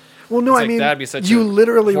 Well, no, It's I like mean, that'd be such you a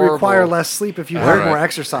literally require horrible- less sleep if you Where- have more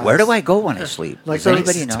exercise. Where do I go when I sleep? Like Does those-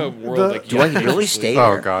 anybody It's a know? world The- like Do I you can't really sleep. stay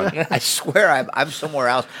Oh, there? God. I swear I'm somewhere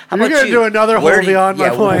else. How You're about gonna you? do another Where hole do you- beyond my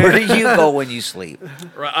yeah, point. Where do you go when you sleep?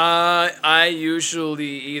 I usually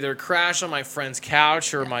either crash on my friend's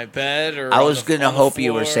couch or my bed, or I on was the- gonna on the hope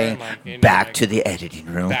you were floor, saying like, you know, back like, to the editing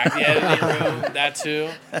room. back to the editing room. That too.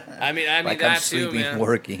 I mean like that I'm too, sleeping, man.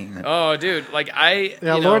 working. Oh, dude, like Yeah,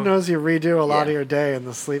 you Lord know, knows you redo a lot of Yeah. your day in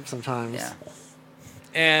the sleep sometimes. Yeah,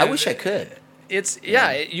 and I wish I could. It's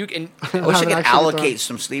you can. I wish I haven't could actually allocate done-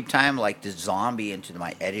 some sleep time like the zombie into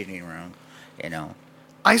my editing room. You know,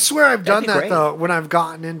 I swear I've done be that great. though when I've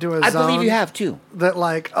gotten into a I zone. believe you have too. That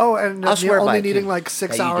like, oh, and I'll you're swear by only it, needing too, like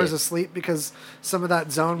 6 that you hours did. of sleep because some of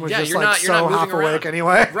that zone was Yeah, just you're like not so moving half around. awake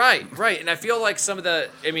anyway. Right, and I feel like some of the.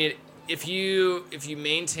 I mean, if you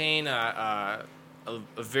maintain a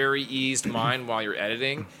very eased mind while you're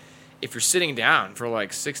editing, if you're sitting down for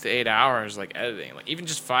like 6 to 8 hours, like editing, like even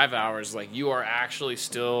just 5 hours, like you are actually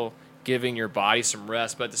still giving your body some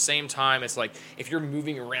rest. But at the same time, it's like if you're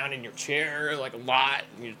moving around in your chair like a lot,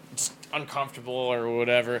 and you're just uncomfortable or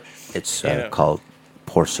whatever. It's You know. called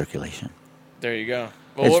poor circulation. There you go.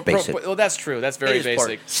 It's basic. Well, that's true. That's very It is poor.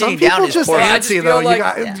 basic. Some Sitting down people is just poor. I just antsy feel though.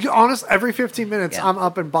 like- you got honest. Every 15 minutes, Yeah. I'm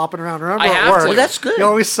up and bopping around. Remember I at have work? to. Well, that's good. You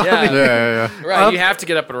always saw Yeah. me. Yeah. Right, you have to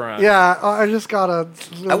get up and around. Yeah, I just gotta.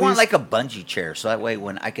 I want like a bungee chair so that way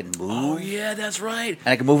when I can move Oh yeah, that's right.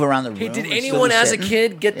 and I can move around the room. Hey, did and still anyone be as a sitting.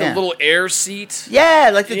 kid get Yeah. the little air seat?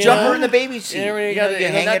 Yeah, like the You jumper know? in the baby seat. Yeah, where you you got know, the- you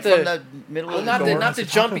you hang got it the- from the middle Well, of not the the door. not the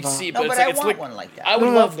What's it talking jumping about? seat, No, but but it's like I it's want like one like that. I would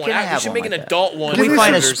No, no, love one. can I We have should one make like an that? adult one. Give me We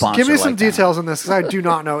find a some. sponsor Give me some like that. details on this because I do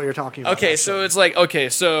not know what you're talking about. Okay, so it's like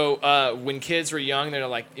so when kids were young, they're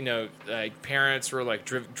like like parents were like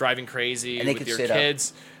driving crazy And they with could their sit up.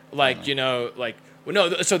 kids, like like. Well,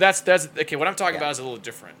 no, so that's okay. What I'm talking Yeah. about is a little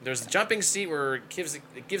different. There's the jumping seat where it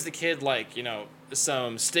gives the kid like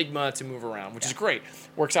some stigma to move around, which is great.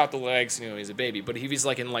 Works out the legs. He's a baby, but if he's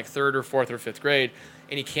like in like 3rd or 4th or 5th grade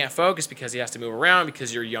and he can't focus because he has to move around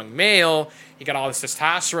because you're a young male, you got all this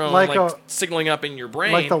testosterone Like like a- signaling up in your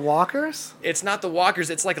brain. Like the walkers. It's not the walkers.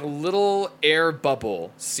 It's like a little air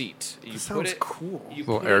bubble seat. You Sounds cool. You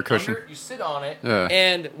Little put air it cushion. under, you sit on it. Yeah.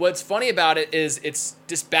 And what's funny about it is it's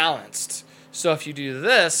disbalanced. So if you do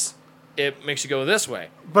this, it makes you go this way.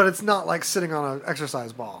 But it's not like sitting on an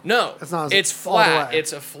exercise ball. No, it's not. It's all the flat. way.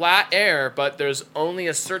 It's a flat air, but there's only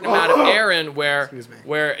a certain amount of air in where Excuse me.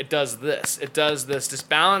 where it does this. It does this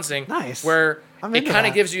disbalancing. Nice. Where I'm it into kind that.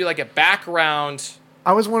 of gives you like a background.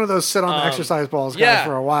 I was one of those sit on the exercise balls guys Yeah,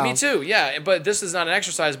 for a while. me too. Yeah, but this is not an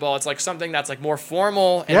exercise ball. It's like something that's like more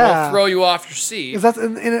formal and Yeah. will throw you off your seat. Because that's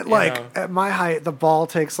in it. Like know. at my height, the ball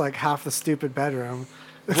takes like half the stupid bedroom.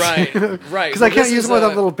 Right, right. Because Well, I can't this use is one of a-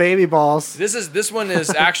 them little baby balls. This one is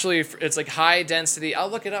actually it's like high density. I'll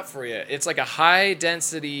look it up for you. It's like a high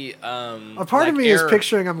density. A part of like me is air-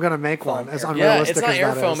 picturing I'm gonna make one, as air. Yeah, unrealistic it's not as air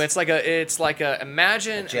that foam. is. It's like a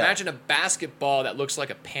imagine gel. a basketball that looks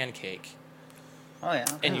like a pancake, Oh yeah.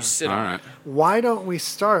 and you sit All on right. it. Why don't we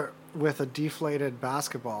start with a deflated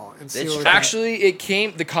basketball and see This what we should-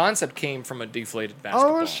 Actually, the concept came from a deflated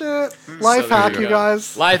basketball. Oh shit! Life So there hack, you you go.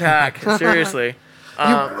 guys. Life hack. Seriously.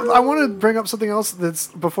 I want to bring up something else that's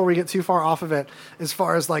before we get too far off of it, as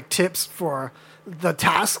far as like tips for the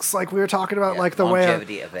tasks, like we were talking about, Yeah, like the way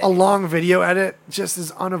longevity of a editing. long video edit just is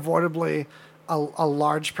unavoidably a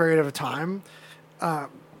large period of time.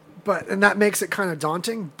 and that makes it kind of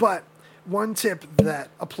daunting. But one tip that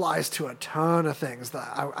applies to a ton of things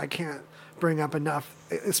that I can't bring up enough,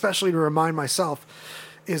 especially to remind myself,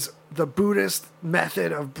 is the Buddhist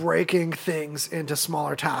method of breaking things into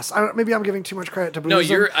smaller tasks. Maybe I'm giving too much credit to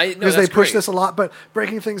Buddhism because they that's push great. this a lot, but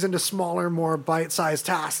breaking things into smaller, more bite-sized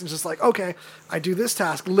tasks, and just like, okay, I do this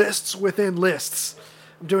task, lists within lists.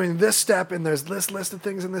 I'm doing this step, and there's this list of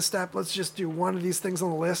things in this step. Let's just do one of these things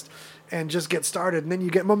on the list and just get started. And then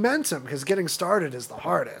you get momentum, because getting started is the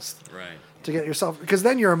hardest. Right. To get yourself, because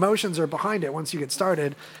then your emotions are behind it once you get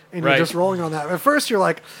started, and you're Right. just rolling on that. At first, you're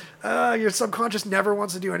like, your subconscious never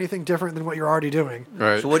wants to do anything different than what you're already doing.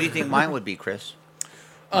 Right. So what do you think mine would be, Chris?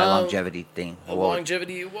 My longevity thing. A Well,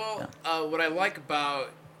 longevity. Well, what I like about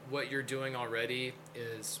what you're doing already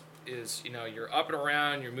is you're up and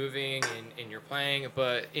around, you're moving, and you're playing.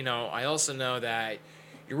 But I also know that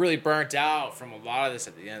you're really burnt out from a lot of this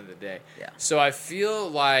at the end of the day. Yeah. So I feel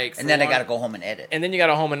like, and then I got to go home and edit. and then you got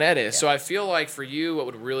to home and edit. So I feel like for you, what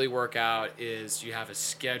would really work out is you have a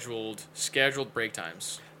scheduled break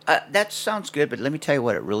times. That sounds good, but let me tell you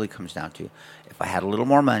what it really comes down to. If I had a little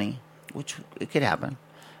more money, which it could happen,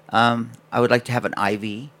 I would like to have an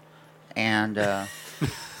IV, and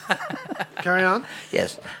Carry on.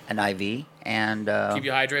 yes, an IV, and Keep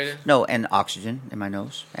you hydrated. no, and oxygen in my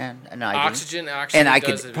nose, and an IV. Oxygen actually and I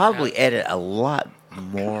does could it- probably edit a lot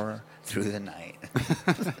more through the night.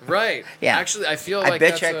 Right. Yeah. Actually, I feel I like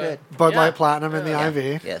bet that's you I could. Bud Yeah. Light Platinum in the Yeah.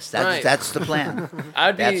 IV. Yes, Right. that's the plan.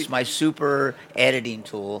 I'd be That's my super editing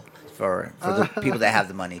tool for the people that have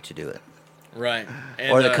the money to do it. right.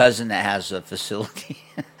 And, Or the cousin that has a facility,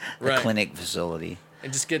 the Right. clinic facility.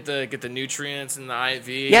 and just get the nutrients in the IV.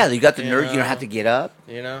 Yeah, you got the you nerve. You know, don't have to get up.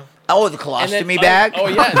 You know. Oh, the And colostomy then- bag. Oh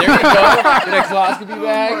yeah, there you go. Get a colostomy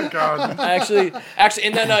bag. Oh my God. Actually,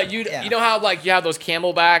 and then Yeah. you know how like you have those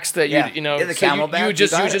Camelbacks that Yeah. you know. Yeah, the so Camelback, you you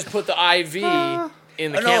just got it. put the IV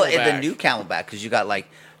in the Oh, no, Camelback. the new Camelback, because you got like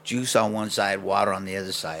juice on one side, water on the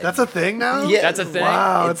other side. That's a thing now? Yeah, That's a thing?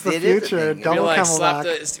 Wow, it's the it is a future. thing. Double You're like Camelback. slap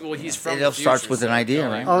the. Well, he's from. It the all starts future, with an so idea, you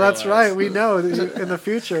don't right? Oh, that's realize. right. We know that in the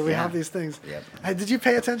future we Yeah. have these things. Yep. Hey, did you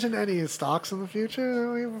pay attention to any stocks in the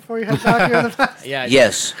future before you head back here in the past? Yeah.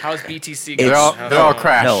 Yes. How's BTC? They're going? all- How's They're it all going?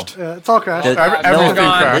 crashed. It's all crashed. The- Everything no,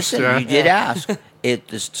 crashed. Listen, Yeah. you did ask.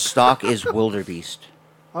 The stock is wildebeest.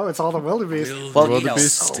 Oh, it's all the wildebeest. Well,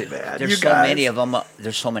 Wildebeest. Oh, man. there's You so guys. many of them.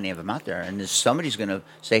 There's so many of them out there, and somebody's going to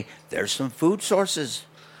say there's some food sources.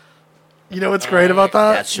 You know what's great about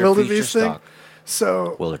that That's your wildebeest future thing? stock.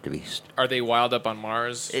 So Wildebeest. Are they wild up on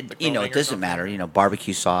Mars? The It cloning or doesn't something? matter.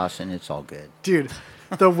 Barbecue sauce, and it's all good. dude,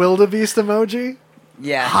 the wildebeest emoji,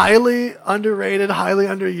 Yeah. highly underrated, highly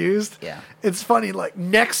underused. Yeah. It's funny, like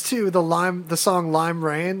next to the song Lime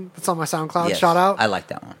Rain, that's on my SoundCloud, Yes, shout out. I like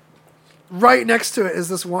that one. Right next to it is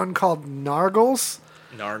this one called Nargles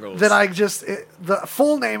Nargles. that the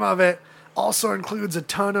full name of it also includes a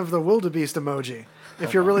ton of the wildebeest emoji.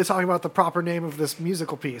 If you're really talking about the proper name of this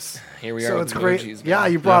musical piece. Here we are So with it's great. emojis, Yeah,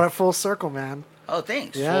 man. you brought it full circle, man. Oh,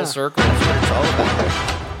 thanks. Yeah. Full circle. That's what it's all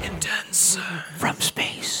about. Intense. From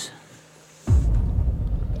space.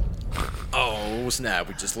 Oh snap!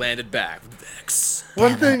 We just landed back. X.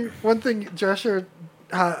 One thing Drescher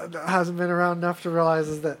hasn't been around enough to realize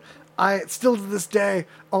is that I still to this day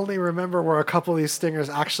only remember where a couple of these stingers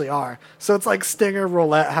actually are. So it's like stinger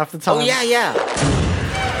roulette half the time. Oh, yeah.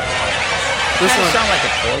 This Kind one. of sound like a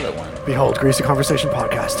toilet one. Behold, Greasy Conversation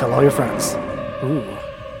Podcast. Tell all your friends. Ooh.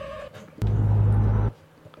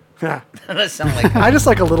 Yeah. That sound like. I just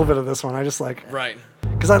like a little bit of this one. I just like, Right.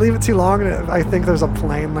 because I leave it too long and I think there's a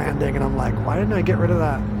plane landing and I'm like, why didn't I get rid of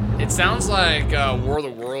that? It sounds like War of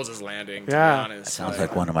the Worlds is landing. To Yeah. be honest. Sounds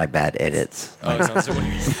like one of my bad edits. Oh, it sounds like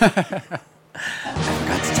I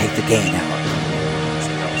forgot to take the gain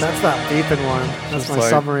out. That's that beeping one. That's Just my like-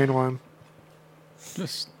 submarine one.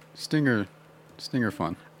 Just Stinger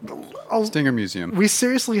fun. Oh, Stinger Museum. we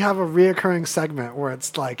seriously have a reoccurring segment where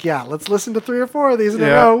it's like, yeah, let's listen to 3 or 4 of these in a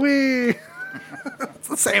Yeah. row. It's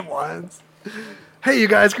the same ones. Hey, you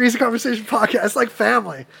guys, Greasy Conversation Podcast. It's like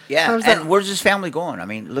family. Yeah, How's and that? where's this family going? I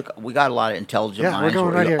mean, look, we got a lot of intelligent Yeah, we're minds.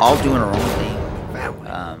 going right here. all doing our own thing.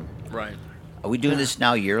 Family. right. Are we doing this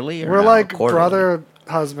now yearly? Or We're now like quarterly? brother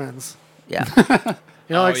husbands. Yeah.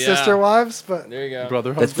 You know, Oh, like yeah. sister wives, but There you go.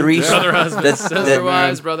 Brother The husband. three, Yeah. Brother husband. the, Sister the,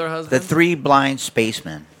 wives, brother husband. the three blind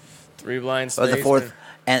spacemen, 3 blind or the spacemen. fourth,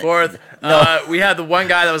 and Fourth. No. We had the one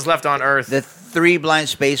guy that was left on Earth. the 3 blind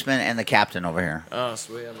spacemen and the captain over here. Oh,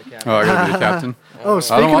 sweet. I'm the captain. Oh, I gotta be the captain. oh,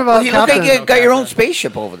 speaking want- about You look captain, like you got your own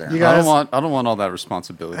spaceship over there. You I guys, don't want all that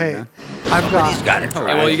responsibility, hey, man. I've He's got. got it.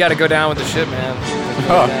 Hey, well, you got to go down with the ship, man.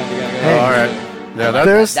 Hey. All right. Yeah,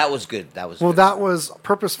 There's That was good. That was well, good. that was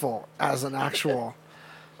purposeful as an actual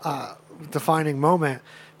defining moment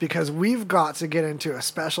because we've got to get into a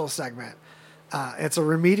special segment. It's a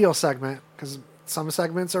remedial segment because some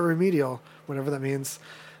segments are remedial, whatever that means.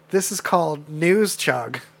 This is called News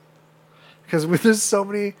Chug because there's so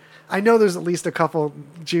many. I know there's at least a couple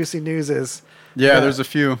juicy newses. Yeah, Yeah. there's a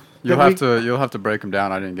few. You'll Then have to break them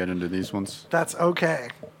down. I didn't get into these ones. That's okay.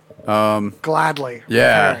 Gladly.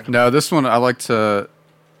 Yeah, Prepared. no, this one I like to.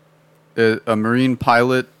 A Marine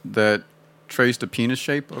pilot that traced a penis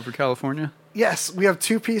shape over California. Yes, we have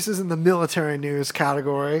two pieces in the military news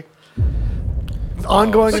category.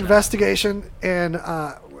 Ongoing investigation in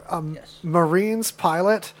Yes. Marines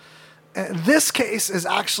pilot. This case is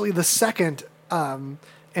actually the second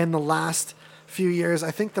in the last few years.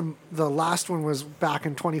 I think the last one was back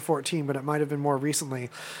in 2014, but it might have been more recently,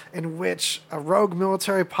 in which a rogue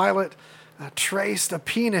military pilot traced a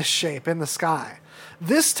penis shape in the sky.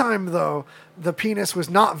 This time, though, the penis was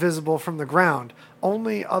not visible from the ground.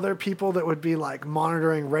 Only other people that would be like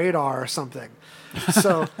monitoring radar or something.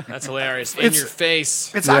 So That's hilarious. In It's- your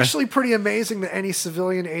face. it's Yeah. actually pretty amazing that any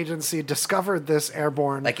civilian agency discovered this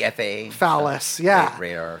airborne Like FAA. phallus. stuff. Yeah.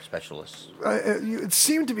 Radar specialists. It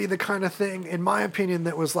seemed to be the kind of thing, in my opinion,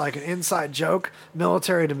 that was like an inside joke,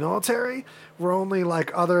 military to military, where only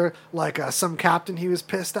like some captain he was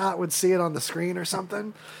pissed at would see it on the screen or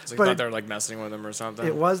something. It's like But thought they were like messing with him or something.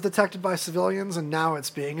 it was detected by civilians, and now it's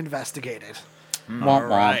being investigated. All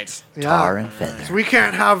right. Yeah. Tar and feather. So we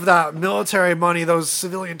can't have that military money, those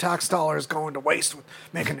civilian tax dollars going to waste with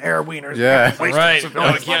making air wieners. Yeah. Wasting Right. No,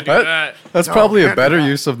 civilian we can't money. do that. That's No, probably a can't do better that.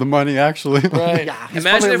 use of the money, actually. Right. Yeah, he's Imagine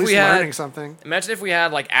probably at if we least had learning something. Imagine if we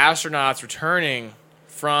had like astronauts returning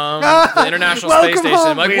from the International Space Welcome Station.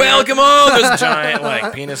 home, Like, Wiener. welcome home. There's a giant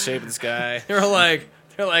like penis shape in the sky.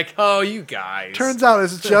 They're like, oh, you guys. Turns out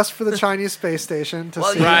it's just for the Chinese space station to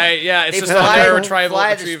Well, see. yeah. Right. Yeah. It's They just fly, another fly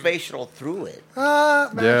the retrieval. space shuttle through it.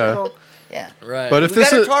 Magical. Yeah. Right. But if We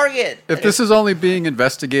this got a is target. if this is only being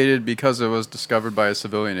investigated because it was discovered by a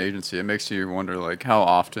civilian agency, it makes you wonder like how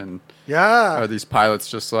often Yeah. are these pilots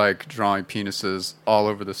just like drawing penises all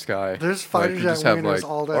over the sky? There's Like, fighter you jet just have wieners like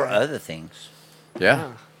all day. or other things.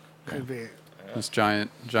 yeah, Could be. these giant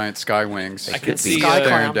sky wings I I could could see be Sky staring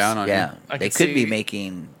clamps. down on Yeah, you. I they could could be see-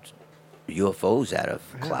 making UFOs out of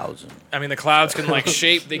clouds. And, I mean, the clouds can like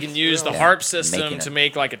shape. They can use the Yeah. HARP system Making to it.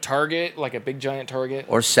 make like a target, like a big giant target.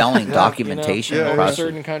 or selling documentation you know, over across.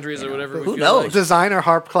 certain countries or whatever. we Who feel knows? like. Designer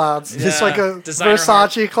harp clouds. Just Yeah. like a Designer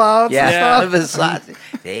Versace clouds. Yeah, and stuff. Versace.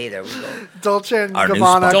 Hey, there we go. Dolce and Our new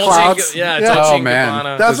Gabbana sponsor. clouds. Yeah, Yeah. Dolce Oh, and man.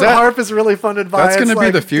 Gabbana. That's Is what that- harp is really funded by. That's It's gonna be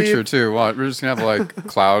like the future deep, too. What, we're just gonna have like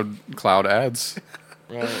cloud ads.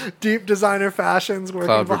 Right. deep designer fashions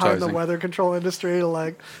working behind the Cloudvertising. weather control industry to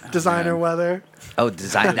like designer man. weather. Oh,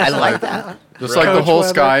 design. I like that. Just Right. like the Coach whole weather.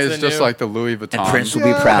 sky It's is the just new- like the Louis Vuitton And Prince will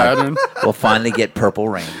be proud. pattern. We'll finally get purple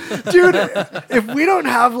rain. Dude, if we don't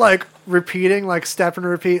have like repeating like step and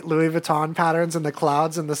repeat Louis Vuitton patterns in the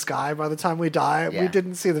clouds in the sky by the time we die, we Yeah.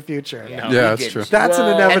 didn't see the future. No. Yeah, we that's didn't. true. That's Well,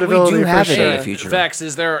 an and we inevitability do for have it sure. in the future. Vex,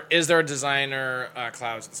 is there a designer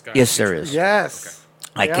clouds in the sky? Yes, there is. Yes.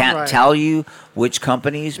 I Yeah, can't right. tell you which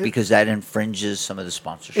companies because that infringes some of the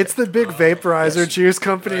sponsorship. It's the big vaporizer yes. juice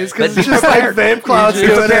companies But because be it's just like prepared. vape clouds Be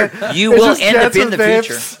doing prepared. it. You It's will just end up jets in with the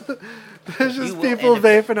vapes. There's You just will people end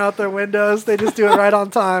up- vaping out their windows. They just do it right on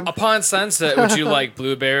time. Upon sunset, would you like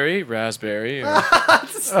blueberry, raspberry? Or...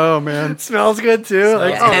 Oh man, Smells good too.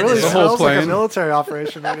 Like, good. oh, it And really the whole smells like a plane. military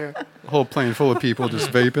operation right here. a whole plane full of people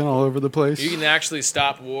just vaping all over the place. You can actually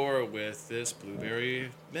stop war with this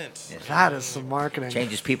blueberry mint. That is some marketing.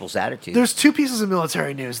 changes people's attitude. There's two pieces of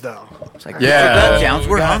military news though. It's like, Yeah. touchdowns.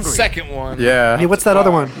 We're We got hungry. Second one. Yeah. Hey, what's that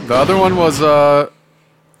other one? The other one was a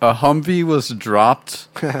Humvee was dropped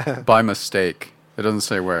by mistake. It doesn't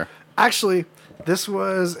say where. Actually, this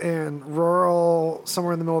was in rural,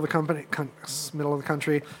 somewhere in the middle of the middle of the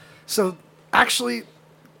country. So actually,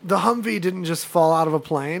 the Humvee didn't just fall out of a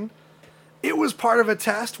plane. It was part of a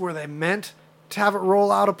test where they meant to have it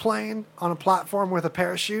roll out a plane on a platform with a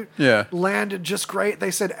parachute. Yeah. Landed just great. They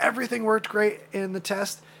said everything worked great in the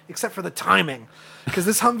test except for the timing, because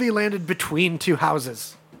this Humvee landed between two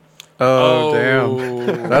houses. Oh,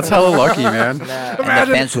 damn. That's hella lucky, man. And the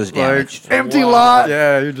Imagine, fence was damaged. Empty Wow. lot.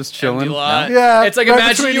 Yeah, you're just chilling. Empty lot. Yeah, It's like right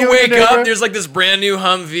imagine between you you and wake your neighbor. up, there's like this brand new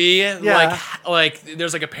Humvee, Yeah. like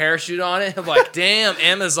there's like a parachute on it. I'm like, damn,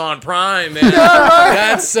 Amazon Prime, man.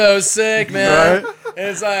 That's so sick, man. Right?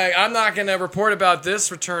 It's like I'm not gonna report about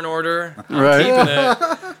this return order. I'm Right. keeping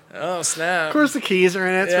it. Oh snap. Of course, the keys are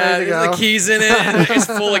in it. It's Yeah, ready to there's go. the keys in it. And it's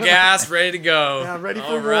full of gas, ready to go. Yeah, ready for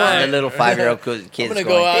All war. right. The little 5-year-old kid I'm is gonna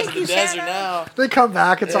go out "Thank to you, the desert Santa." now. They come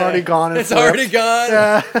back. It's already gone. It's already gone.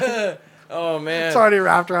 Yeah. Oh man. It's already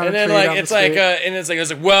wrapped around And a then tree like down it's the like street. and it's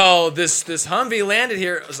like, well, this Humvee landed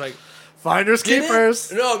here. I was like, Finders did it?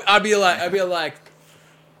 keepers. No, I'd be like,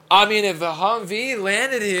 I mean, if the Humvee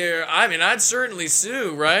landed here, I mean, I'd certainly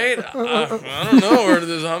sue, right? I don't know where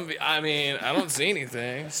this Humvee. I mean, I don't see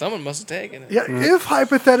anything. Someone must have taken it. Yeah, if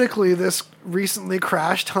hypothetically this recently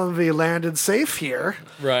crashed Humvee landed safe here,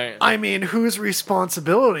 Right. I mean, whose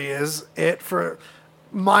responsibility is it for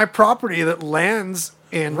my property that lands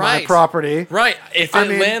in my Right. property? Right. If I it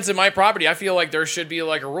mean- lands in my property, I feel like there should be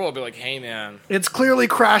like a rule. Be like, hey, man. It's clearly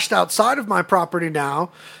crashed outside of my property now,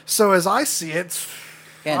 so as I see it,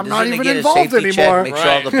 Yeah, I'm doesn't not it even get a involved safety check, anymore. make sure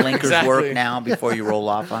all the Right. blinkers Exactly. work now before you roll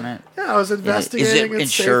off on it. Yeah, I was Is investigating it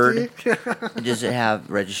its insured? safety. Does it have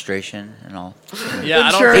registration and all? Yeah,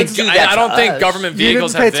 I don't Insurance- think They do that I don't to think us. government You didn't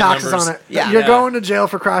vehicles pay have VIN taxes numbers. on it. Yeah. You're Yeah. going to jail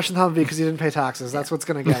for crashing Humvee because you didn't pay taxes. That's what's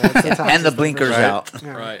going to get it. It's the taxes And the that- blinkers Right. out.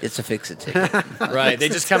 Right. It's a fix-it ticket. Right. They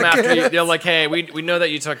just come after you. They're like, hey, we know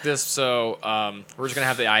that you took this, so we're just gonna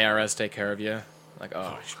have the IRS take care of you. Like,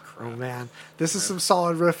 oh, Oh man, this is some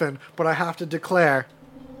solid riffing, but I have to declare,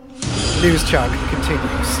 News Chug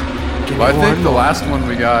continues. Give Well, I me think one the more. last one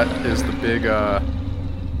we got is the big,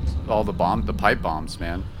 all the pipe bombs,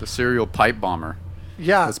 man. The serial pipe bomber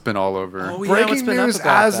Yeah. that's been all over. Oh, yeah, what's Breaking been up news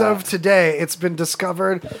about as of that? today, it's been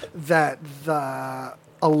discovered that the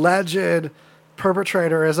alleged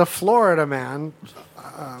perpetrator is a Florida man,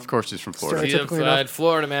 Of course, he's from Florida. Stereotypically enough.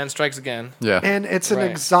 Florida man strikes again. Yeah. and it's an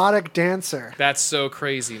Right. exotic dancer. That's so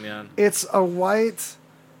crazy, man. It's a white,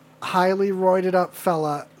 highly roided up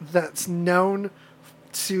fella that's known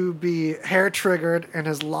to be hair triggered and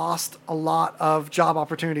has lost a lot of job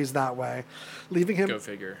opportunities that way, leaving him Go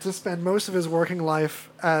figure. to spend most of his working life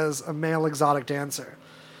as a male exotic dancer.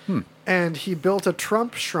 And he built a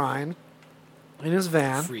Trump shrine in his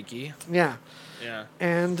van. Freaky. Yeah. Yeah.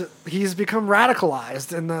 And he's become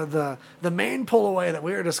radicalized. And the main pull away that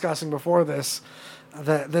we were discussing before this,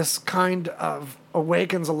 that this kind of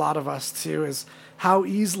awakens a lot of us to, is how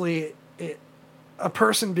easily a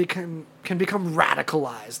person can become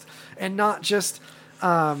radicalized and not just.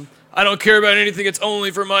 I don't care about anything. It's only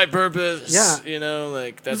for my purpose. Yeah. You know,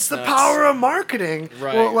 like that's It's the nuts. power of marketing.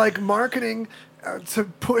 Right. Well, like marketing to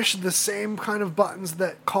push the same kind of buttons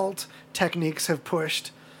that cult techniques have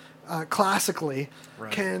pushed classically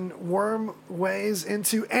Right. can worm ways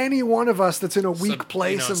into any one of us that's in a weak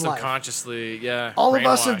place in life. Subconsciously, yeah. All of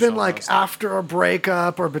us have been brainwashed like almost. after a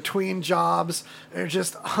breakup or between jobs, or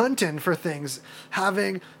just hunting for things,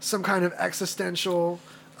 having some kind of existential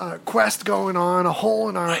quest going on, a hole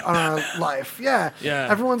in our life. Yeah, Yeah.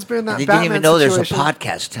 Everyone's been in that. They Batman didn't even know there's a situation.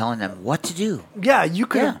 podcast telling them what to do. Yeah, you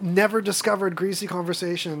could have Yeah. never discovered Greasy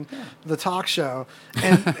Conversation, the talk show,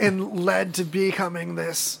 and led to becoming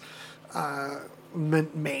this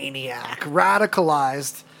maniac,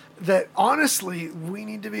 radicalized. That honestly, we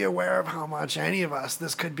need to be aware of how much any of us,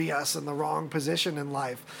 this could be us in the wrong position in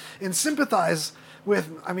life, and sympathize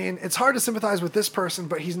with. I mean, it's hard to sympathize with this person,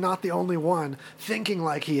 but he's not the only one thinking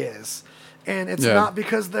like he is, and it's Yeah. not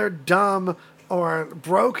because they're dumb or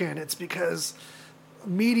broken. It's because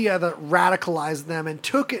media that radicalized them and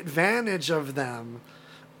took advantage of them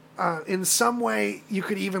in some way. You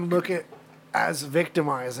could even look at as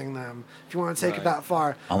victimizing them if you want to take it Right. that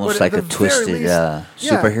far. Almost But at like a the very twisted,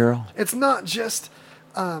 least- superhero? It's not just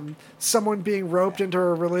someone being roped into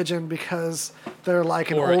a religion because they're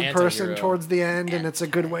like an Or old anti-hero. person towards the end and it's a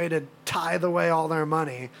good way to tithe away all their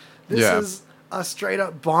money. This Yeah. is a straight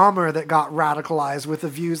up bomber that got radicalized with the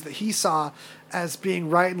views that he saw as being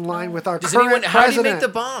right in line with our Does current anyone? How do you president. make the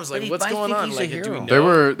bombs? Like, But what's I going think on? he's a Like, do we hero.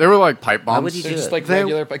 know? They were like pipe Why bombs. would he They're do just it? like They-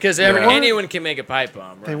 regular because they weren't- anyone can make a pipe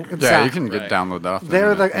bomb, They- right? Yeah, you exactly. can get Right. download that. off the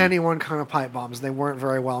They're internet. the anyone kind of pipe bombs. They weren't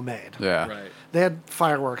very well made. Yeah. Right. They had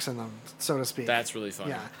fireworks in them, so to speak. That's really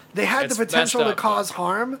funny. Yeah. They had It's the potential messed to up, cause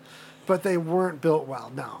harm, but they weren't built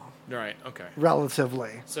well. No, Right. Okay.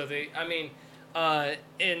 relatively. So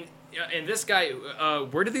and this guy,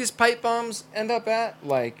 where did these pipe bombs end up at?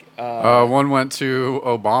 Like, One went to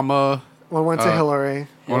Obama. One went to Hillary.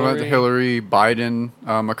 One went to Hillary, Biden,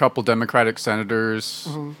 a couple Democratic senators.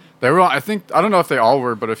 Mm-hmm. They were all, I don't know if they all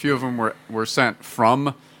were, but a few of them were sent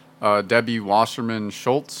from Debbie Wasserman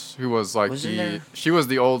Schultz, who was like Wasn't there- she was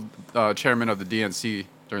the old chairman of the DNC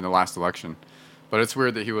during the last election. But it's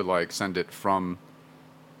weird that he would like send it from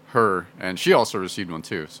her, and she also received one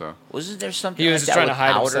too. So Wasn't there something he like was just that trying to with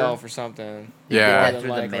hide powder? himself or something. Yeah. That More through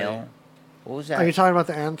than the likely. mail. What was that? Are you talking about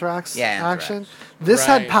the anthrax Yeah, anthrax. action? This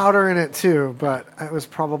had Right. powder in it too, but it was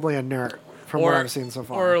probably inert from what I've seen so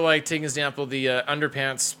far. Or like, take an example, the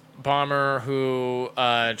underpants bomber who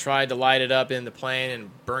tried to light it up in the plane and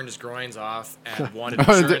burned his groins off and wanted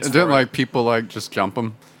insurance didn't for it. like people like just jump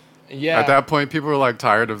him. Yeah. At that point, people were like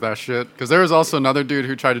tired of that shit. Because there was also another dude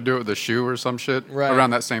who tried to do it with a shoe or some shit Right.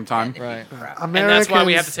 around that same time. Right. Americans And that's why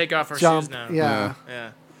we have to take off our jump, shoes now. Yeah, Yeah.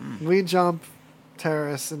 we jump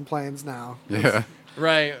terrorists in planes now. Yeah.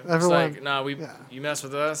 Right. It's Everyone- like, nah, yeah. you mess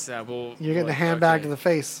with us, yeah, You're getting a handbag to the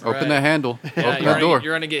face. Open Right. the handle. Yeah, Open you're the door.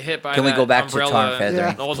 You're gonna get hit by Can we that go back to umbrella, tar and feathering?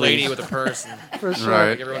 Yeah. the old please? lady with a purse. And, For sure. Right.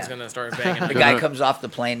 like, everyone's gonna start banging. The guy comes off the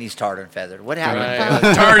plane, he's tarred and feathered. What happened?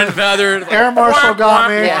 Right. Tarred and feathered. Air Marshal got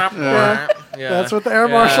me. Yeah. Yeah. That's what the Air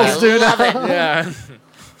Marshals do now. Yeah.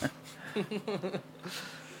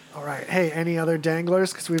 All right. Hey, any other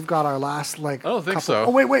danglers? Because we've got our last like. I don't think couple- so. Oh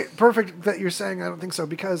wait. Perfect that you're saying I don't think so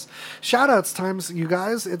because shout-outs times, you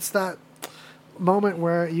guys. It's that moment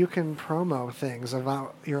where you can promo things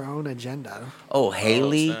about your own agenda. Oh,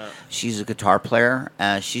 Haley, snap. she's a guitar player.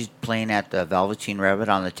 She's playing at the Velveteen Rabbit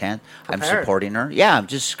on the 10th. I'm Prepared. supporting her. Yeah,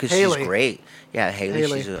 just because she's Haley. great. Yeah, Haley,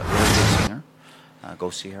 Haley. she's a really good singer. Go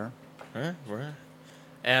see her. Right.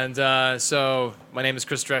 And so my name is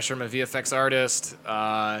Chris Drescher. I'm a VFX artist.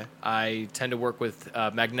 I tend to work with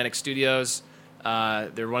Magnetic Studios.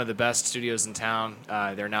 They're one of the best studios in town.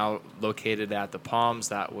 They're now located at the Palms.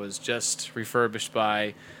 That was just refurbished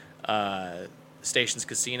by Stations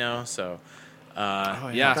Casino. So,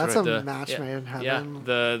 yeah, That's the- a match made in heaven.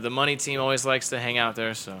 Yeah, the money team always likes to hang out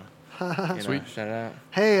there. So, Sweet. shout it out.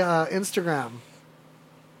 Hey, Instagram.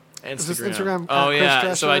 Is this Instagram Oh at Chris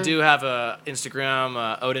yeah, so I Drescher? do have a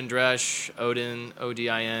Instagram, Odin Dresch, Odin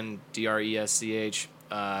ODIN DRESCH.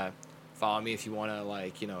 Follow me if you want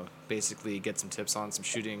to basically get some tips on some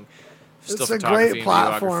shooting. Still It's a photography great and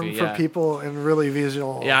platform videography, for yeah. people in really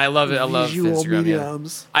visual. Yeah, I love it. I love visual Instagram, yeah.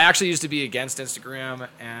 mediums. I actually used to be against Instagram,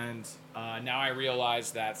 and now I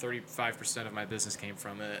realize that 35% of my business came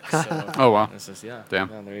from it. So Oh, wow. it's just, yeah. Damn.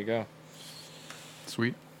 Yeah, there you go.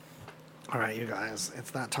 Sweet. All right, you guys,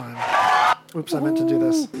 it's that time. Oops, I meant to do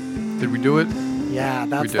this. Did we do it? Yeah,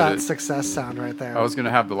 that's did that it. success sound right there. I was going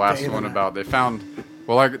to have the last The one internet. about they found.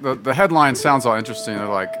 Well, like the headline sounds all interesting. They're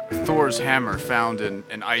like Thor's hammer found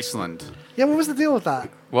in Iceland. Yeah, what was the deal with that?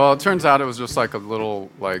 Well, it turns out it was just like a little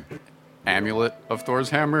like amulet of Thor's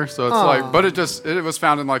hammer. So it's Aw. like, but it was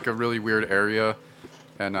found in like a really weird area,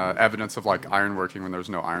 and evidence of like ironworking when there's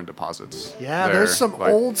no iron deposits. Yeah, there, there's some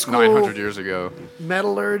like, old school 900 years ago.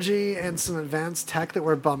 Metallurgy and some advanced tech that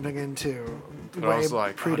we're bumping into. But I was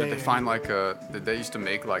like, oh, did they predating. find like did they used to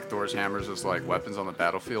make like Thor's hammers as like weapons on the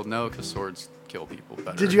battlefield? No, because swords kill people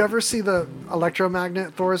better. Did you ever see the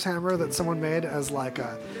electromagnet Thor's hammer that someone made as like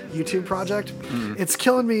a YouTube project? It's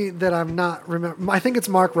killing me that I'm not remember. I think it's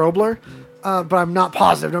Mark Robler, but I'm not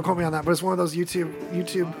positive. Don't quote me on that. But it's one of those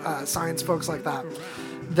YouTube science folks like that.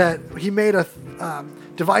 That he made a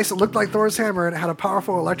device that looked like Thor's hammer and it had a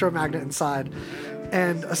powerful electromagnet inside,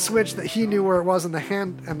 and a switch that he knew where it was in the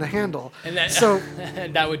handle. And that, So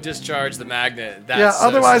and that would discharge the magnet. That's yeah, so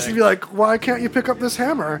otherwise sick. he'd be like, "Why can't you pick up this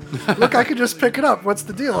hammer? Look, I could just pick it up. What's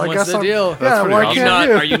the deal? I What's guess the I'm, deal? Yeah, That's pretty why awesome. can't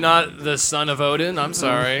you? Are you not the son of Odin? I'm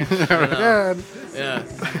sorry. Yeah, and Yeah,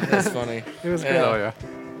 that's funny. it was Yeah. good. Oh yeah.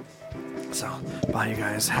 So, bye, you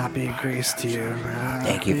guys. Happy Grease to you.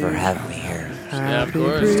 Thank you for having me here. Yeah, of Happy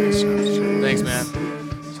course. Grease. Thanks, man.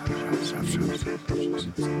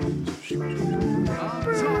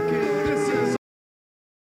 Talking